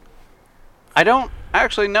don't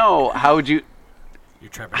actually know. How would you?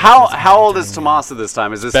 How old is Tomas at this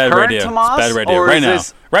time? Is this Bad current radio. Tomas? It's bad radio. Or Right is now.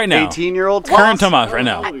 this Right now. 18-year-old Current Tomas? Tomas right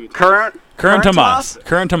now. Current Tomas.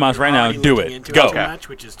 Current Tomas right now. Do Looking it. into Go. Too much,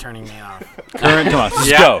 which is turning me off. Current Tomas. Just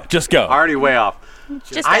Yeah. go. Just go. Already way off.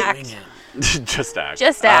 Just act. Just act.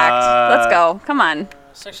 Just act. Let's go. Come on.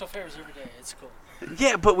 Sexual favors every day. It's cool.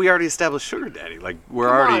 Yeah, but we already established sugar daddy. Like we're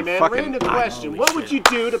Come already on, man. fucking. Random question. What would you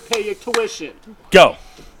do to pay your tuition? Go.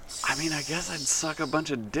 I mean, I guess I'd suck a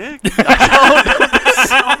bunch of dick. Okay,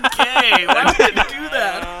 why would you do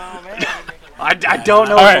that? I don't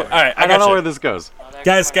know. All right. I I don't know gotcha. where this goes.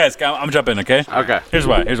 Guys, I'm jumping, okay? Okay. Here's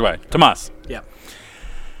why. Tomas. Yeah.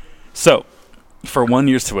 So, for 1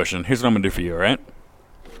 year's tuition, here's what I'm going to do for you, all right?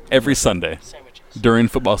 Every Sunday during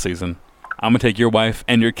football season, I'm going to take your wife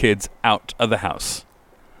and your kids out of the house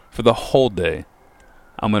for the whole day.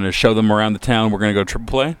 I'm going to show them around the town. We're going to go triple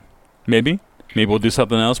play, maybe. Maybe we'll do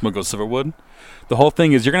something else. We'll go Silverwood. The whole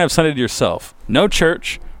thing is you're going to have Sunday to yourself. No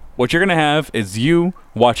church. What you're going to have is you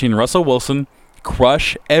watching Russell Wilson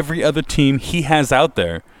crush every other team he has out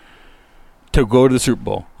there to go to the Super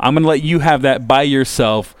Bowl. I'm going to let you have that by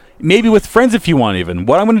yourself, maybe with friends if you want even.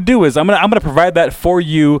 What I'm going to do is I'm going to provide that for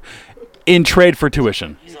you in trade for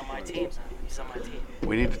tuition. He's on my team. He's on my team.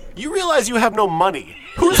 We need. You realize you have no money.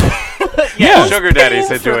 Who's Yeah. Sugar daddy paying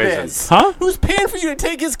for situation. this? Huh? Who's paying for you to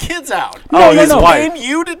take his kids out? No, his no. wife. Paying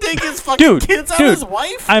you to take his fucking kids out? His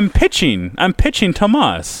wife? I'm pitching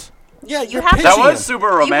Tomas. Yeah, you're have to- pitching That him. was super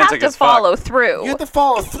You have romantic to as fuck. follow through. You have to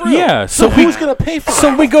follow through. Yeah, so who's gonna pay for So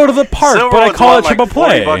that? we go to the park, but I Silverwood's call it what, like triple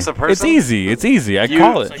play. $40 a person? It's easy. I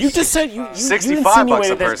call it. You just said you 65 bucks a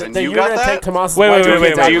insinuated person. that You you got were gonna that? take Tomas' Wait, wife wait, and wait,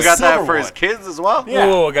 kids wait, out So you to got that for Silverwood. his kids as well? Yeah.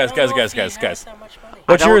 Whoa, guys. He has that much money.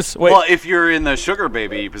 What's I don't- yours? Wait. Well, if you're in the sugar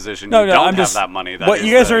baby position, No, you no, don't I'm have just. that money. That what is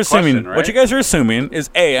you guys the are assuming? question, What you right? guys are assuming is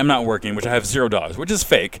A, I'm not working, which I have $0, which is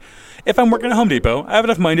fake. If I'm working at Home Depot, I have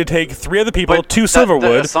enough money to take 3 other people But to The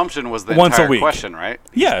Silverwood assumption was the once a entire week. question, right?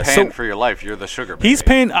 Yeah, He's paying so- for your life. You're the sugar baby. He's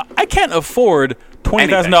paying. I can't afford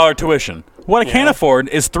 $20,000 tuition. What I can afford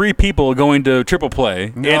is 3 people going to triple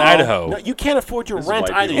play in Idaho. No, you can't afford your rent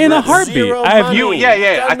white either. people. In You a have heartbeat. zero I have money. You, You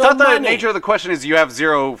yeah. got I no thought the money. nature of the question is you have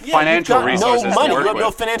zero Yeah, financial you've got resources no money. to work You have no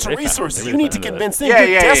with. financial resources. They You need to found that. convince them. Yeah, You're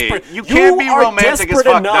yeah, desperate. You can't be are romantic as desperate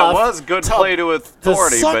fuck. That enough was good play to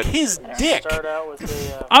authority, to suck but his dick. Start out with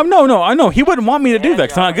the. No, I know. He wouldn't want me to do that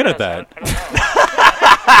because I'm not good at that.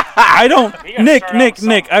 I don't.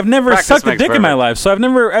 Nick, I've never Practice sucked a makes dick in my perfect. life, so I've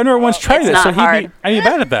never once tried It's it. not So hard. I'd be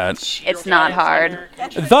bad at that. It's not hard.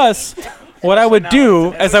 Thus, what I would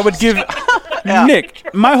do is I would give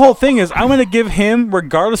Nick. My whole thing is I'm going to give him,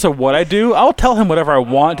 regardless of what I do, I'll tell him whatever I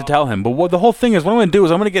want to tell him. But what the whole thing is, what I'm going to do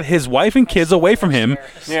is I'm going to get his wife and kids away from him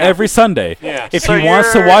every Sunday. Yeah. If So he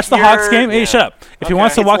wants to you're- watch the Hawks you're- game, hey, shut up. If he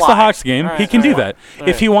wants to It's watch the live. Hawks game, he can do that.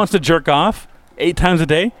 If he wants to jerk off 8 times a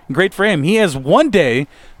day, great for him. He has one day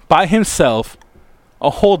by himself. A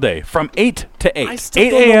whole day from 8 to 8, I still 8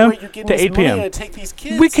 don't know a.m. where you're getting to this 8 money p.m. to take these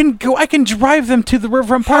kids. We can go. I can drive them to the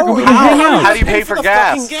Riverfront Park and we can hang out. How do you pay for the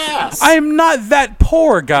gas? fucking gas? I am not that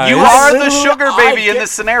poor, guys. You are the sugar baby in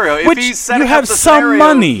this scenario. If Which he's setting you have up the some scenario,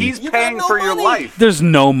 money. he's You got paying no for your money. life. There's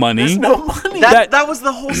no money. There's no money. That was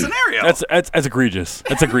the whole scenario. That's egregious.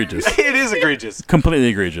 That's egregious. It is egregious. Completely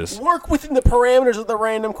egregious. Work within the parameters of the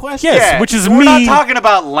random question. Yes, which is We're me. not talking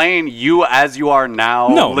about Lane, you as you are now,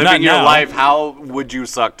 No, living not your now. life. How would you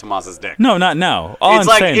suck Tomas's dick? No, not not now. All It's I'm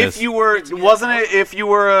like saying if is, you were, wasn't it? If you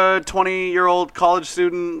were a 20-year-old college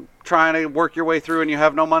student trying to work your way through and you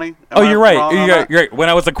have no money. Oh, you're right. You're right. When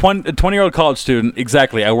I was a 20-year-old college student,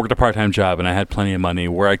 exactly, I worked a part-time job and I had plenty of money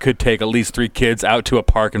where I could take at least 3 kids out to a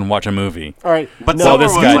park and watch a movie. All right, but no,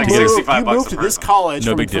 this guy like did. $65 you moved to this college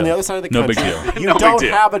No from, big from deal. the other side of the No big country. deal. You No big don't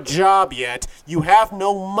deal. have a job yet. You have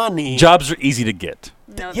no money. Jobs are easy to get.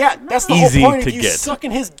 Yeah, that's the Easy whole point to of you get.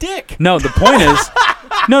 sucking his dick. No, the point is,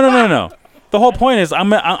 no. The whole point is, I'm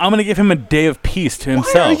gonna give him a day of peace to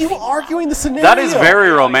himself. Why are you arguing the scenario? That is very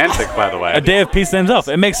romantic, by the way. A day of peace to himself.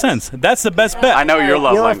 It makes sense. That's the best bet. I know your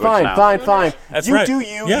love You know what? language Fine, now. fine. That's you right. do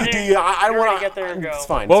you. Yeah. You do you. I don't want to get there and go. It's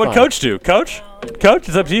fine. What it's would fine. Coach do? Coach,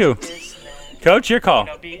 it's up to you. Coach, your call.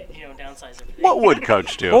 Downsize everything. What would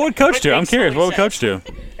Coach do? What would Coach do? I'm curious. What would Coach do?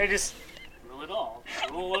 I just rule it all.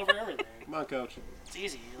 Rule over everything. Come on, Coach. It's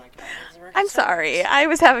easy. You're like, I'm sorry. I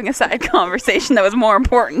was having a side conversation that was more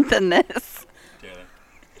important than this.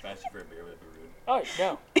 oh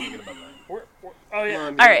no. Oh yeah.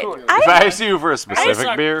 All right. If I asked you for a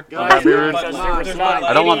specific beer, would that be rude?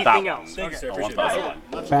 I don't want that one. Else. I want that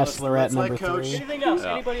one. Bachelorette number 3. Anything else?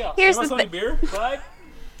 Yeah. Anybody else? Here's the thing. Clyde?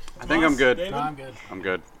 I think I'm good. No, I'm good. I'm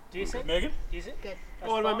good. Decent? Megan? Decent? Good.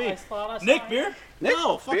 What about me? Nick, beer?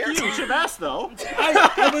 No, fuck you. You should have asked though.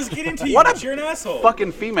 I was getting to you. What but a you're an asshole.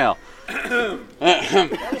 Fucking female.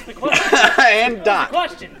 And Dot.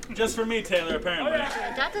 Question. Just for me, Taylor, apparently.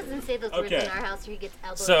 Dot doesn't say those words Okay. in our house or he gets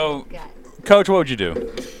elbowed So, in the gut. Coach, what would you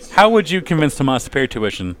do? How would you convince Tomas to pay your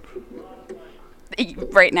tuition?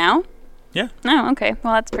 Right now? Yeah. No, okay.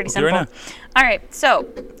 Well, that's pretty Do simple. it right All right. So,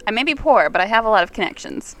 I may be poor, but I have a lot of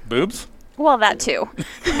connections. Boobs? Well, that too.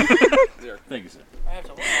 Thank you, sir. I have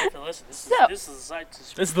to listen. This is the side.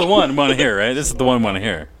 This is the one I want to hear, right? This is the one I want to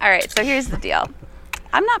hear. All right. So here's the deal.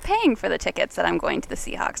 I'm not paying for the tickets that I'm going to the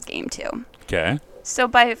Seahawks game to. Okay. So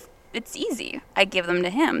it's easy. I give them to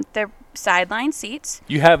him. They're sideline seats.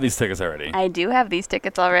 You have these tickets already. I do have these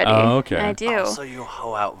tickets already. Oh, okay. I do. Oh, so you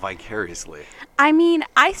hoe out vicariously. I mean,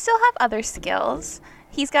 I still have other skills.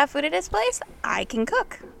 He's got food at his place. I can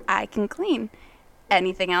cook. I can clean.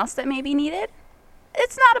 Anything else that may be needed,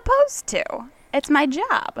 it's not opposed to. It's my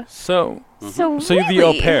job. So So you're the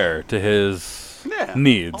really- au pair to his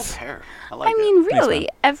needs. Au pair. I I like mean, it. really,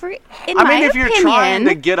 in I my mean, if you're opinion, trying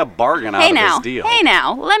to get a bargain out hey of now, this deal. hey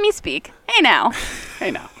now, let me speak. Hey now.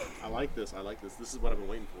 Hey now. I like this. This is what I've been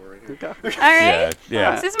waiting for right here. All right.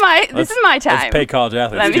 Yeah. This is my time. Let's pay college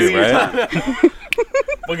athletes Let me too, see. right?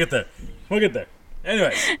 We'll get there.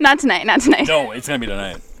 Anyway. Not tonight. Not tonight. No, it's gonna be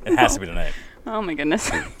tonight. It has to be tonight. Oh my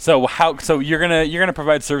goodness. So you're gonna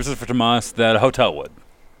provide services for Tomas that a hotel would.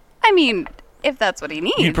 I mean, if that's what he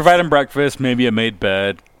needs. You'd provide him breakfast, maybe a made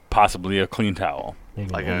bed, possibly a clean towel.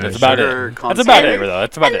 Like a That's about sugar it. That's about it, though.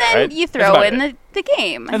 That's about and it, then right? you That's throw about in it. the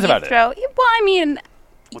game. That's you about it. Well, I mean,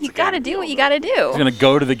 you gotta do what you gotta do. He's gonna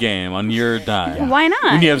go to the game on your dime. Why not?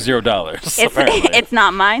 When you have $0. apparently. It's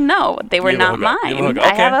not mine. No, they were You have a not hookup. You have a mine.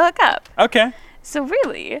 hookup. I have a hookup. Okay. So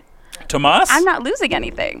really, Tomas? I'm not losing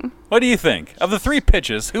anything. What do you think? Of the 3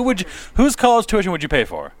 pitches, whose college tuition would you pay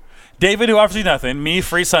for? David, who offers you nothing. Me,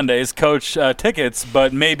 free Sundays. Coach, tickets,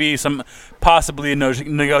 but maybe some possibly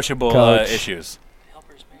negotiable issues.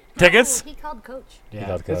 Tickets? He called Coach.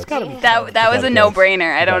 Yeah, it's gotta be. That was a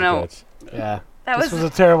no-brainer. I don't know. Yeah. That This was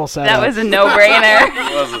was a terrible setup. That was a no-brainer.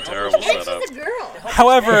 It was a terrible setup.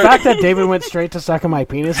 However, the fact that David went straight to sucking my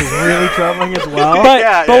penis is really troubling as well.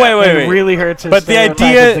 But wait. It really hurts his But the stereotype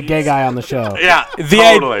idea- as the gay guy on the show. Yeah,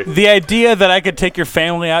 The idea that I could take your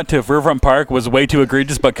family out to Riverfront Park was way too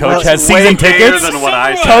egregious, but Coach That's has way season gayer tickets. than what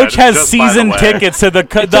I said, Coach has just by the season way. tickets to the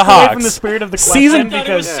took the away Hawks. from the spirit of the season question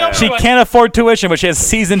because- she can't afford tuition, but she has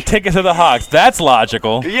season tickets to the Hawks. That's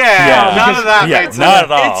logical. Yeah, none of that made sense. Not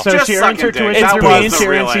at all. It's So just she earns her sucking tuition dick. through That me, was and she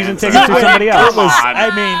the earns real season answer. tickets through somebody else. It was, Come on.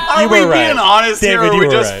 I mean, Are you we were being right. honest David, here? Or you we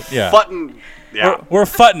were just right. Yeah. futting. Yeah. We're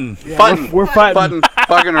futting. Futting. We're futting.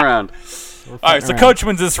 Fucking around. All right, so around. Coach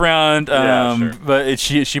wins this round, Yeah, sure. but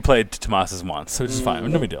she played Tomas's once, so it's fine.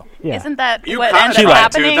 No big deal. Yeah. Isn't that You what kind ends of up lied,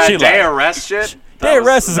 happening? That She day lied. arrest shit. Day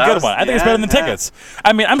arrest is a that good was- one. I think it's better than the yeah. tickets.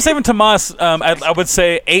 I mean, I'm saving Tomas, I would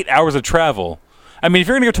say, 8 hours of travel. I mean, if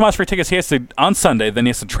you're going to give Tomas free tickets, he has to, on Sunday, then he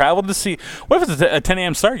has to travel to see, what if it's a 10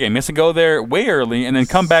 a.m. start game? He has to go there way early and then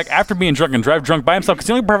come back after being drunk and drive drunk by himself because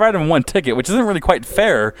he only provided him 1 ticket, which isn't really quite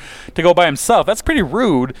fair to go by himself. That's pretty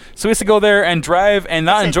rude. So he has to go there and drive and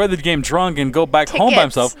not enjoy the game drunk and go back home by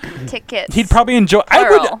himself. Tickets. He'd probably enjoy.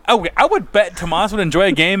 Plural. I would bet Tomas would enjoy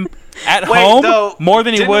a game at Wait, home though, more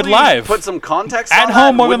than he didn't would we live. Put some context At on home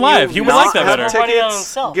that? more than Wouldn't live. you He would like not that have better.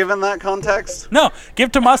 Tickets, given that context. No, give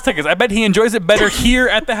Tomas tickets. I bet he enjoys it better here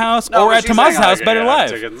at the house No, or but at she's Tomas' saying, house like, better yeah, live.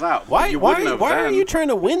 tickets out. Why You wouldn't have are then. you trying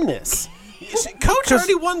to win this? Coach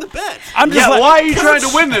already won the bet. I'm just why are you trying to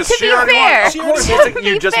win this? To She be already fair, won. Of course,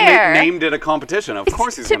 you just named it a competition. Of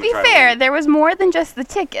course, he's to going to be try fair, to there was more than just the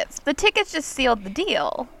tickets. The tickets just sealed the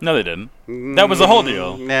deal. No, they didn't. That was the whole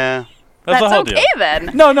deal. Yeah. That's the whole okay deal.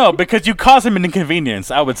 then. No, because you caused him an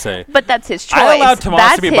inconvenience, I would say. But that's his choice. I allowed Tomas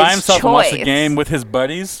That's to be his by himself and watch the choice. game with his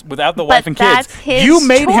buddies without the But wife and kids. that's his You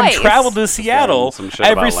made him choice. travel to Seattle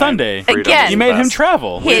every Sunday. Again, You made him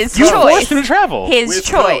travel. His you choice. forced him to travel. His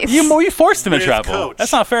choice. You forced him to travel.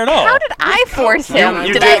 That's not fair at all. How did I force him?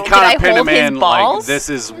 You did did I kind of pin hold him his in balls? like this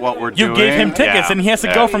is what we're You doing. gave him tickets, and he has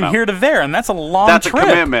to go from here to there, and that's a long That's trip. a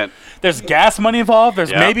commitment. There's gas money involved.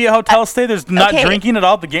 There's maybe a hotel stay. There's not okay. drinking at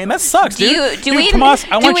all at the game. That sucks, dude. Do we, Tomas,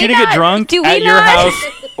 I do want we you to not, get drunk do we at your not? house,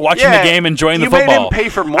 watching the game, enjoying the you made football. him pay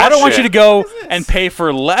for more I don't want you to shit. go and pay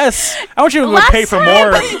for less. I want you to go pay for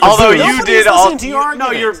more. Although food. you did all,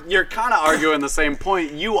 you're kind of arguing the same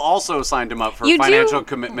point. You also signed him up for You do financial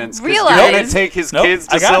commitments. 'Cause realize- you're gonna take his kids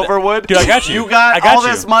to I got it. Silverwood. Dude, I got you. You got, I got all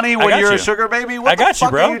you. this money I when got you're you. a sugar baby. What I got the you, fuck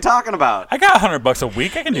bro. are you talking about? I got $100 a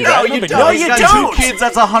week. I can do No, that. you big don't. deal. You got 2 kids.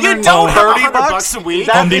 That's $130. $100 a week.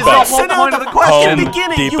 That Home is Depot. the whole point of the question. Home In the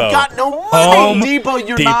beginning, Depot. you got no Home money. Depot,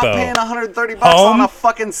 you're Depot. not paying $130 Home on a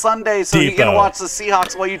fucking Sunday so you can Depot. watch the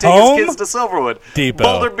Seahawks while you take Home his kids to Silverwood. Depot.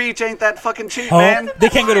 Boulder Beach ain't that fucking cheap, Home. man. They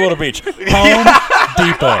can't go to Boulder Beach. Home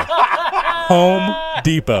Depot. Home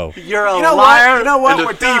Depot. You're a You know liar. what? You know what? and a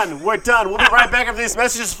We're thief. done. We're done. We'll be right back after these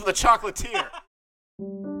messages from the chocolatier.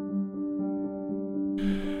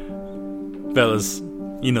 Fellas,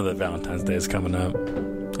 you know that Valentine's Day is coming up.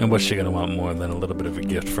 And what's she gonna want more than a little bit of a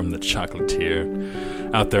gift from the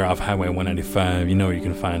chocolatier? Out there off Highway 195, you know where you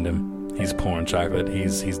can find him. He's pouring chocolate.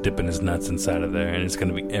 He's dipping his nuts inside of there, and it's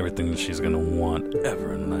gonna be everything that she's gonna want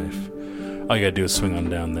ever in life. All you gotta do is swing on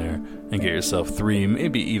down there and get yourself 3,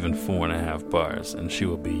 maybe even 4.5 bars, and she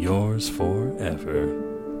will be yours forever.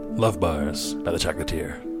 Love Bars by the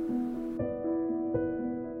Chocolatier.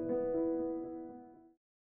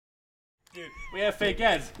 We have fake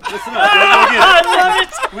ads. Listen up. I love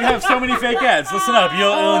it. We have so many fake ads. Listen up.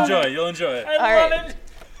 You'll enjoy it. You'll enjoy it. I love it.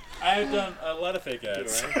 I have done a lot of fake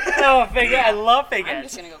ads. Oh, fake ad. I love fake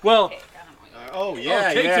ads. Well, Oh,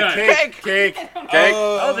 yeah, cake yeah. time. Cake.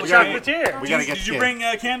 Oh, the we gotta- chocolatier. We gotta get did you cake. bring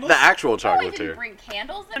candles? The actual chocolatier. Bring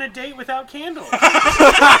candles On a date without candles.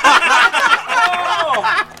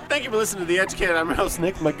 Thank you for listening to The Educated. I'm your host,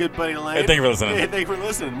 Nick, my good buddy Lane. Hey, thank you for listening. Hey, thank you for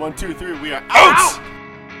listening. 1, 2, 3. We are out!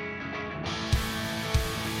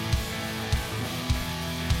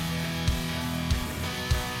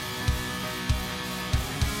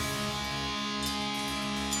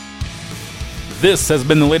 This has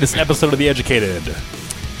been the latest episode of The Educated.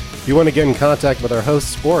 If you want to get in contact with our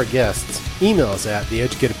hosts or guests, email us at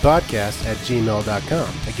theeducatedpodcast@gmail.com.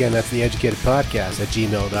 Again, that's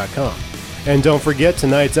theeducatedpodcast@gmail.com. And don't forget,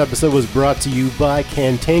 tonight's episode was brought to you by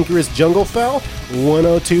Cantankerous Junglefowl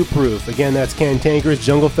 102 Proof. Again, that's Cantankerous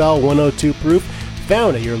Junglefowl 102 Proof,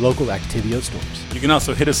 found at your local Activio stores. You can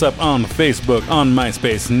also hit us up on Facebook, on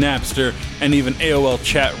MySpace, Napster, and even AOL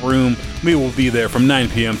chat room. We will be there from 9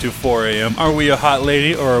 p.m. to 4 a.m. Are we a hot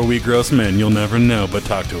lady or are we gross men? You'll never know, but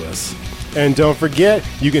talk to us. And don't forget,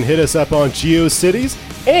 you can hit us up on GeoCities,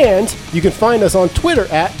 and you can find us on Twitter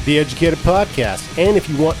at The Educated Podcast. And if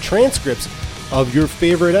you want transcripts of your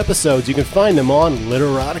favorite episodes, you can find them on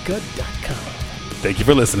literotica.com. Thank you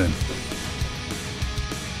for listening.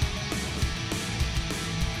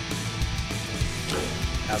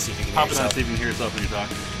 I'll see if you can Pop it on so you can hear yourself when you talk.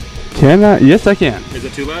 Can I? Yes, I can. Is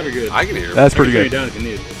it too loud or good? I can hear him. That's pretty I can good. turn you down if you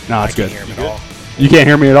need. No, it's I good. can't hear him at all. You can't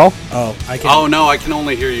hear me at all? Oh, I can. Oh no, I can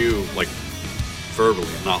only hear you like verbally,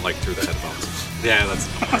 not like through the headphones. Yeah, that's.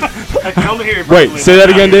 I can only hear you. Wait, say that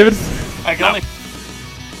again, David. I can only.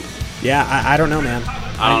 Yeah, I don't know, man.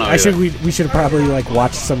 I don't know I should. either. We should probably like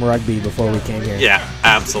watch some rugby before we came here. Yeah,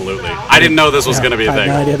 absolutely. I didn't know this was going to be a I had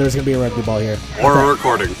no thing, idea there was gonna be a rugby ball here. or a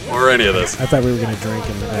recording, or any of this. I thought we were gonna drink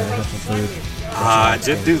and have some food. I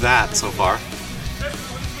did do that so far.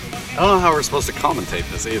 I don't know how we're supposed to commentate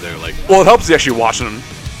this either. Like, Well, it helps you actually watching them.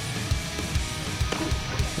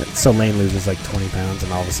 So Lane loses like 20 pounds,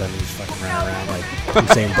 and all of a sudden he's fucking running around like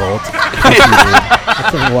Usain Bolt.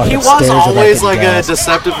 he was always like a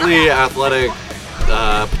deceptively athletic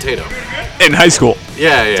potato. In high school.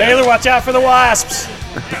 Yeah, yeah. Taylor, watch out for the wasps.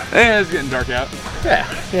 Yeah, it's getting dark out. Yeah,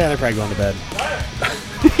 they're probably going to bed.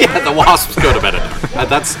 Yeah, the wasps go to bed at dark.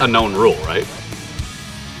 That's a known rule, right?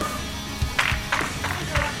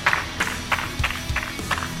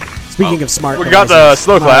 Speaking of smart, We got the devices,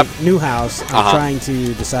 slow clap. my new house. I'm Uh-huh. trying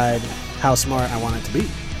to decide how smart I want it to be.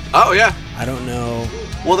 Oh yeah. I don't know.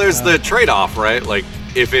 Well, there's the trade-off, right? Like,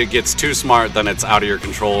 if it gets too smart, then it's out of your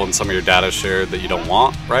control, and some of your data is shared that you don't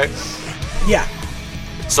want, right? Yeah.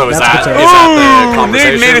 So is That's that a the concern.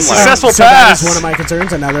 conversation? Nick made a successful So that pass. is one of my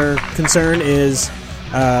concerns. Another concern is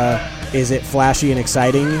it flashy and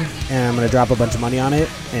exciting, and I'm going to drop a bunch of money on it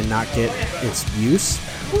and not get its use?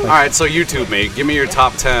 All right, so you two, mate, give me your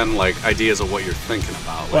top 10 ideas of what you're thinking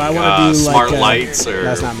about. Well, I want to do smart lights or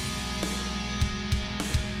that's not.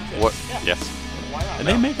 what? Yes. Are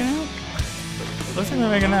they making out? Looks like they're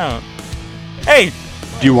making out. Hey,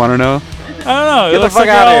 Do you want to know? I don't know. Get It the looks fuck like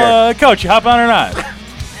outta Coach, you hop on or not?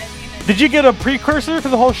 Did you get a precursor to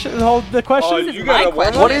the whole the question? This is my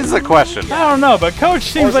question. What is the question? I don't know, but Coach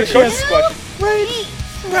seems like she has. Right.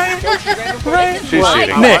 She's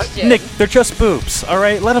cheating. Nick, they're just boobs. All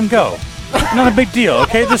right, let them go. Not a big deal.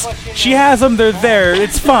 Okay, she has them. They're there.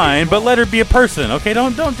 It's fine, but let her be a person. Okay,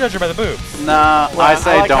 don't judge her by the boobs. Nah, I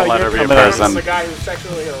say don't let her be a person. The guy who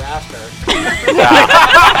sexually harassed her.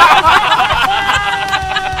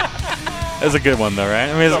 That's a good one, though, right?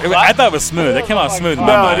 I mean, I thought it was smooth. It came out smooth. In my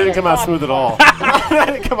No, it mind. didn't come out smooth at all. It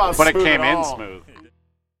didn't come out But it smooth came at in all. smooth.